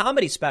new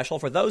comedy special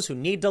for those who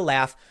need to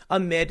laugh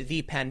amid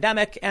the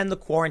pandemic and the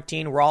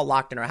quarantine. We're all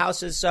locked in our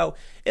houses, so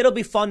it'll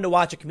be fun to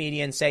watch a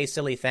comedian say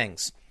silly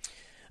things.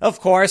 Of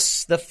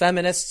course, the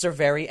feminists are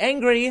very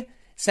angry,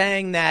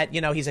 saying that,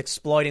 he's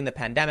exploiting the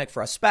pandemic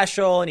for a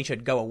special and he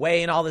should go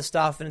away and all this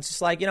stuff. And it's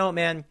just like,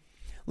 man,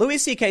 Louis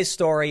C.K.'s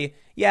story,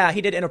 yeah,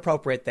 he did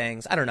inappropriate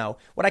things. I don't know.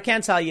 What I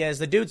can tell you is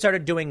the dude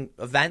started doing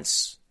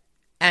events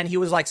and he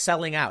was like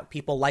selling out.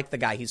 People like the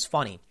guy. He's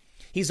funny.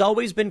 He's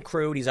always been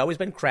crude. He's always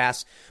been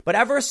crass. But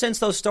ever since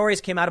those stories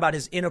came out about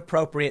his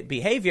inappropriate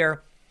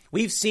behavior,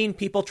 we've seen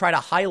people try to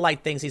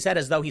highlight things he said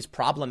as though he's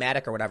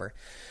problematic or whatever.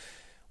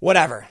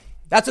 Whatever.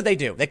 That's what they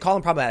do. They call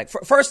him problematic.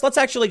 First, let's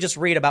actually just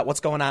read about what's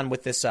going on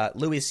with this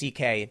Louis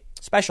C.K.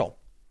 special.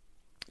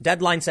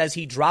 Deadline says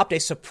he dropped a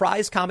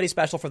surprise comedy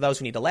special for those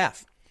who need to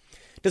laugh.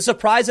 To the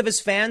surprise of his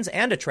fans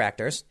and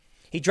detractors,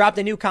 he dropped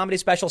a new comedy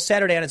special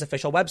Saturday on his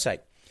official website.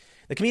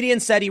 The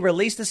comedian said he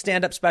released a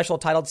stand-up special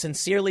titled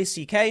Sincerely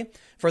C.K.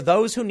 for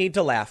those who need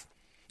to laugh.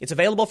 It's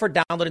available for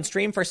download and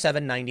stream for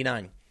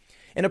 $7.99.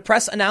 In a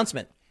press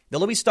announcement, the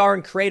Louis star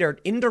and creator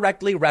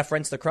indirectly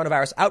referenced the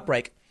coronavirus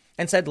outbreak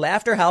and said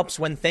laughter helps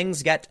when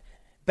things get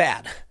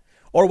bad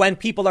or when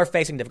people are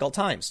facing difficult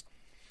times.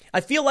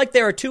 I feel like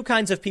there are two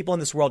kinds of people in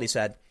this world, he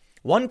said.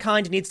 One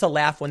kind needs to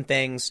laugh when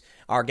things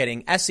are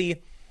getting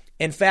essy.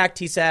 In fact,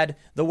 he said,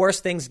 the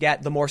worse things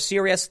get, the more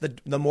serious,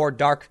 the more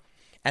dark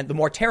and the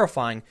more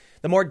terrifying,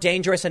 the more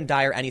dangerous and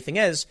dire anything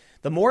is,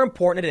 the more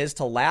important it is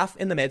to laugh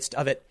in the midst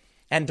of it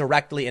and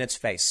directly in its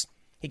face.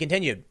 He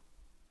continued,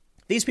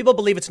 these people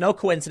believe it's no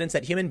coincidence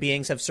that human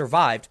beings have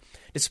survived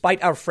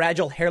despite our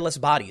fragile, hairless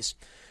bodies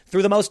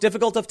through the most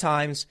difficult of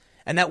times,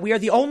 and that we are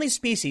the only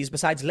species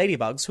besides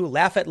ladybugs who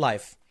laugh at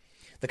life.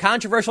 The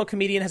controversial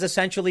comedian has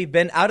essentially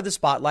been out of the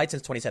spotlight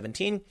since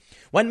 2017,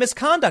 when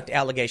misconduct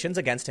allegations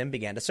against him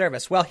began to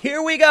surface. Well,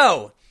 here we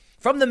go.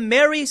 From the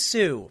Mary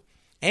Sue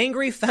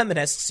Angry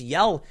feminists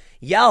yell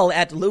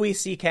at Louis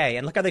C.K.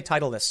 And look how they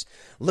title this.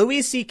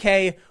 Louis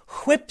C.K.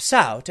 whips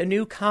out a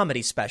new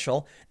comedy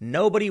special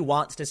nobody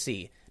wants to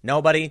see.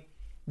 Nobody.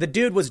 The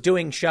dude was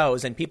doing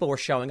shows and people were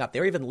showing up. They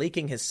were even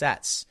leaking his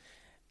sets.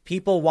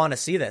 People want to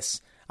see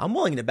this. I'm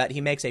willing to bet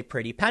he makes a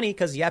pretty penny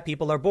because, yeah,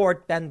 people are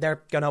bored and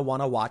they're going to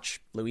want to watch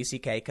Louis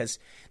C.K. because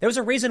there was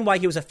a reason why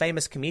he was a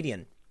famous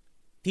comedian.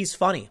 He's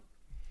funny.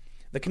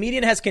 The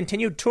comedian has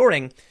continued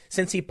touring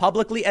since he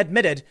publicly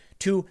admitted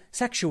to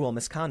sexual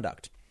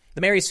misconduct.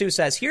 The Mary Sue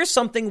says, here's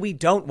something we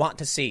don't want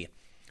to see.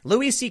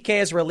 Louis C.K.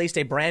 has released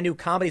a brand new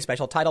comedy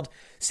special titled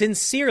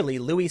Sincerely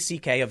Louis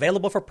C.K.,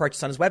 available for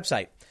purchase on his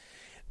website.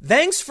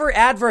 Thanks for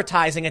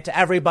advertising it to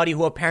everybody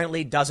who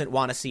apparently doesn't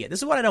want to see it. This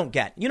is what I don't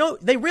get. You know,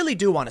 they really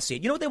do want to see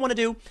it. You know what they want to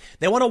do?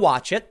 They want to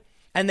watch it.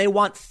 And they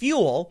want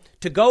fuel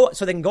to go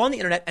so they can go on the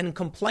internet and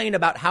complain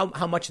about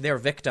how much they're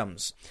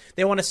victims.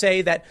 They want to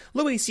say that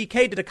Louis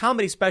C.K. did a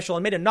comedy special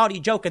and made a naughty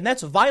joke, and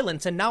that's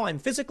violence, and now I'm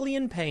physically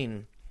in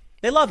pain.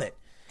 They love it.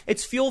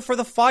 It's fuel for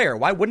the fire.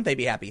 Why wouldn't they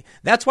be happy?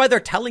 That's why they're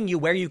telling you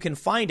where you can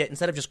find it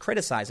instead of just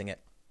criticizing it.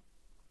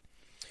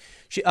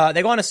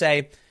 They go on to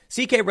say,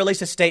 C.K.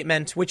 released a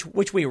statement,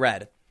 which we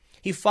read.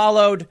 He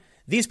followed,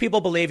 these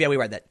people believe, yeah, we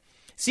read that.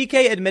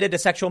 C.K. admitted to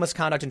sexual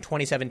misconduct in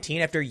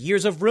 2017 after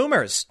years of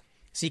rumors.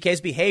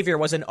 C.K.'s behavior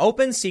was an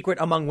open secret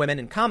among women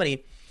in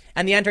comedy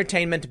and the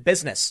entertainment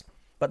business.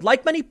 But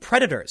like many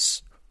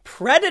predators,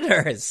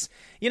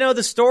 you know,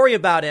 the story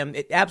about him,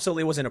 it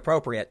absolutely was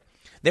inappropriate.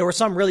 There were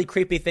some really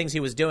creepy things he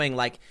was doing,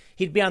 like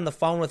he'd be on the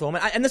phone with a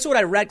woman. And this is what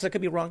I read, because I could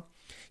be wrong.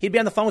 He'd be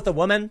on the phone with a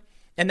woman,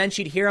 and then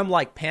she'd hear him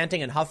like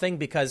panting and huffing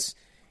because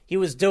he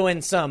was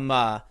doing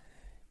some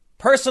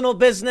personal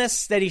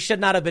business that he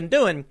should not have been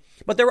doing.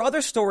 But there were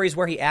other stories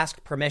where he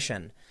asked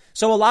permission.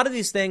 So a lot of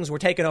these things were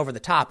taken over the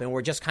top and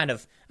were just kind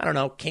of, I don't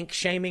know, kink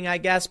shaming, I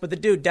guess. But the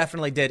dude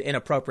definitely did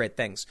inappropriate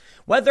things.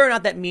 Whether or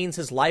not that means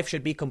his life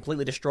should be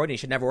completely destroyed and he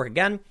should never work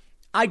again,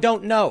 I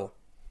don't know.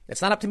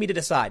 It's not up to me to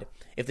decide.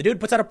 If the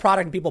dude puts out a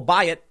product and people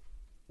buy it,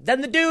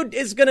 then the dude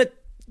is going to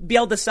be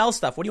able to sell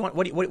stuff. What do you want?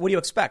 What do you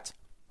expect?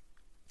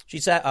 She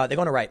said, they're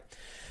going to write.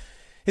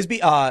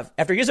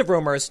 After years of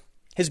rumors,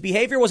 his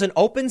behavior was an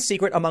open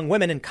secret among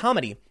women in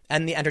comedy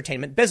and the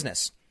entertainment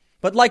business.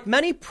 But like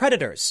many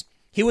predators,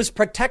 he was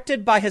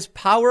protected by his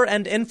power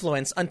and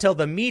influence until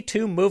the Me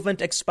Too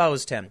movement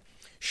exposed him.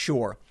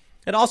 Sure.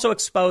 It also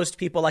exposed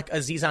people like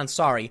Aziz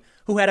Ansari,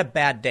 who had a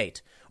bad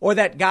date. Or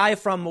that guy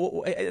from,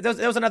 there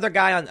was another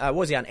guy on, what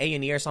was he on,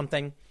 A&E or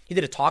something? He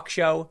did a talk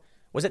show.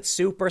 Was it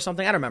Soup or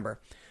something? I don't remember.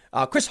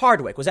 Chris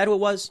Hardwick, was that who it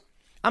was?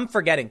 I'm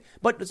forgetting.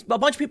 But a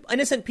bunch of people,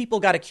 innocent people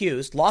got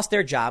accused, lost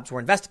their jobs, were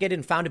investigated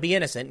and found to be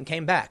innocent and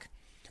came back.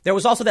 There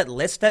was also that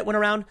list that went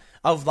around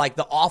of like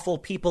the awful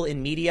people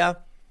in media.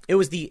 It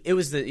was the,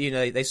 you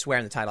know, they swear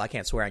in the title. I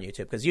can't swear on YouTube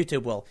because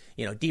YouTube will,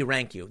 you know,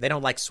 derank you. They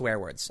don't like swear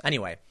words.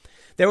 Anyway,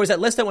 there was that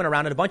list that went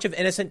around and a bunch of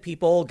innocent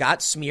people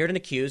got smeared and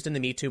accused in the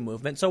Me Too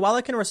movement. So while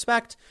I can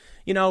respect,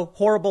 you know,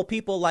 horrible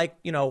people like,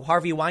 you know,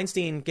 Harvey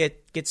Weinstein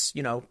gets,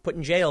 you know, put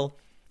in jail.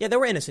 Yeah, there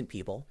were innocent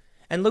people.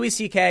 And Louis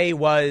C.K.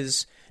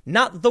 was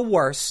not the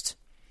worst,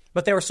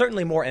 but there were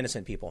certainly more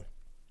innocent people.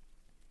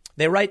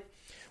 They write,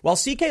 while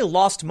C.K.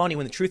 lost money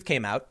when the truth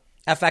came out,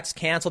 FX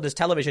canceled his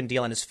television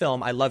deal and his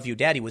film, I Love You,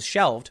 Daddy, was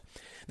shelved.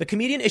 The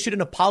comedian issued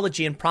an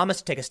apology and promised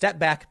to take a step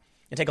back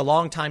and take a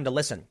long time to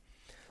listen.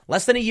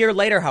 Less than a year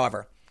later,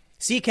 however,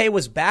 C.K.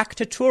 was back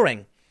to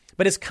touring,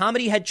 but his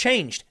comedy had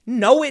changed.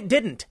 No, it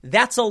didn't.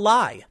 That's a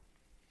lie.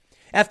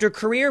 After a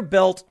career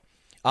built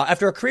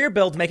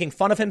making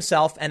fun of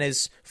himself and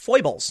his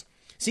foibles,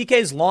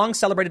 C.K.'s long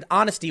celebrated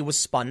honesty was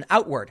spun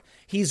outward.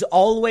 He's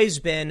always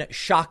been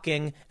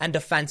shocking and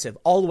offensive.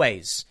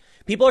 Always.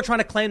 People are trying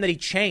to claim that he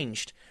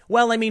changed.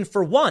 Well, I mean,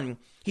 for one,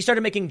 he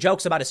started making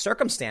jokes about his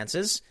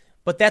circumstances,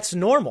 but that's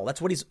normal.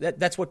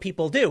 That's what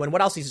people do. And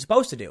what else is he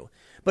supposed to do?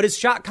 But his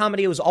shock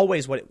comedy was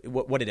always what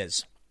it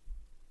is.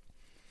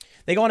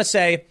 They go on to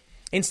say,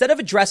 instead of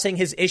addressing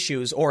his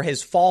issues or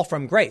his fall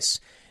from grace,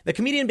 the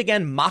comedian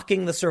began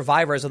mocking the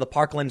survivors of the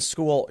Parkland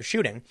school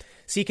shooting.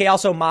 C.K.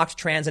 also mocked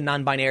trans and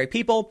non-binary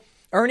people,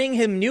 earning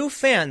him new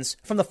fans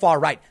from the far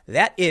right.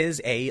 That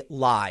is a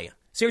lie.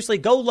 Seriously,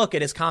 go look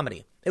at his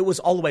comedy. It was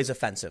always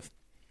offensive.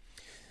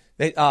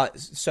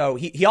 So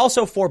he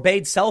also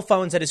forbade cell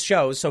phones at his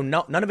shows, so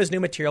none of his new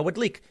material would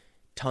leak.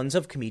 Tons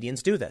of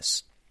comedians do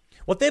this.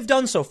 What they've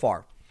done so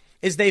far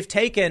is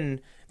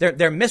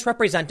they're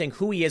misrepresenting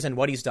who he is and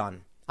what he's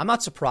done. I'm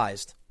not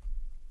surprised.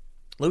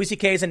 Louis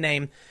C.K. is a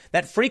name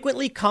that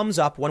frequently comes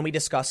up when we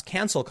discuss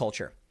cancel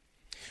culture.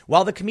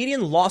 While the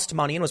comedian lost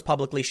money and was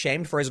publicly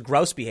shamed for his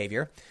gross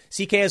behavior,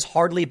 C.K. has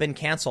hardly been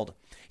canceled.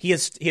 He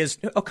is,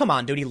 oh, come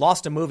on, dude. He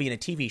lost a movie and a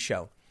TV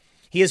show.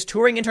 He is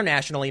touring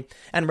internationally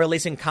and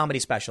releasing comedy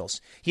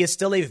specials. He is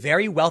still a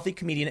very wealthy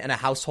comedian and a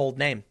household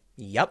name.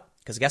 Yep,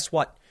 because guess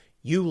what?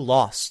 You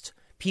lost.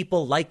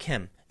 People like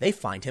him. They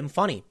find him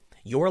funny.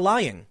 You're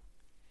lying.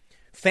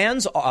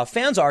 Fans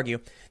argue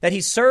that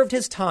he served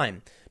his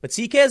time, but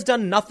CK has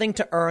done nothing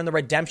to earn the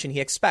redemption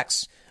he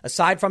expects.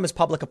 Aside from his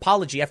public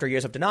apology after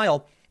years of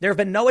denial, There have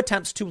been no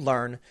attempts to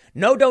learn,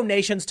 no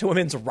donations to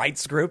women's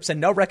rights groups,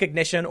 and no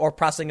recognition or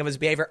processing of his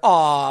behavior.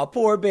 Aw,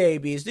 poor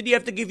babies. Did he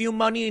have to give you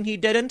money and he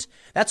didn't?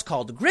 That's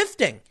called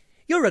grifting.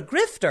 You're a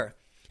grifter.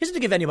 He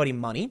doesn't give anybody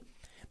money,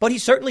 but he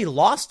certainly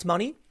lost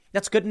money.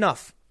 That's good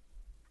enough.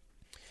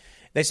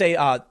 They say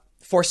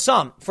for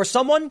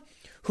someone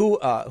who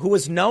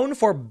was known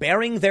for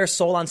bearing their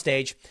soul on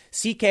stage,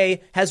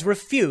 CK has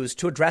refused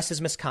to address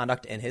his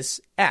misconduct in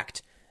his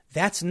act.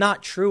 That's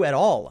not true at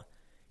all.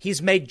 He's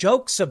made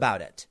jokes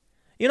about it.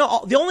 You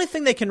know, the only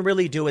thing they can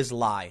really do is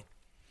lie.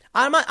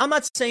 I'm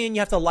not saying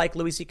you have to like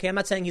Louis C.K. I'm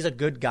not saying he's a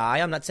good guy.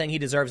 I'm not saying he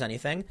deserves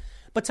anything.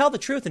 But tell the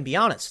truth and be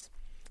honest.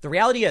 The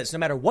reality is, no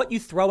matter what you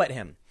throw at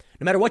him,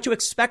 no matter what you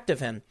expect of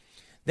him,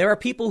 there are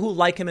people who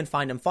like him and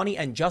find him funny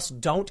and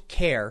just don't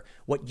care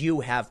what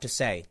you have to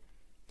say.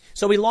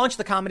 So he launched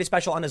the comedy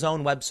special on his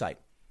own website.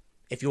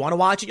 If you want to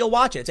watch it, you'll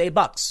watch it. It's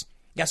 $8.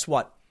 Guess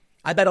what?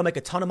 I bet he'll make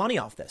a ton of money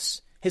off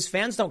this. His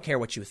fans don't care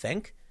what you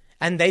think.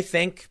 And they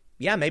think,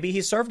 yeah, maybe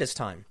he's served his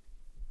time.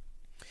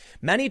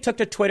 Many took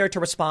to Twitter to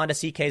respond to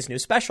CK's new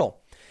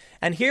special.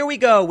 And here we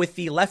go with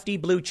the lefty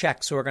blue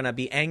checks who are going to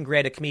be angry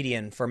at a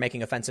comedian for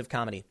making offensive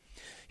comedy.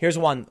 Here's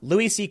one.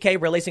 Louis C.K.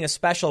 releasing a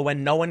special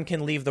when no one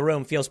can leave the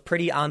room feels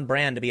pretty on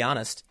brand, to be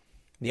honest.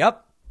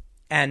 Yep.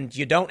 And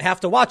you don't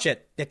have to watch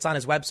it. It's on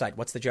his website.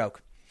 What's the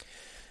joke?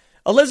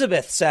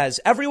 Elizabeth says,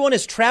 everyone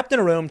is trapped in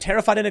a room,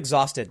 terrified and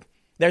exhausted.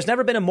 There's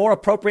never been a more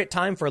appropriate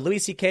time for Louis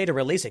C.K. to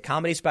release a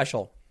comedy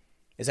special.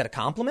 Is that a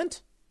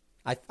compliment?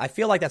 I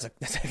feel like that's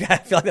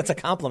a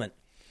compliment.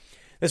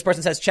 This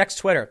person says, checks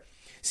Twitter.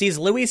 Sees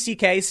Louis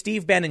C.K.,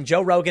 Steve Bannon,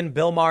 Joe Rogan,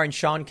 Bill Maher, and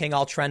Sean King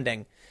all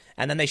trending.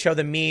 And then they show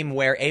the meme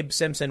where Abe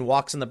Simpson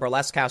walks in the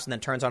burlesque house and then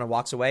turns on and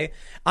walks away.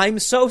 I'm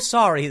so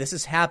sorry this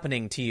is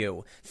happening to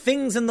you.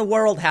 Things in the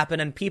world happen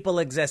and people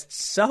exist.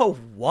 So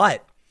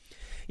what?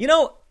 You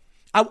know,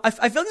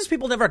 I feel these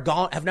people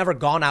have never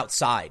gone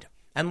outside.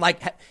 And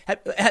like,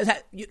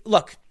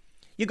 look,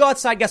 you go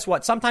outside, guess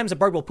what? Sometimes a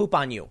bird will poop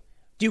on you.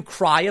 Do you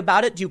cry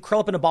about it? Do you curl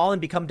up in a ball and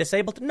become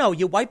disabled? No,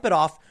 you wipe it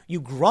off. You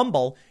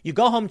grumble. You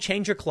go home,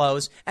 change your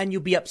clothes, and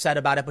you be upset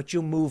about it, but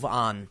you move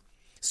on.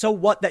 So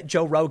what that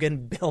Joe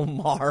Rogan, Bill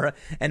Maher,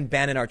 and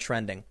Bannon are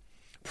trending?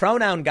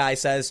 Pronoun Guy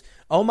says,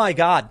 oh my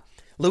God,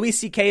 Louis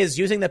C.K. is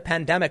using the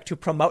pandemic to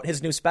promote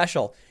his new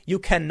special. You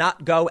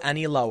cannot go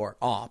any lower.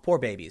 Aw, poor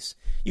babies.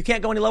 You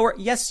can't go any lower?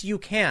 Yes, you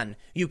can.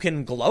 You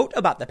can gloat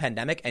about the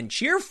pandemic and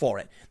cheer for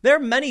it. There are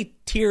many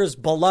tiers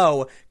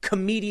below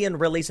comedian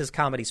releases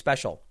comedy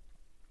special.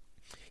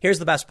 Here's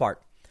the best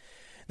part.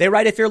 They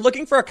write, if you're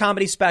looking for a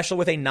comedy special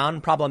with a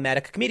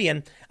non-problematic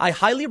comedian, I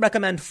highly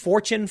recommend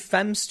Fortune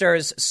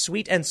Feimster's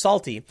Sweet and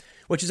Salty,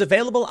 which is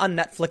available on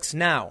Netflix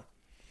now.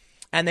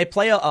 And they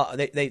play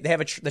they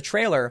have the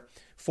trailer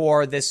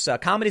for this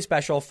comedy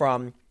special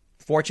from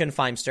Fortune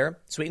Feimster,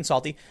 Sweet and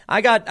Salty.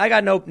 I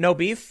got no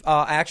beef.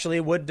 I actually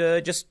would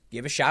just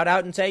give a shout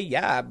out and say,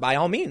 yeah, by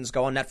all means,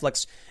 go on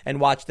Netflix and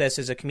watch this.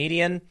 As a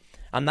comedian,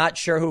 I'm not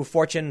sure who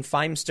Fortune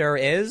Feimster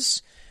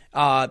is.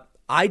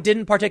 I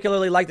didn't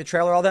particularly like the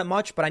trailer all that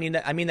much, but I mean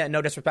that in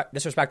no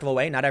disrespectful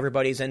way. Not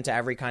everybody's into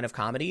every kind of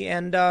comedy.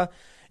 And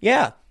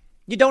yeah,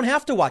 you don't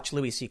have to watch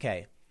Louis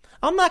C.K.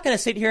 I'm not going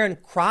to sit here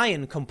and cry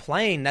and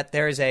complain that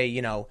there's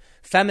a,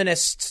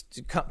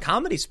 feminist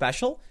comedy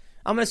special.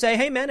 I'm going to say,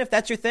 hey, man, if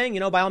that's your thing,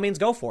 by all means,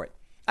 go for it.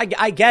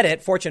 I get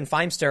it. Fortune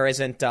Feimster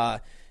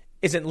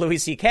isn't Louis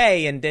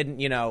C.K. and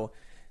didn't,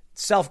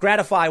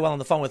 self-gratify well on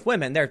the phone with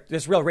women.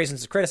 There's real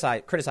reasons to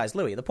criticize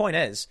Louis. The point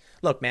is,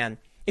 look, man,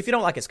 if you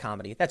don't like his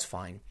comedy, that's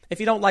fine. If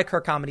you don't like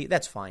her comedy,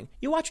 that's fine.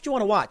 You watch what you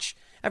want to watch.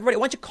 Everybody,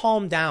 why don't you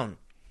calm down?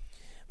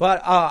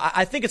 But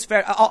I think it's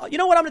fair. You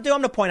know what I'm going to do?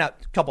 I'm going to point out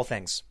a couple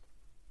things.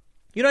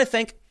 You know what I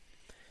think?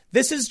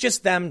 This is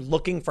just them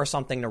looking for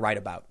something to write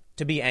about,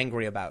 to be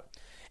angry about.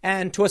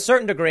 And to a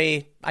certain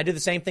degree, I do the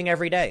same thing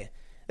every day.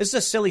 This is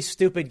a silly,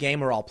 stupid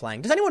game we're all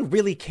playing. Does anyone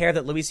really care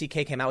that Louis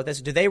C.K. came out with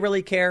this? Do they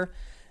really care?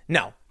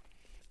 No.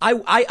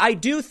 I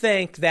do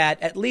think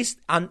that at least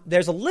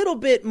there's a little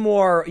bit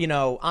more,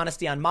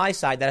 honesty on my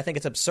side that I think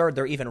it's absurd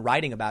they're even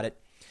writing about it.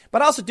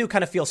 But I also do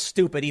kind of feel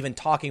stupid even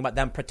talking about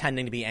them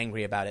pretending to be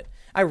angry about it.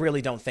 I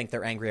really don't think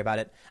they're angry about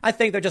it. I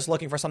think they're just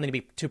looking for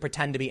something to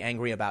pretend to be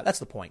angry about. That's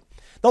the point.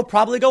 They'll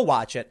probably go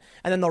watch it,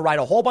 and then they'll write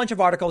a whole bunch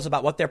of articles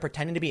about what they're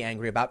pretending to be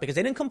angry about because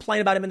they didn't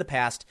complain about him in the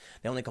past.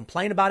 They only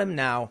complain about him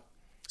now.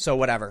 So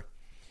whatever.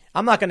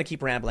 I'm not going to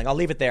keep rambling. I'll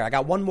leave it there. I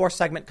got one more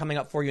segment coming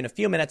up for you in a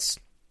few minutes.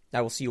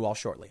 I will see you all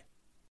shortly.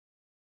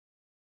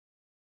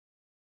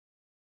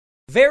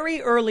 Very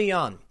early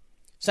on,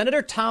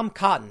 Senator Tom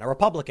Cotton, a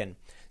Republican,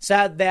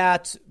 said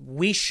that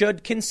we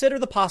should consider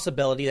the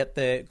possibility that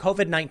the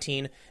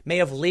COVID-19 may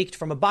have leaked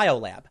from a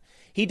biolab.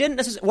 He didn't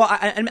necessarily,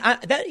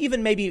 that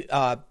even may be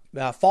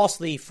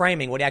falsely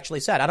framing what he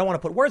actually said. I don't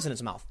want to put words in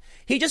his mouth.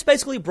 He just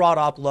basically brought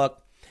up,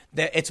 look,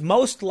 that it's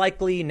most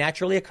likely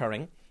naturally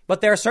occurring,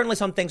 but there are certainly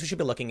some things we should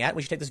be looking at.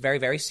 We should take this very,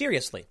 very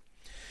seriously.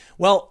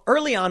 Well,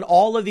 early on,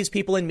 all of these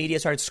people in media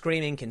started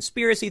screaming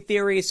conspiracy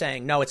theories,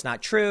 saying, no, it's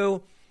not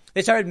true.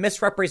 They started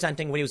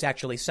misrepresenting what he was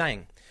actually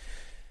saying.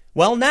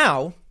 Well,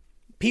 now,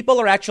 people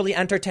are actually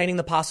entertaining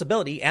the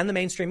possibility, and the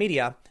mainstream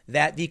media,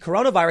 that the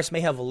coronavirus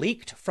may have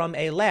leaked from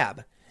a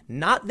lab.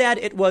 Not that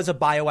it was a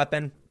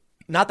bioweapon,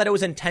 not that it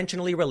was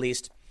intentionally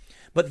released,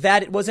 but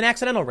that it was an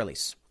accidental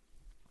release.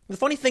 The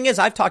funny thing is,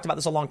 I've talked about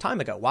this a long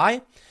time ago.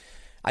 Why?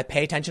 I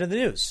pay attention to the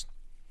news.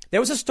 There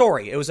was a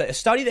story. It was a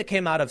study that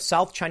came out of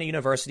South China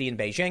University in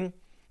Beijing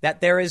that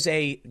there is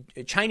a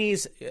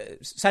Chinese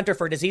Center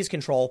for Disease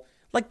Control,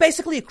 like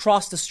basically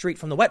across the street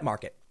from the wet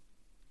market.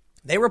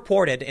 They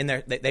reported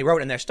they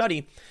wrote in their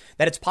study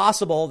that it's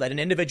possible that an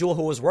individual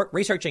who was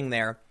researching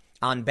there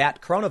on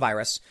bat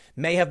coronavirus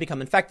may have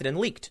become infected and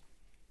leaked.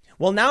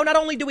 Well, now not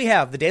only do we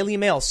have the Daily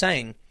Mail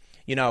saying,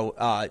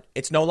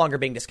 it's no longer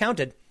being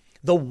discounted,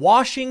 the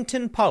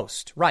Washington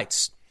Post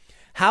writes,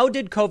 how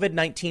did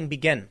COVID-19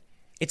 begin?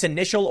 Its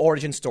initial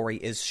origin story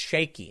is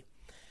shaky.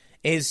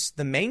 Is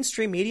the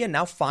mainstream media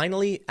now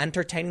finally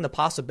entertaining the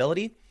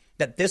possibility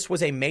that this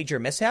was a major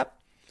mishap?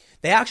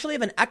 They actually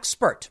have an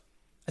expert,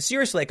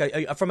 seriously,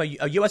 from a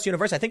U.S.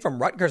 university, I think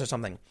from Rutgers or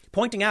something,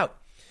 pointing out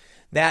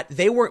that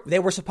they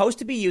were supposed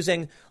to be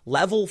using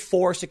level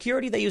 4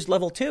 security. They used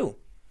level 2.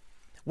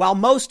 While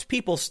most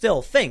people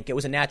still think it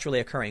was a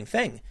naturally occurring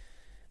thing,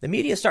 the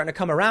media is starting to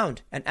come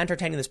around and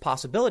entertaining this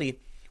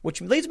possibility,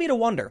 which leads me to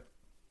wonder,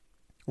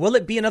 will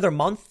it be another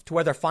month to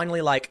where they're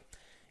finally like,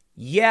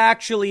 yeah,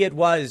 actually it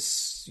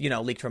was,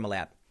 leaked from a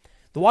lab?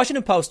 The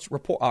Washington Post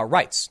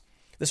writes,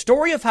 the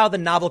story of how the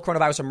novel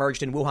coronavirus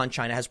emerged in Wuhan,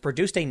 China has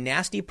produced a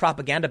nasty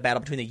propaganda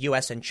battle between the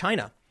U.S. and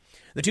China.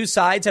 The two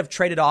sides have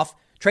traded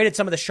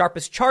some of the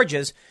sharpest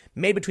charges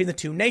made between the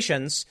two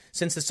nations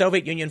since the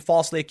Soviet Union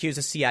falsely accused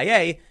the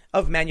CIA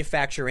of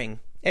manufacturing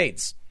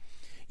AIDS.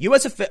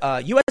 U.S.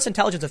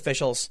 intelligence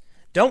officials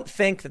don't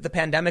think that the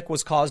pandemic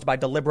was caused by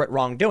deliberate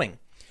wrongdoing.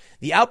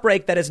 The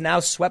outbreak that has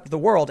now swept the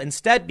world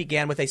instead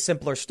began with a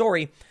simpler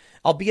story,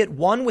 albeit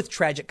one with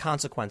tragic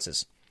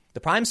consequences. The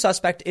prime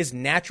suspect is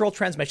natural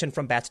transmission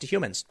from bats to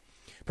humans,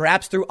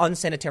 perhaps through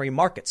unsanitary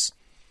markets.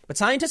 But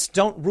scientists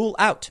don't rule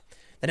out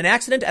that an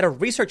accident at a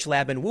research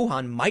lab in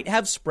Wuhan might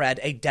have spread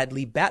a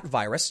deadly bat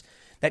virus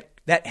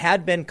that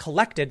had been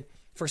collected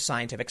for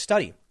scientific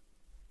study.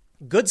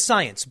 Good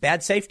science,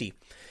 bad safety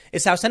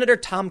is how Senator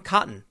Tom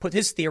Cotton put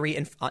his theory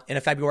in a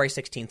February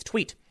 16th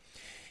tweet.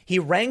 He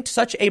ranked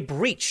such a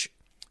breach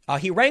or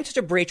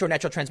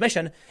natural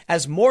transmission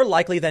as more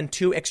likely than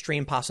two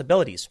extreme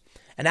possibilities: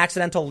 an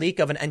accidental leak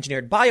of an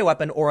engineered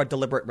bioweapon or a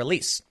deliberate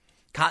release.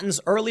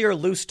 Cotton's earlier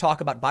loose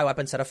talk about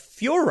bioweapons set a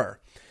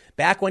furor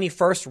back when he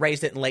first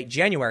raised it in late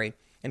January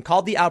and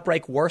called the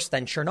outbreak worse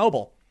than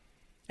Chernobyl.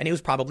 And he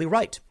was probably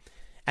right.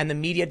 And the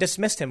media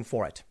dismissed him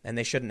for it, and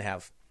they shouldn't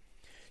have.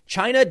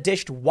 China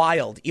dished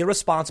wild,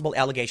 irresponsible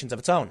allegations of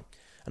its own.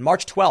 On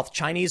March 12th,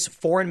 Chinese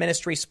Foreign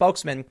Ministry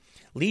spokesman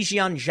Li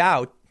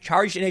Jianzhao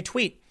charged in a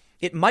tweet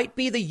it might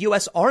be the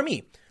U.S.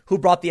 Army who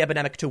brought the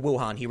epidemic to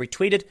Wuhan. He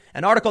retweeted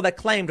an article that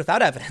claimed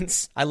without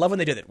evidence, I love when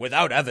they do that,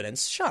 without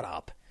evidence, shut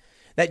up,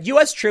 that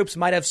U.S. troops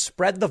might have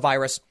spread the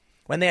virus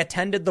when they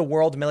attended the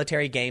World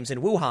Military Games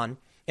in Wuhan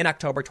in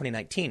October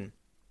 2019.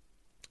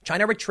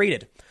 China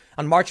retreated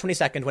on March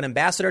 22nd when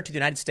Ambassador to the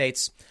United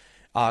States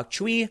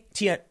Cui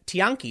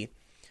Tianqi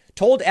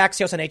told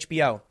Axios on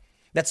HBO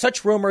that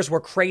such rumors were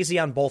crazy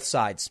on both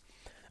sides.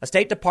 A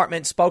State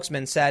Department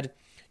spokesman said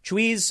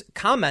Chui's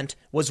comment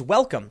was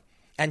welcome,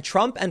 and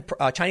Trump and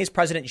Chinese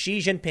President Xi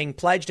Jinping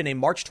pledged in a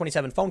March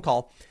 27 phone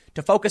call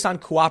to focus on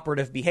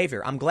cooperative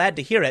behavior. I'm glad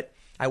to hear it.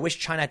 I wish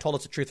China had told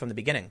us the truth from the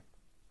beginning.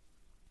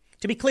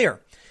 To be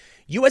clear,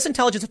 U.S.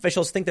 intelligence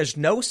officials think there's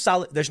no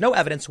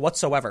evidence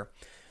whatsoever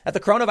that the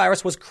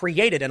coronavirus was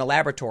created in a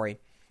laboratory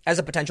as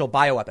a potential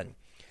bioweapon.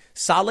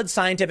 Solid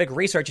scientific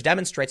research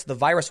demonstrates the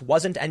virus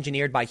wasn't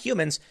engineered by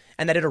humans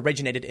and that it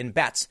originated in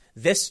bats.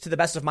 This, to the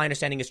best of my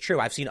understanding, is true.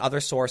 I've seen other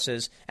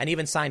sources and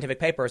even scientific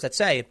papers that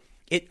say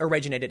it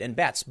originated in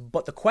bats.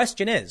 But the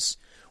question is,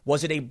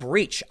 was it a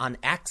breach on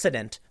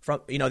accident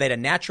from, they had a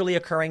naturally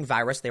occurring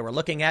virus they were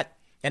looking at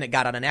and it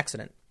got on an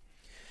accident?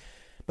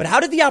 But how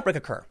did the outbreak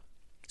occur?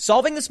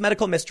 Solving this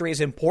medical mystery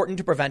is important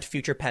to prevent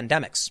future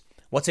pandemics.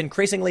 What's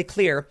increasingly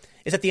clear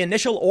is that the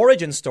initial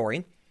origin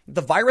story,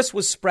 the virus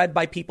was spread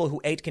by people who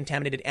ate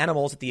contaminated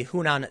animals at the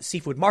Hunan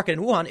seafood market in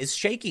Wuhan, is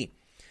shaky.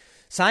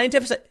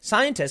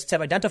 Scientists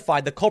have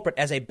identified the culprit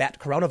as a bat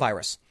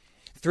coronavirus.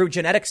 Through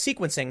genetic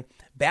sequencing,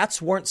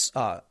 bats weren't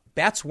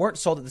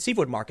sold at the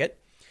seafood market,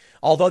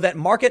 although that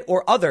market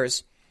or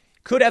others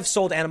could have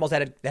sold animals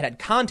that had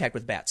contact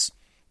with bats.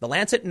 The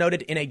Lancet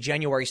noted in a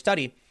January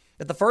study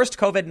that the first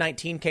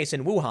COVID-19 case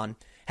in Wuhan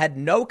had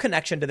no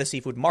connection to the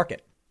seafood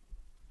market.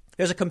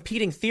 There's a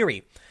competing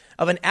theory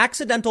of an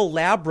accidental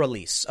lab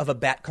release of a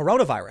bat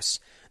coronavirus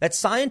that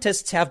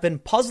scientists have been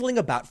puzzling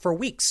about for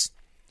weeks.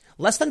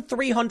 Less than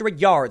 300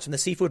 yards from the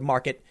seafood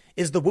market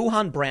is the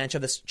Wuhan branch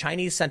of the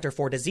Chinese Center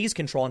for Disease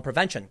Control and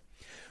Prevention.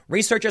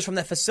 Researchers from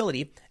the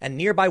facility and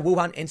nearby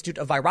Wuhan Institute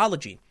of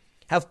Virology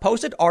have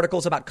posted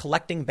articles about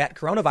collecting bat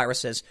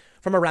coronaviruses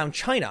from around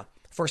China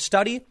for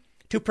study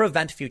to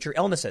prevent future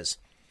illnesses.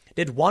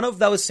 Did one of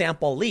those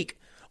sample leak,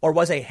 or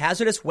was a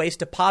hazardous waste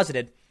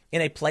deposited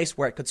in a place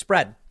where it could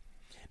spread?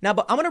 Now,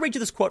 but I'm going to read you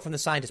this quote from the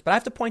scientist, but I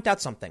have to point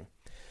out something.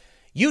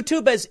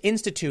 YouTube has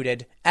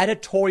instituted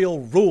editorial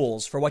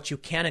rules for what you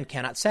can and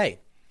cannot say.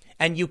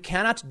 And you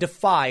cannot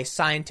defy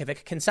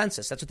scientific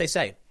consensus. That's what they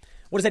say.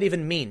 What does that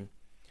even mean?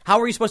 How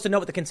are you supposed to know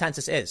what the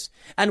consensus is?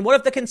 And what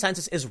if the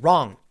consensus is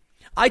wrong?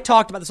 I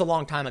talked about this a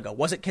long time ago.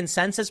 Was it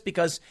consensus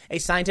because a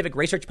scientific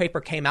research paper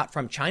came out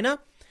from China?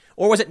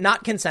 Or was it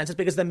not consensus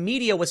because the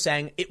media was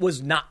saying it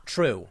was not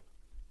true?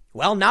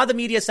 Well, now the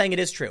media is saying it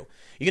is true.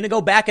 You're going to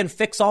go back and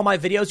fix all my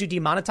videos you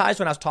demonetized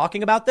when I was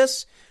talking about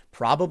this?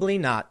 Probably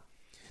not.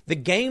 The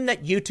game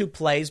that YouTube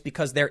plays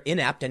because they're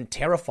inept and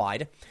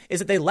terrified is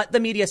that they let the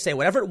media say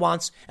whatever it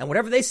wants and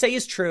whatever they say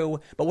is true,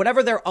 but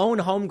whatever their own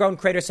homegrown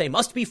creators say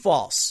must be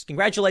false.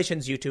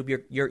 Congratulations,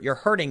 YouTube. You're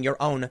hurting your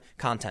own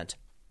content.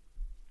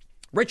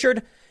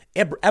 Richard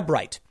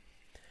Ebright,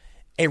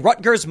 a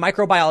Rutgers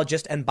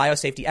microbiologist and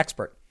biosafety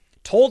expert,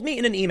 told me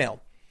in an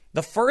email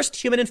the first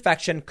human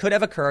infection could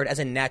have occurred as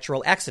a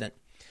natural accident,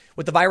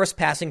 with the virus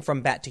passing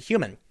from bat to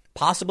human,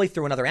 possibly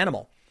through another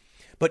animal.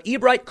 But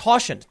Ebright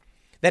cautioned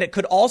that it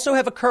could also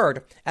have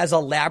occurred as a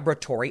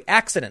laboratory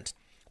accident,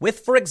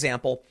 with, for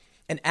example,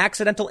 an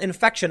accidental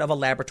infection of a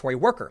laboratory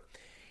worker.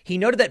 He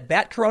noted that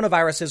bat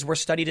coronaviruses were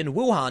studied in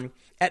Wuhan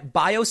at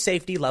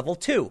biosafety level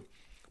 2,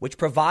 which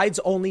provides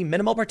only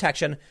minimal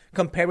protection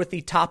compared with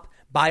the top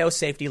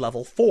biosafety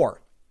level 4.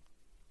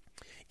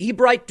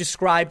 Ebright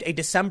described a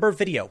December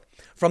video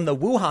from the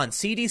Wuhan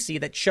CDC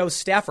that shows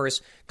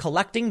staffers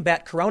collecting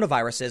bat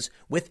coronaviruses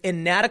with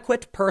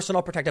inadequate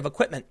personal protective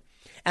equipment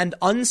and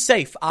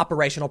unsafe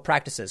operational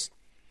practices.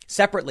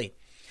 Separately,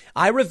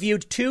 I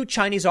reviewed 2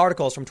 Chinese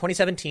articles from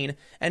 2017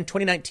 and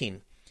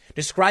 2019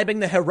 describing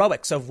the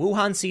heroics of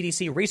Wuhan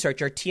CDC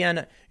researcher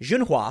Tian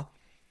Junhua,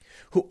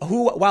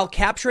 who, while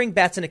capturing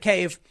bats in a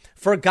cave,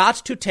 forgot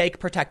to take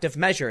protective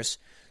measures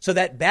so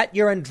that bat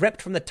urine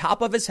dripped from the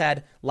top of his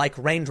head like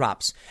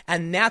raindrops.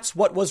 And that's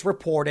what was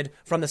reported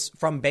from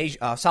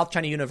South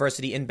China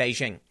University in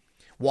Beijing.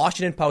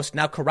 Washington Post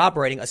now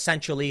corroborating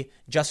essentially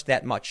just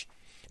that much.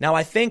 Now,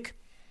 I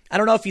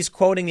don't know if he's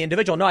quoting the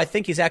individual. No, I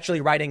think he's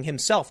actually writing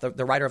himself,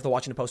 the writer of the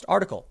Washington Post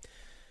article.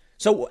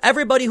 So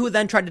everybody who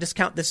then tried to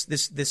discount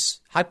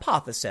this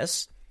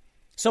hypothesis,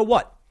 so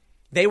what?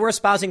 They were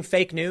espousing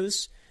fake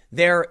news.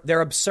 Their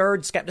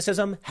absurd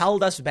skepticism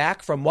held us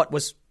back from what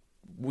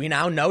we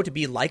now know to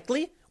be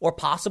likely or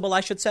possible,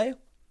 I should say.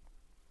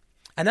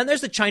 And then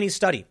there's the Chinese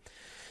study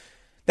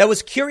that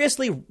was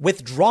curiously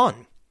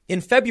withdrawn.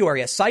 In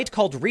February, a site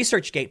called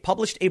ResearchGate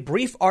published a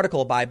brief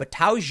article by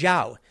Batao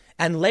Zhao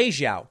and Lei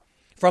Zhao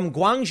from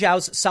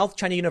Guangzhou's South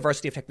China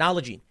University of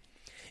Technology.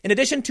 In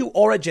addition to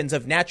origins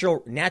of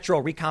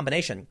natural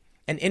recombination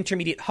and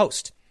intermediate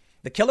host,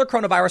 the killer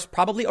coronavirus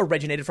probably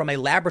originated from a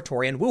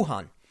laboratory in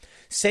Wuhan.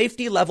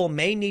 Safety level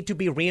may need to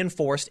be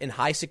reinforced in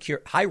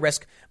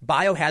high-risk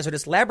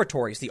biohazardous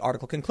laboratories, the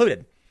article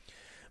concluded.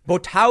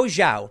 Batao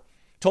Zhao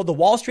told the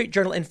Wall Street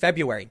Journal in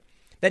February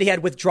that he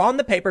had withdrawn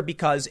the paper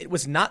because it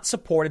was not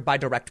supported by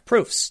direct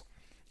proofs.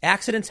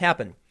 Accidents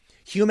happen,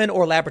 human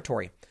or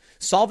laboratory.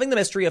 Solving the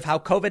mystery of how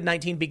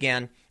COVID-19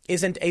 began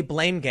isn't a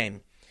blame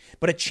game,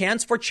 but a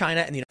chance for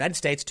China and the United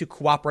States to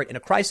cooperate in a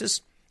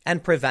crisis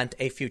and prevent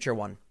a future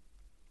one.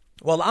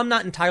 Well, I'm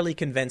not entirely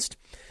convinced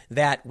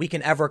that we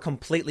can ever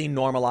completely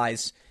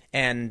normalize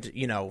and,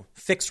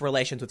 fix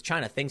relations with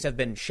China. Things have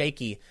been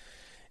shaky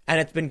and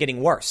it's been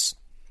getting worse.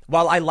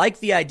 While I like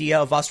the idea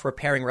of us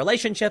repairing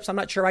relationships, I'm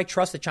not sure I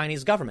trust the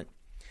Chinese government.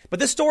 But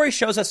this story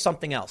shows us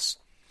something else.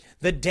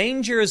 The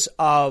dangers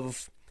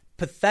of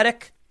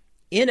pathetic,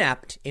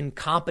 inept,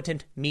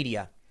 incompetent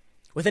media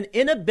with an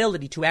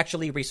inability to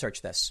actually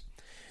research this.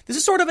 This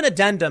is sort of an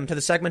addendum to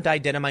the segment I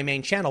did on my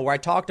main channel where I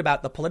talked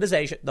about the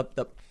politicization,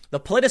 the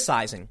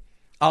politicizing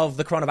of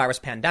the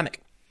coronavirus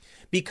pandemic.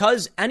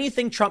 Because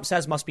anything Trump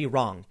says must be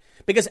wrong.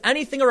 Because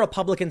anything a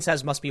Republican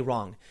says must be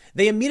wrong.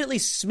 They immediately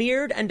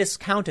smeared and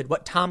discounted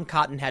what Tom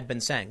Cotton had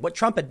been saying, what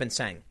Trump had been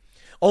saying,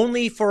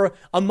 only for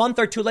a month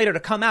or two later to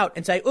come out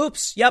and say,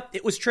 oops, yep,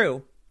 it was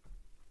true.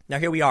 Now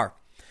here we are.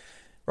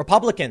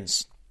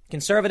 Republicans,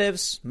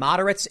 conservatives,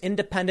 moderates,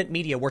 independent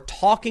media were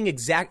talking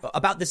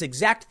about this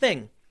exact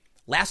thing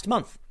last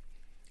month.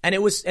 And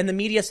the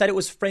media said it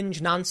was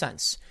fringe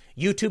nonsense.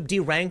 YouTube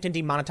deranked and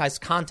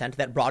demonetized content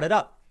that brought it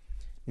up.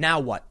 Now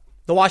what?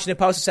 The Washington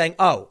Post is saying,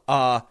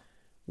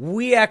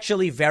 we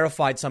actually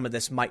verified some of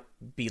this might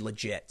be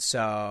legit.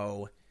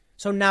 So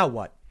now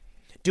what?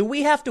 Do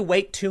we have to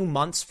wait 2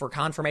 months for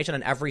confirmation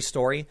on every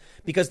story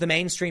because the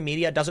mainstream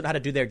media doesn't know how to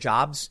do their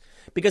jobs?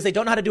 Because they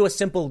don't know how to do a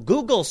simple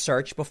Google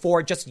search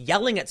before just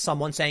yelling at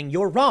someone saying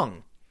you're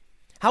wrong?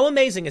 How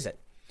amazing is it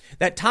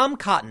that Tom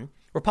Cotton,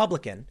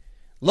 Republican,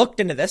 looked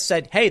into this,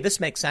 said, hey, this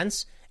makes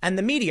sense. And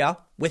the media,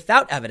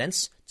 without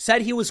evidence,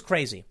 said he was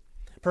crazy.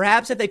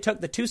 Perhaps if they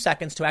took the 2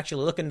 seconds to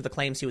actually look into the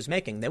claims he was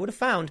making, they would have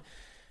found,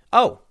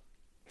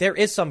 there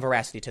is some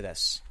veracity to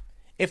this.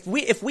 If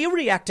we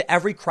react to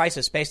every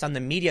crisis based on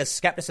the media's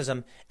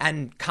skepticism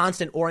and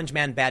constant orange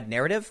man bad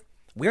narrative,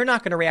 we're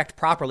not going to react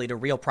properly to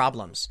real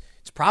problems.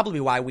 It's probably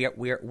why we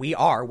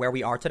are where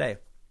we are today.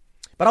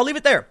 But I'll leave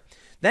it there.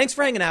 Thanks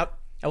for hanging out.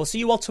 I will see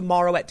you all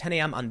tomorrow at 10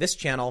 a.m. on this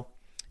channel.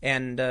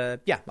 And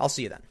yeah, I'll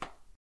see you then.